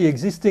all the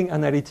existing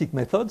analytic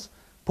methods.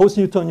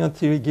 Post-Newtonian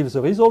theory gives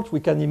a result,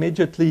 we can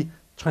immediately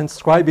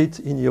transcribe it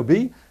in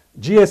EOB.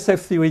 GSF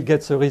theory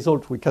gets a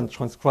result, we can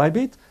transcribe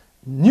it.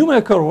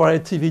 Numerical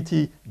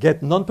relativity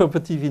get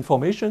non-perturbative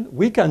information,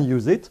 we can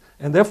use it,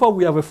 and therefore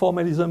we have a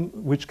formalism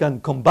which can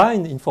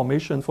combine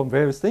information from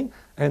various things,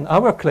 and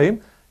our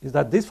claim is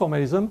that this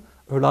formalism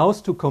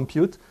allows to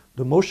compute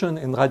the motion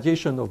and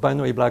radiation of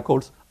binary black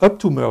holes up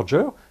to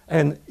merger,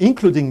 and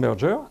including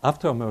merger,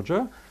 after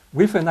merger,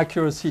 with an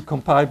accuracy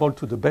comparable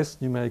to the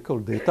best numerical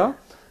data.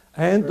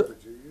 And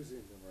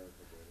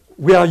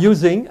we are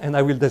using, and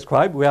I will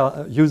describe, we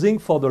are using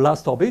for the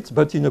last orbits,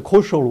 but in a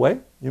crucial way,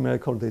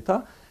 numerical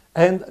data.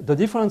 And the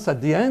difference at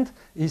the end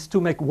is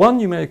to make one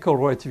numerical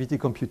relativity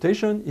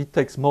computation, it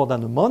takes more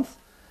than a month,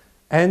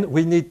 and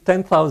we need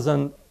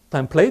 10,000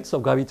 templates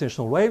of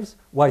gravitational waves,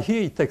 while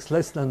here it takes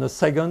less than a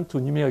second to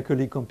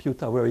numerically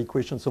compute our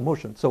equations of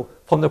motion. So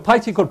from the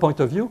practical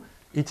point of view,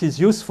 it is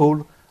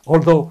useful,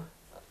 although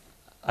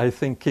I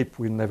think Kip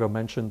will never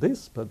mention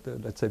this, but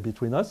let's say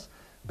between us,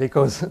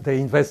 because they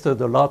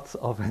invested a lot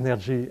of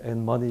energy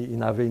and money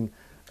in having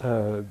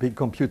big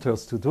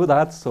computers to do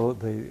that, so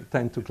they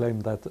tend to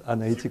claim that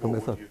analytical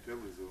method.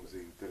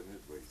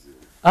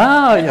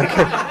 Ah, yeah,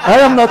 okay. I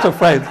am not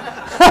afraid.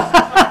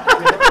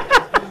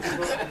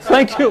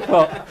 Thank you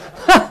for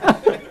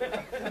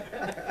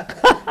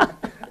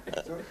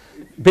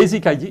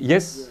basic idea.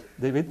 Yes,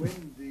 David?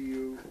 When do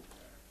you,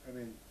 I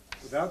mean,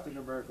 without the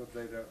numerical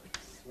data,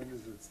 when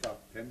does it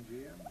stop? 10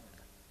 GM?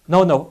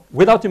 No.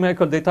 Without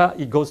numerical data,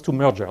 it goes to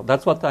merger.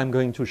 That's what I'm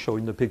going to show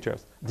in the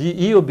pictures. The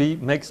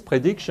EOB makes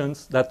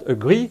predictions that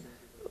agree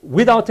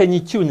without any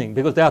tuning,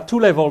 because there are two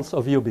levels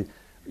of EOB.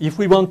 If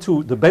we want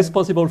to, the best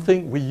possible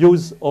thing, we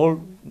use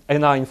all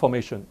NR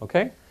information,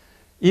 okay?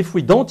 If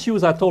we don't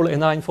use at all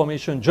NR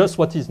information, just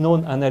what is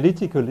known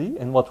analytically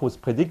and what was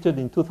predicted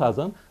in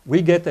 2000,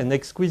 we get an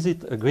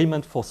exquisite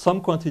agreement for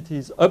some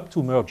quantities up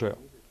to merger,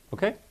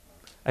 okay?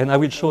 And I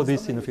will show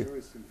this in a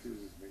few.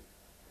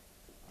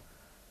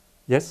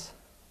 Yes?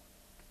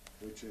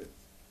 Which is,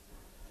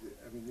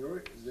 I mean,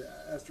 the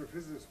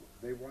astrophysicists,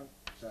 they want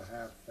to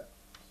have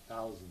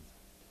thousands,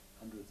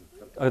 hundreds of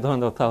templates.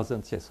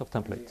 100,000, yes, of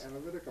templates. In the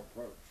analytic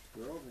approach,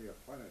 there are only a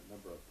finite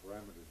number of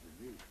parameters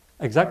you need.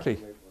 Exactly.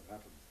 To calculate what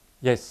happens.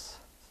 Yes.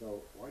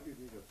 So why do you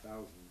need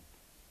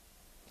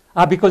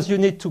 1,000? Because you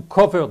need to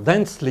cover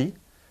densely.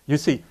 You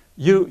see,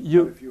 But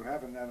if you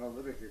have an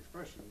analytic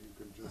expression, you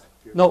can just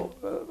give no,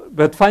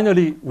 but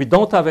finally, we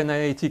don't have an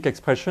analytic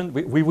expression.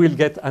 We will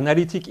get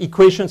analytic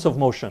equations of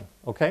motion,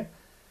 okay,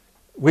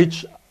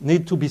 which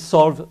need to be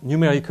solved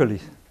numerically.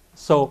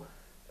 So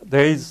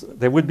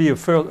there would be a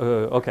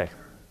further, okay.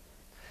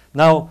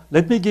 Now,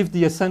 let me give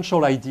the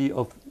essential idea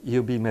of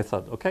EOB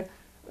method, okay?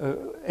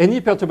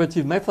 Any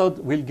perturbative method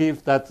will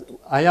give that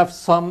I have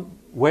some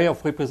way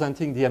of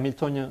representing the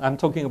Hamiltonian. I'm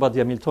talking about the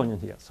Hamiltonian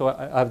here. So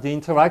I have the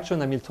interaction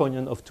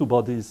Hamiltonian of two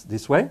bodies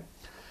this way.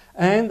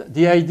 And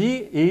the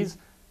idea is,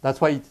 that's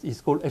why it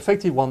is called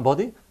effective one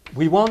body.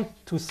 We want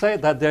to say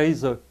that there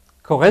is a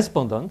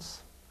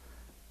correspondence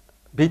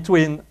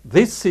between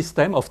this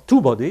system of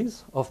two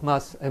bodies of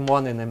mass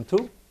m1 and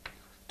m2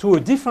 to a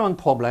different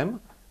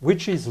problem,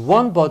 which is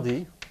one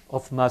body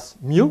of mass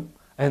mu.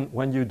 And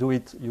when you do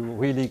it, you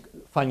really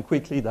find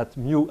quickly that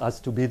mu has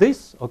to be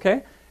this,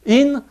 okay?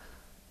 In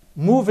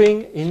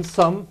moving in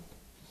some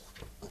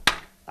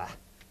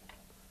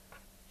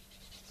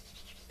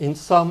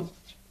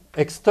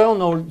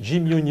external g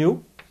mu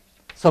nu,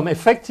 some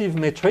effective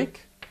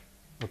metric,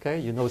 okay?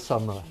 You know,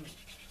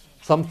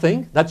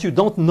 something that you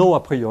don't know a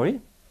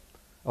priori,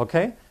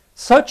 okay?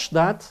 Such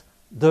that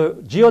the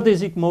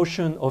geodesic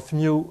motion of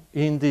mu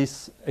in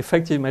this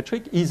effective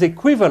metric is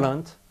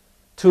equivalent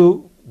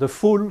to the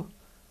full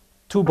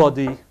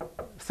two-body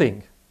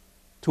thing,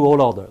 to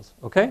all orders,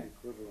 okay?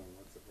 Equivalent,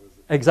 what is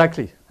it?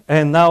 Exactly.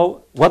 And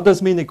now, what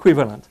does mean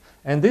equivalent?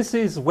 And this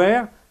is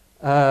where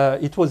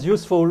it was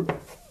useful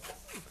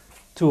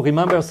to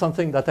remember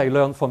something that I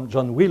learned from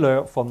John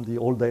Wheeler from the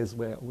old days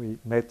where we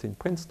met in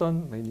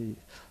Princeton, maybe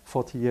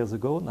 40 years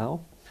ago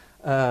now,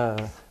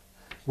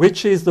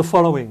 which is the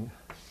following.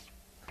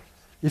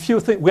 If you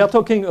think, we are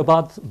talking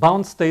about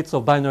bound states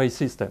of binary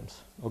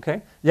systems,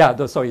 okay? Yeah,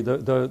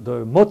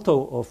 the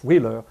motto of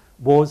Wheeler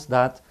was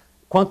that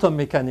quantum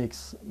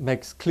mechanics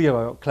makes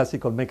clearer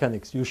classical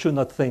mechanics. You should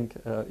not think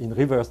in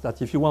reverse,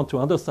 that if you want to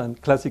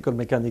understand classical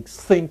mechanics,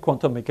 think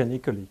quantum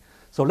mechanically.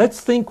 So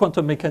let's think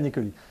quantum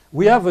mechanically.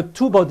 We have a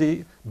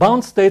two-body,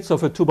 bound states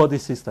of a two-body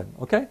system,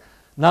 okay?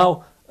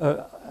 Now,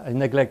 I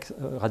neglect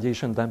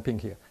radiation damping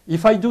here.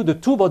 If I do the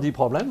two-body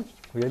problem,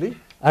 really,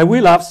 I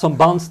will have some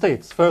bound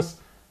states. First,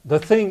 the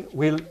thing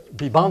will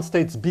be bound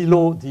states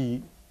below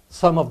the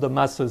sum of the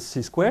masses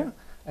c square,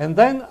 and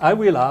then I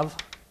will have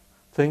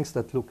things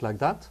that look like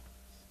that,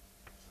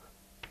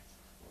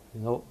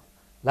 you know,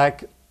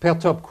 like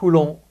perturbed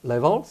Coulomb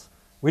levels,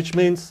 which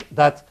means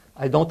that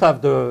I don't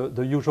have the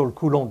usual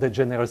Coulomb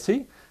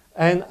degeneracy,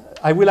 and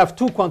I will have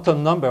two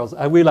quantum numbers.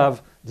 I will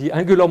have the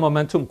angular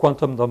momentum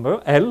quantum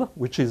number, L,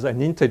 which is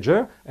an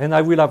integer, and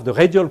I will have the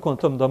radial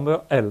quantum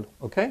number, L,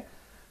 okay?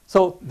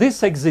 So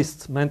this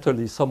exists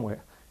mentally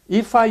somewhere.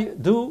 If I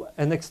do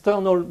an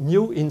external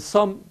mu in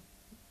some,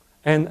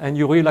 and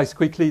you realize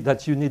quickly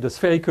that you need a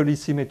spherically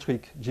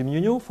symmetric G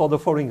mu nu for the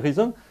following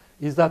reason,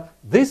 is that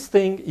this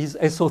thing is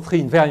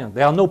SO3 invariant.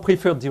 There are no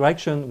preferred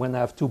direction when I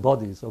have two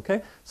bodies,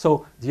 okay?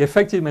 So the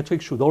effective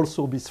metric should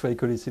also be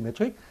spherically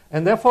symmetric,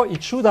 and therefore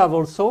it should have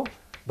also,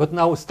 but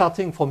now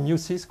starting from mu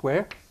c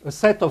square, a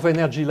set of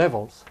energy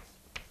levels,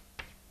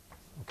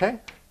 okay?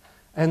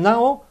 And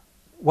now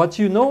what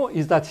you know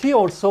is that here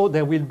also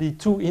there will be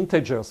two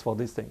integers for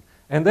this thing.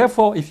 And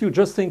therefore, if you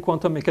just think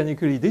quantum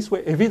mechanically this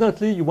way,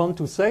 evidently you want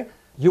to say,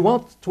 you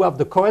want to have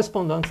the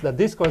correspondence that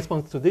this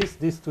corresponds to this,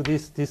 this to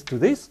this, this to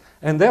this,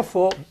 and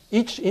therefore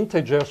each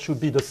integer should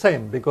be the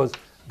same because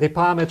they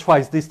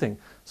parameterize this thing.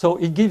 So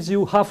it gives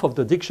you half of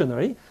the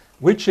dictionary,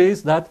 which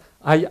is that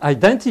I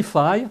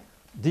identify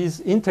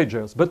these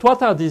integers. But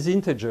what are these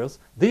integers?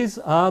 These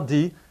are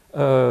the,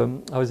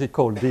 how is it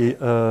called?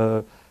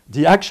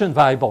 The action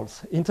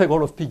variables,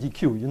 integral of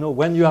PDQ. You know,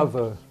 when you have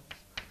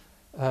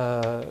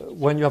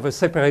a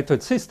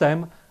separated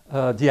system,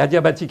 the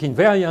adiabatic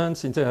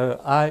invariance,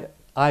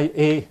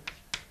 IA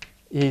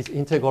is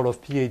integral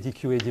of PA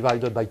dQA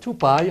divided by 2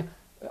 pi.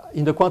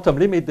 In the quantum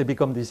limit, they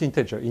become this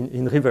integer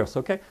in reverse,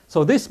 okay?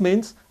 So this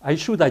means I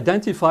should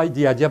identify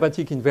the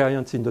adiabatic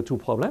invariance in the two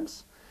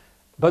problems.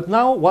 But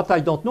now what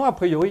I don't know a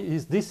priori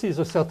is this is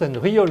a certain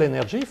real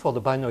energy for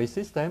the binary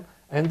system,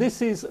 and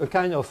this is a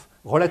kind of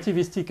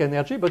relativistic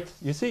energy, but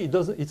you see,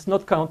 it's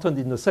not counted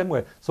in the same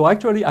way. So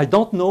actually, I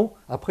don't know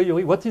a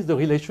priori what is the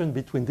relation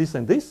between this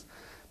and this,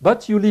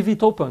 but you leave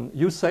it open.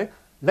 You say,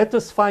 let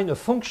us find a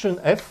function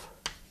f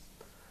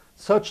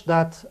such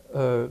that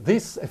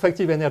this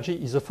effective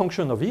energy is a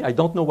function of E. I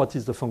don't know what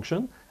is the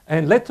function.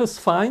 And let us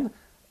find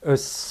a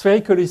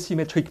spherically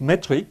symmetric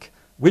metric,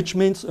 which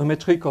means a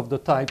metric of the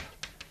type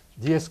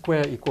ds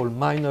square equal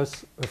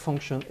minus a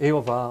function a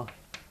over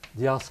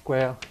dr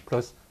square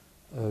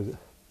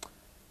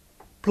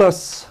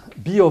plus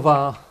b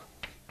over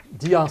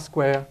dr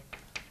square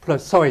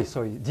plus, sorry,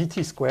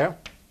 dt square.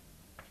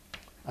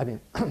 I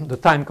mean, the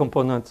time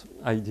component,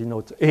 I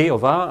denote a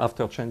over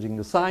after changing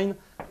the sign,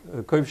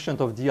 coefficient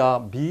of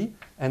dr b,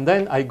 and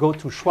then I go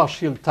to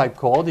Schwarzschild type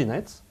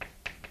coordinates,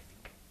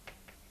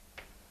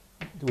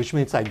 which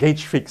means I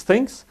gauge fixed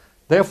things.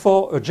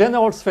 Therefore, a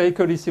general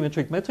spherically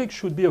symmetric metric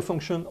should be a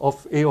function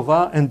of a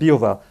over and b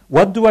over.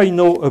 What do I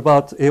know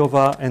about a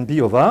over and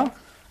b over?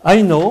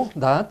 I know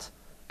that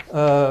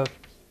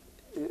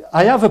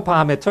I have a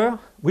parameter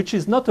which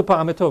is not a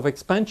parameter of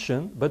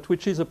expansion, but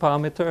which is a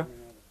parameter.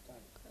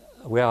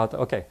 We are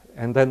okay,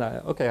 and then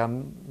okay,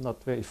 I'm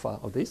not very far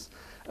of this.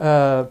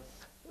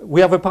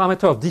 We have a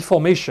parameter of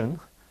deformation,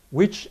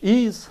 which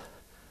is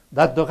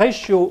that the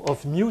ratio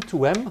of mu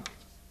to m,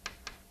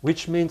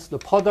 which means the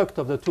product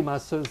of the two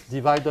masses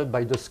divided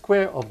by the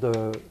square of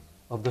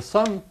the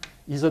sum,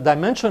 is a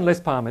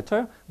dimensionless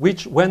parameter,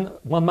 which when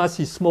one mass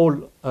is small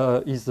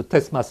is the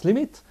test mass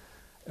limit.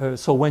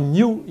 So when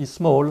nu is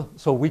small,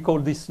 so we call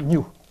this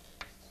nu.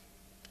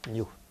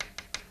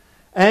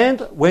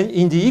 And when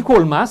in the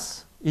equal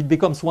mass, it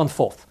becomes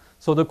 1/4.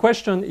 So the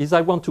question is,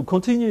 I want to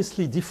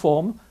continuously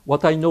deform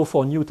what I know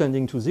for nu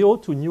tending to 0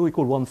 to nu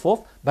equal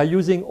 1/4 by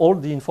using all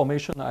the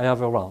information I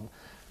have around.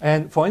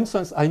 And for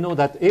instance, I know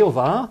that A over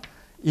R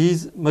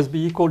must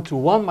be equal to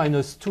 1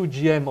 minus 2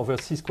 gm over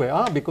c square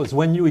r, because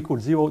when nu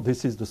equals 0,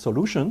 this is the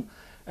solution.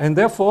 And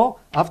therefore,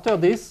 after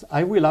this,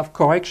 I will have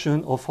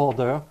correction of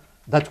order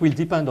that will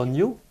depend on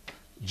nu,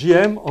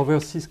 gm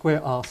over c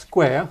square r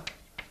square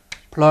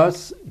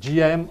plus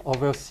gm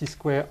over c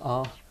square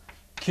r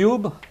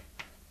cube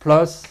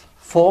plus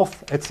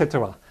fourth,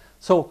 etc.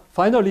 So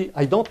finally,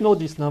 I don't know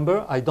this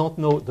number. I don't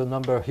know the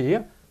number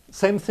here.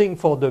 Same thing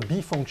for the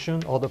B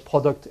function or the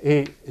product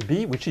A,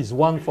 B, which is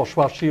 1 for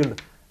Schwarzschild,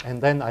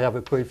 and then I have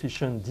a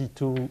coefficient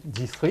D2,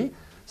 D3.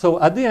 So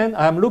at the end,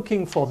 I'm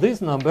looking for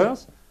these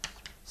numbers,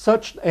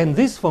 and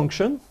this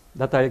function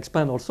that I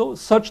expand also,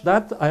 such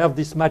that I have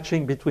this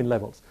matching between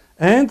levels.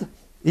 And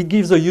it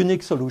gives a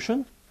unique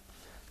solution.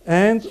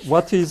 And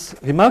what is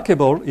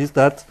remarkable is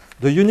that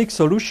the unique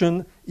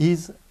solution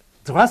is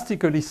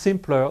drastically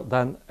simpler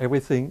than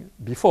everything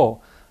before.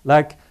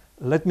 Like,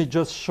 let me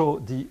just show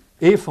the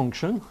A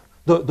function.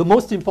 The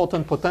most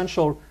important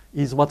potential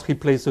is what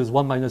replaces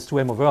 1 minus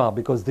 2m over r,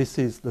 because this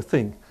is the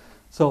thing.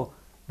 So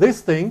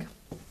this thing,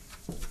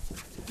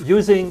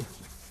 using,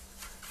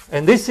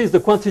 and this is the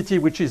quantity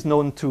which is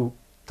known to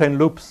 10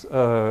 loops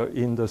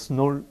in the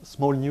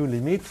small nu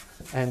limit,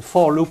 and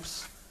 4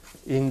 loops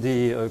in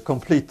the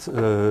complete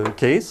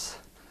case.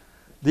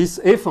 This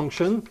A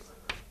function,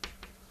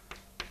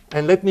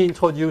 and let me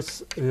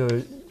introduce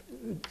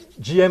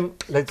gm,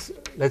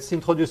 let's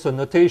introduce a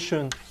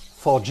notation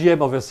for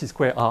gm over c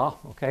square r,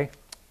 okay?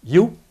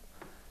 U.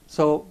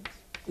 So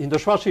in the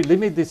Schwarzschild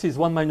limit, this is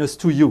 1 minus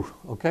 2u,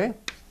 okay?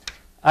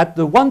 At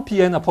the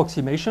 1pn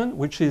approximation,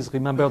 which is,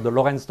 remember, the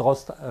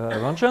Lorentz-Drost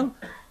function,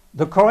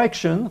 the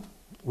correction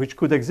which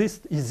could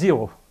exist is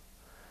 0.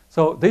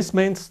 So this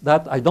means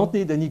that I don't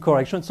need any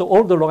correction. So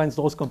all the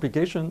Lorentz-Drost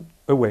complication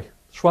away.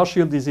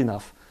 Schwarzschild is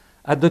enough.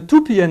 At the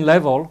 2pn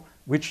level,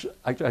 which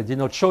I did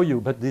not show you,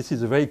 but this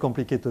is a very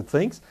complicated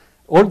thing,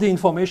 all the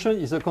information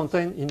is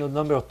contained in a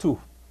number 2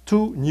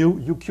 nu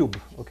u cube,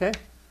 okay?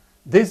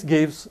 This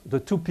gives the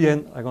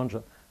 2pn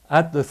arrangement.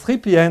 At the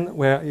 3pn,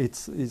 where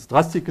it's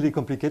drastically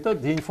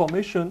complicated, the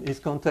information is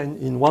contained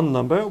in one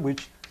number,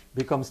 which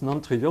becomes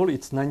non-trivial.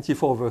 It's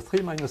 94 over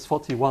 3 minus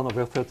 41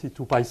 over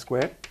 32 pi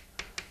square.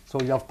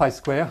 So you have pi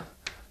square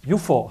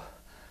u4.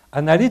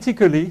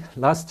 Analytically,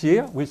 last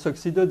year, we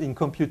succeeded in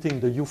computing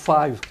the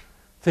u5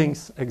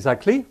 things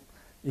exactly.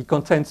 It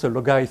contains a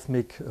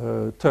logarithmic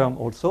term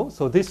also.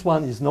 So this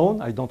one is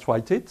known. I don't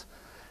write it.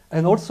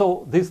 And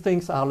also, these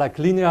things are like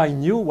linear in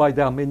nu, why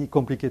there are many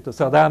complicated.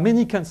 So there are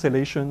many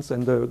cancellations,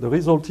 and the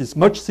result is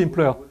much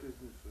simpler.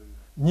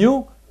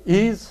 Nu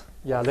is,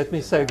 yeah, let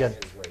me say again,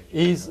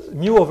 is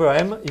mu over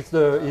m is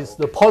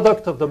the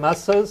product of the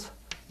masses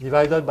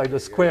divided by the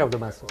square of the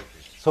masses.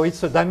 So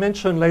it's a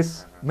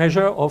dimensionless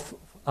measure of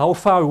how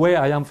far away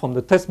I am from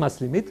the test mass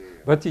limit,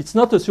 but it's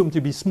not assumed to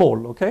be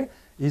small, okay?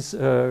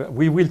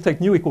 We will take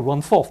nu equal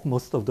 1/4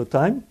 most of the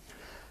time.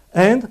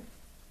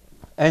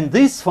 And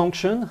this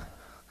function,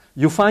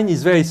 you find,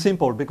 is very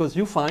simple, because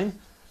you find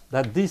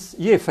that this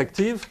E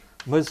effective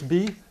must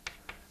be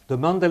the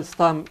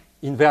Mandelstam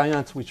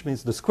invariant, which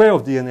means the square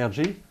of the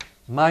energy,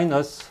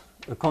 minus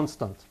a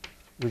constant,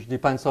 which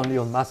depends only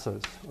on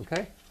masses,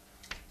 okay?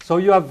 So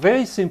you have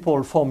very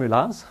simple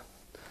formulas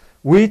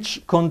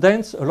which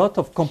condense a lot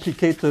of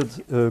complicated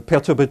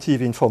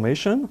perturbative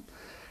information.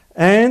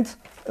 And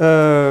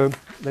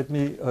let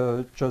me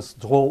just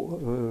draw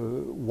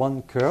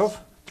one curve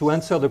to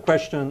answer the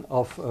question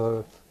of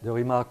the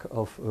remark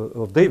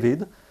of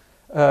David.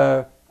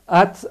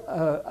 At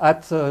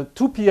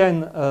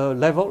 2pn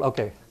level,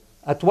 okay,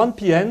 at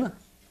 1pn,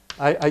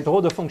 I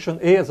draw the function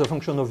A as a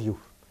function of u,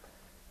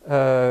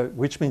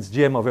 which means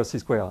gm over c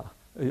square r.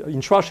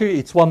 In Schwarzschild,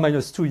 it's 1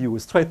 minus 2u, a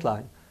straight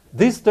line.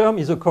 This term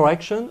is a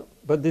correction,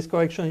 but this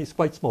correction is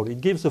quite small.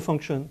 It gives a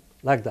function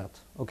like that,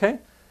 okay?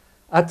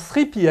 At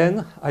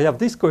 3pn, I have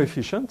this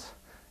coefficient,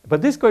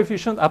 but this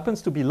coefficient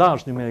happens to be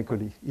large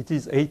numerically. It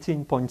is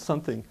 18 point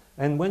something.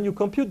 And when you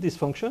compute this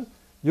function,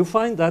 you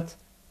find that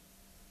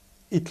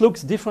it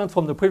looks different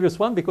from the previous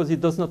one because it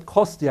does not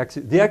cross the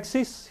axis. The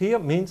axis here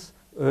means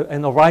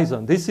an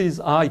horizon. This is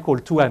r equal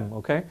to m,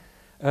 okay?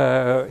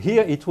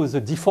 Here it was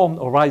a deformed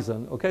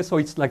horizon, okay? So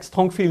it's like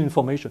strong field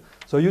information.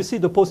 So you see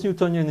the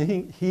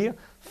post-Newtonian here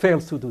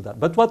fails to do that.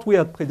 But what we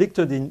had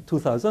predicted in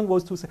 2000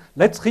 was to say,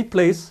 let's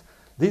replace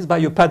this by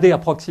a Padé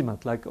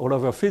approximant, like all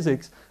over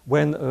physics.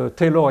 When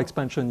Taylor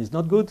expansion is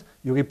not good,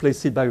 you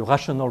replace it by a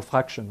rational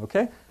fraction,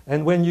 okay?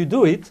 And when you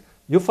do it,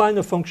 you find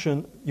a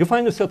function, you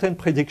find a certain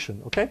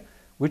prediction, okay?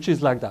 Which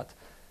is like that.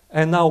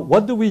 And now,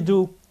 what do we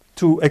do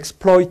to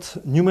exploit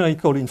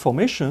numerical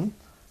information?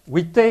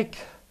 We take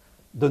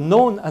the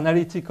known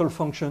analytical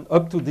function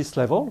up to this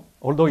level,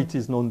 although it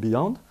is known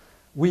beyond.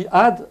 We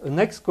add an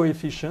x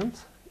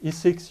coefficient,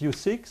 E6,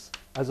 U6,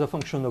 as a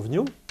function of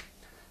nu.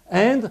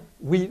 And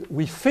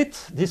we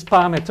fit this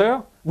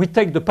parameter. We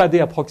take the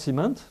Padé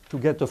approximant to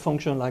get a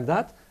function like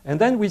that. And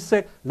then we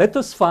say, let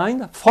us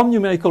find, from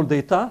numerical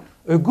data,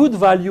 a good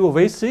value of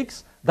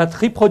A6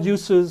 that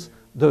reproduces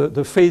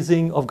the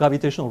phasing of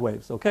gravitational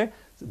waves, okay?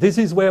 This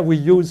is where we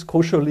use,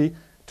 crucially,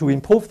 to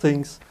improve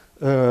things,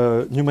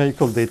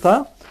 numerical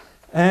data.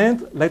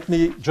 And let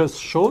me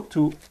just show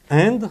to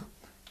end.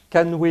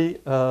 Can we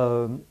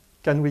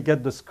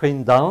get the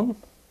screen down?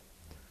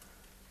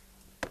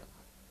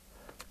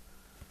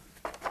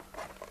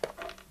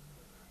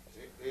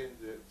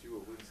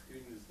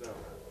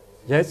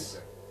 Yes.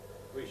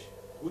 Could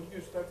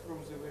you start from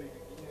the very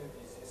beginning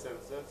with this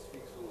ansatz,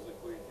 fix all the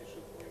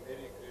coefficient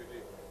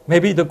numerically?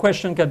 Maybe the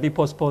question can be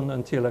postponed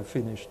until I've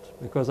finished,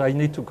 because I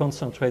need to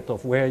concentrate on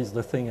where is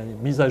the thing.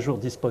 Mise à jour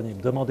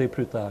disponible. Demandez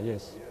plus tard.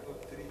 Yes. You are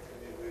not treating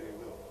me very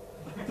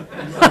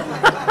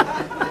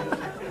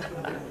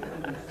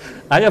well.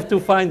 I have to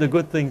find a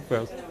good thing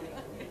first.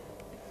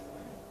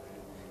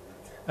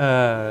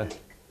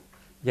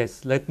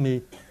 Yes. Let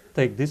me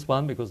take this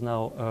one because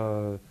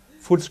now.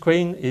 Full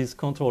screen is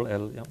Control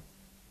L. Yeah.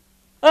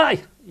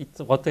 Aye!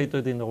 It's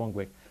rotated in the wrong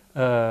way.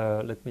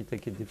 Let me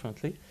take it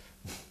differently.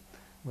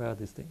 Where are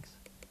these things?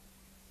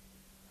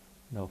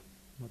 No,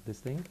 not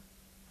this thing.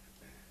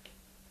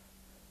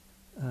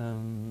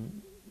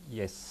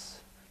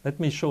 Yes. Let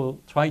me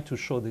try to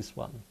show this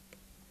one.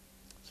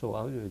 So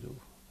how do you do?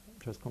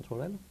 Just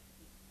Control L?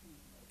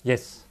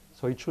 Yes.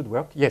 So it should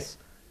work. Yes.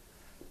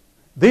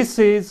 This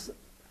is,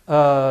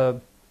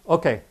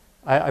 okay.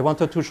 I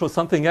wanted to show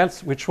something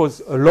else, which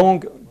was a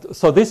long.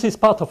 So this is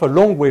part of a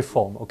long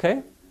waveform,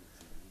 okay?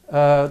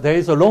 There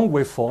is a long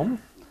waveform,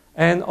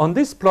 and on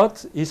this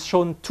plot is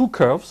shown two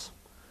curves: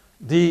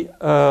 the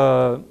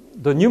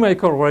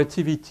numerical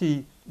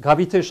relativity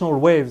gravitational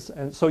waves,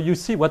 and so you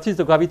see what is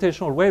the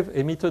gravitational wave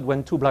emitted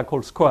when two black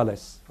holes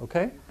coalesce,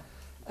 okay?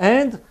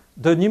 And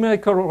the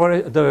numerical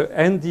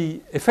and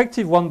the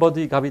effective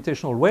one-body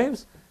gravitational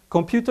waves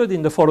computed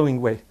in the following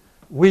way: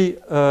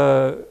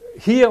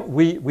 Here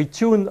we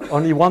tune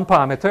only one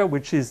parameter,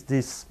 which is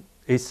this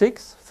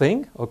A6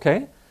 thing,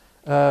 okay?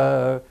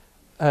 But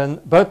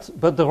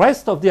the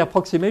rest of the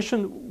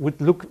approximation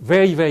would look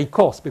very, very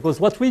coarse,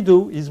 because what we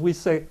do is we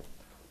say,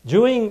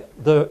 during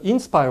the in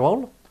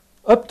spiral,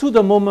 up to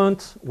the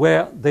moment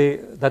where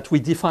that we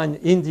define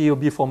in the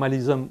EOB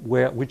formalism,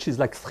 which is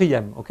like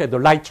 3m, okay, the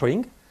light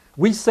ring,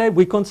 we say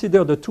we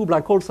consider the two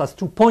black holes as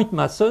 2 point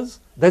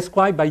masses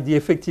described by the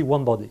effective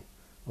one body,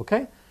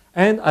 okay?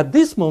 And at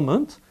this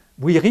moment,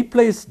 we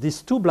replace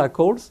these two black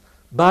holes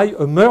by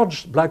a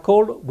merged black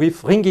hole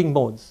with ringing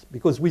modes,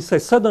 because we say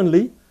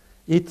suddenly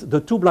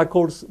the two black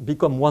holes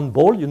become one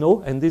ball, you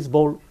know, and this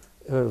ball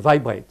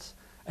vibrates.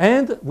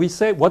 And we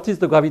say, what is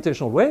the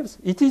gravitational waves?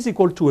 It is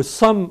equal to a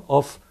sum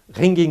of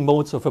ringing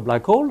modes of a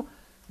black hole,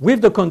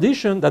 with the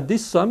condition that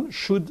this sum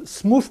should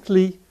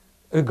smoothly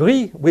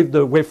agree with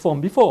the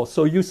waveform before.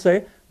 So you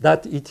say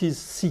that it is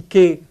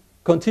CK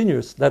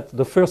continuous, that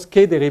the first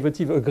K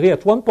derivative agree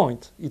at one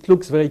point. It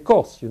looks very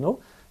coarse, you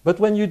know. But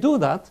when you do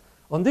that,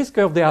 on this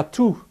curve there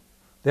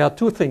are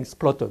two things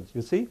plotted,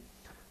 you see?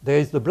 There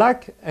is the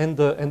black and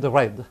the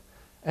red.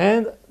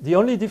 And the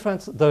only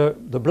difference,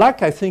 the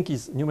black I think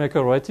is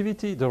numerical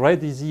relativity, the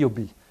red is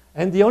EOB.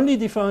 And the only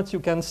difference you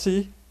can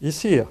see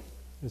is here,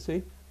 you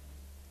see?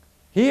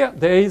 Here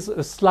there is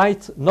a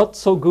slight not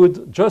so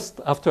good just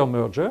after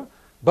merger,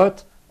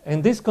 but,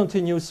 and this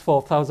continues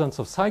for thousands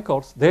of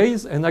cycles, there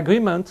is an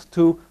agreement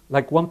to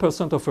like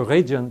 1% of a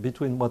radian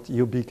between what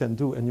EOB can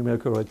do and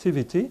numerical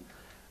relativity.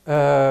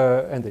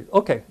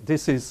 Okay,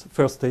 this is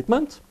first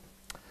statement.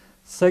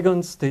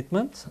 Second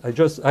statement,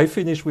 I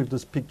finished with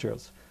those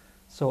pictures.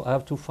 So I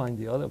have to find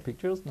the other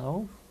pictures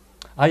now.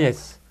 Ah,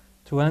 yes,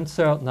 to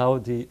answer now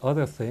the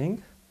other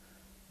thing,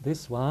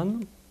 this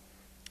one.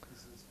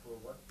 This is for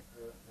what?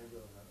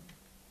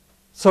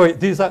 Sorry,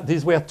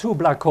 these were two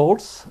black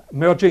holes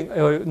merging,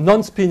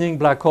 non-spinning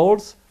black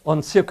holes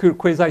on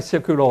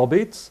quasi-circular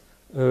orbits,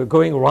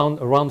 going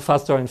around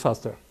faster and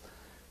faster.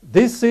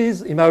 This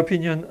is, in my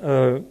opinion,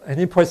 an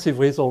impressive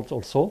result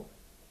also,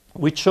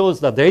 which shows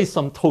that there is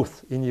some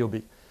truth in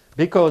EOB.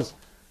 Because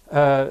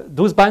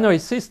those binary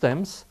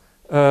systems,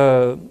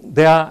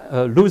 they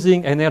are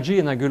losing energy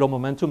and angular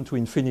momentum to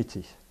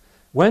infinity.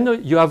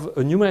 When you have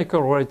a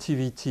numerical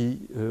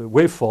relativity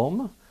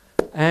waveform,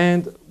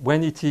 and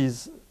when it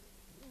is,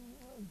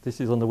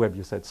 this is on the web,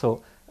 you said,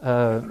 so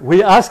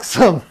we asked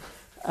some,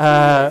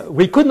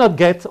 we could not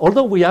get,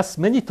 although we asked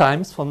many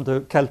times from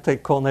the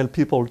Caltech Cornell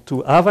people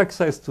to have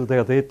access to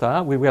their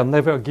data, we were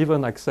never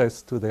given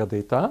access to their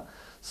data.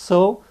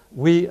 So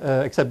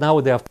except now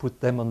they have put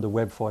them on the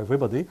web for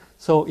everybody.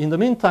 So in the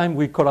meantime,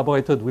 we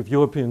collaborated with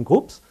European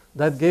groups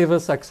that gave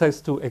us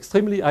access to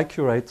extremely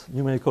accurate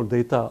numerical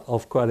data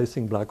of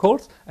coalescing black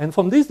holes. And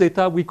from this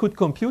data, we could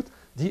compute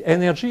the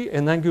energy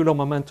and angular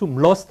momentum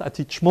lost at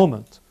each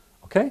moment.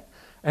 Okay?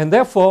 And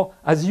therefore,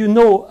 as you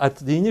know, at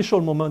the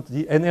initial moment,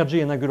 the energy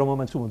and angular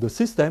momentum of the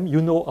system,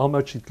 you know how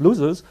much it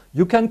loses.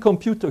 You can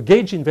compute a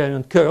gauge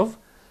invariant curve,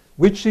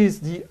 which is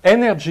the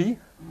energy.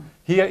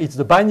 Here it's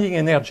the binding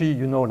energy,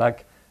 you know,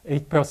 like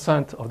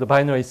 8% of the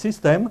binary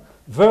system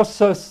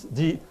versus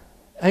the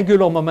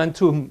angular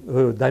momentum,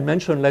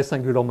 dimensionless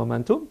angular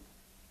momentum.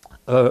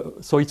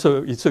 So it's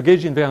a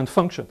gauge invariant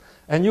function.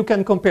 And you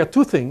can compare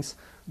two things,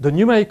 the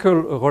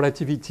numerical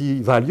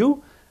relativity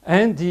value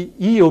and the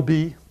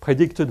EOB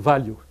predicted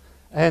value.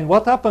 And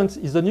what happens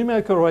is the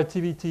numerical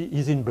relativity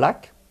is in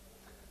black.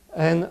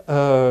 And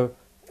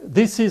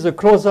this is a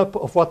close-up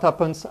of what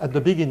happens at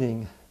the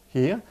beginning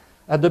here.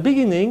 At the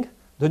beginning,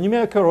 the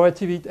numerical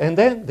relativity, and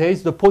then there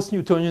is the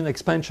post-Newtonian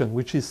expansion,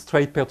 which is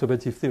straight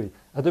perturbative theory.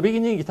 At the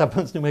beginning, it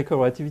happens numerical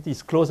relativity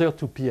is closer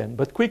to Pn,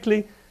 but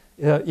quickly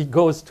it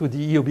goes to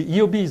the EOB.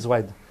 EOB is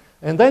red.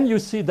 And then you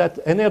see that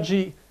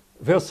energy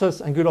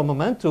versus angular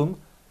momentum,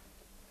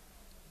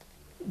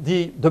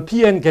 the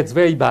Pn gets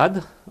very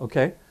bad,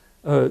 okay,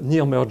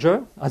 near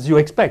merger, as you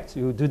expect.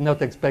 You did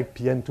not expect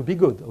Pn to be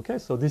good, okay,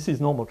 so this is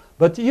normal.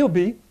 But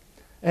EOB,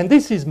 and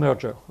this is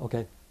merger,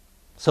 okay.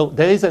 So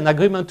there is an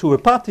agreement to a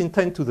part in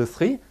 10 to the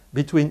 3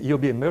 between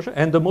EOB and merger.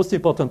 And the most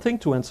important thing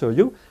to answer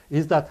you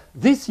is that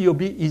this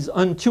EOB is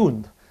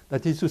untuned.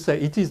 That is to say,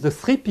 it is the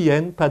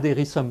 3pn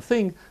Paderi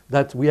something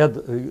that we had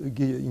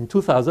in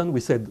 2000. We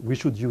said we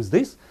should use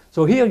this.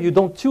 So here you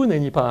don't tune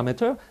any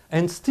parameter.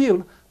 And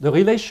still, the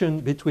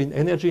relation between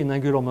energy and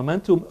angular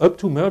momentum up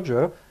to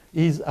merger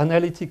is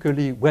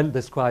analytically well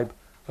described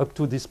up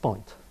to this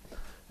point.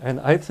 And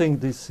I think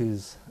this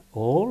is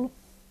all.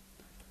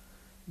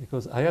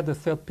 Because I had a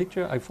third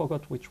picture, I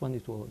forgot which one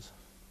it was.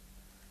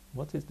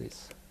 What is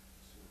this?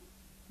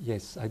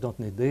 Yes, I don't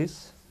need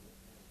this.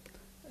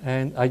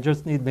 And I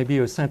just need maybe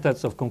a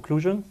sentence of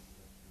conclusion.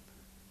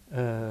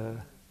 Yeah,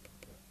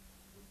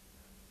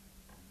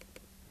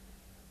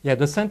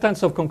 the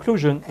sentence of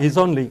conclusion is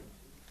only,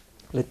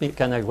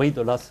 can I read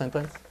the last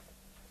sentence?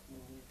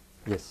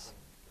 Yes,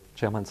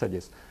 Chairman said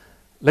yes.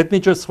 Let me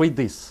just read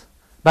this.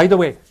 By the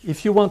way,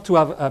 if you want to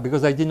have,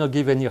 because I did not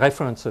give any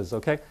references,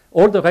 okay?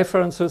 All the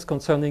references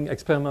concerning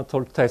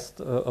experimental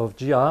test of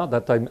GR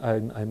that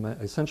I'm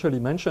essentially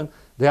mentioned,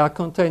 they are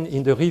contained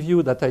in the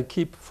review that I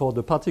keep for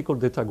the particle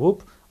data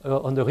group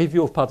on the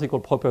review of particle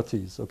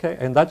properties, okay?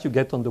 And that you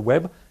get on the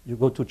web. You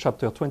go to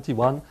chapter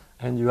 21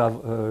 and you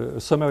have a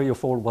summary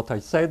of all what I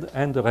said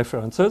and the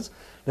references.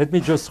 Let me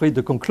just read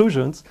the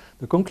conclusions.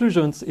 The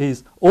conclusions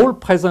is all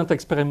present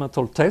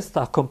experimental tests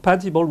are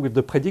compatible with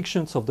the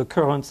predictions of the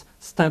current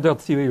standard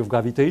theory of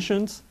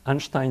gravitations,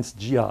 Einstein's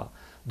GR.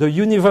 The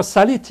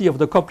universality of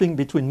the coupling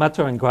between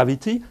matter and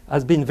gravity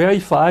has been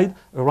verified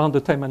around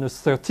the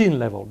 10⁻13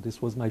 level.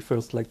 This was my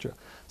first lecture.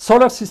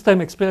 Solar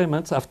system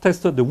experiments have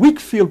tested the weak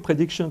field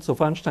predictions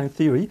of Einstein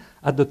theory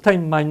at the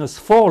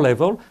 10⁻4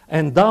 level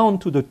and down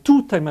to the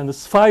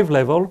 2⁻5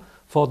 level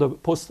for the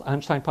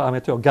post-Einstein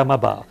parameter gamma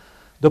bar.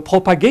 The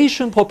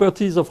propagation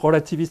properties of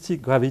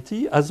relativistic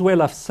gravity, as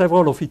well as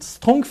several of its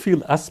strong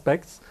field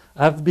aspects,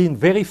 have been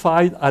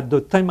verified at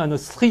the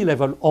 10⁻3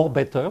 level or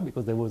better,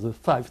 because there was a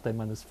 5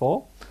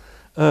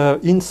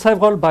 10⁻4, in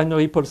several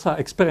binary pulsar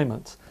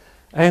experiments.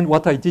 And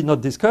what I did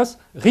not discuss,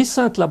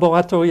 recent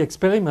laboratory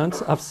experiments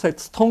have set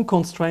strong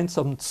constraints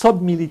on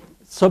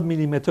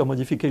sub-millimeter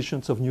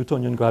modifications of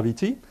Newtonian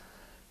gravity.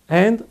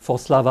 And for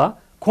SLAVA,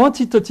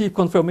 quantitative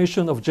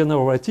confirmation of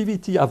general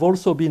relativity have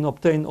also been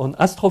obtained on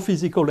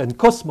astrophysical and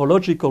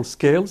cosmological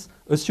scales,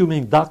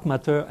 assuming dark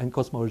matter and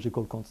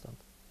cosmological constant.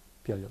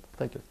 Period.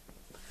 Thank you.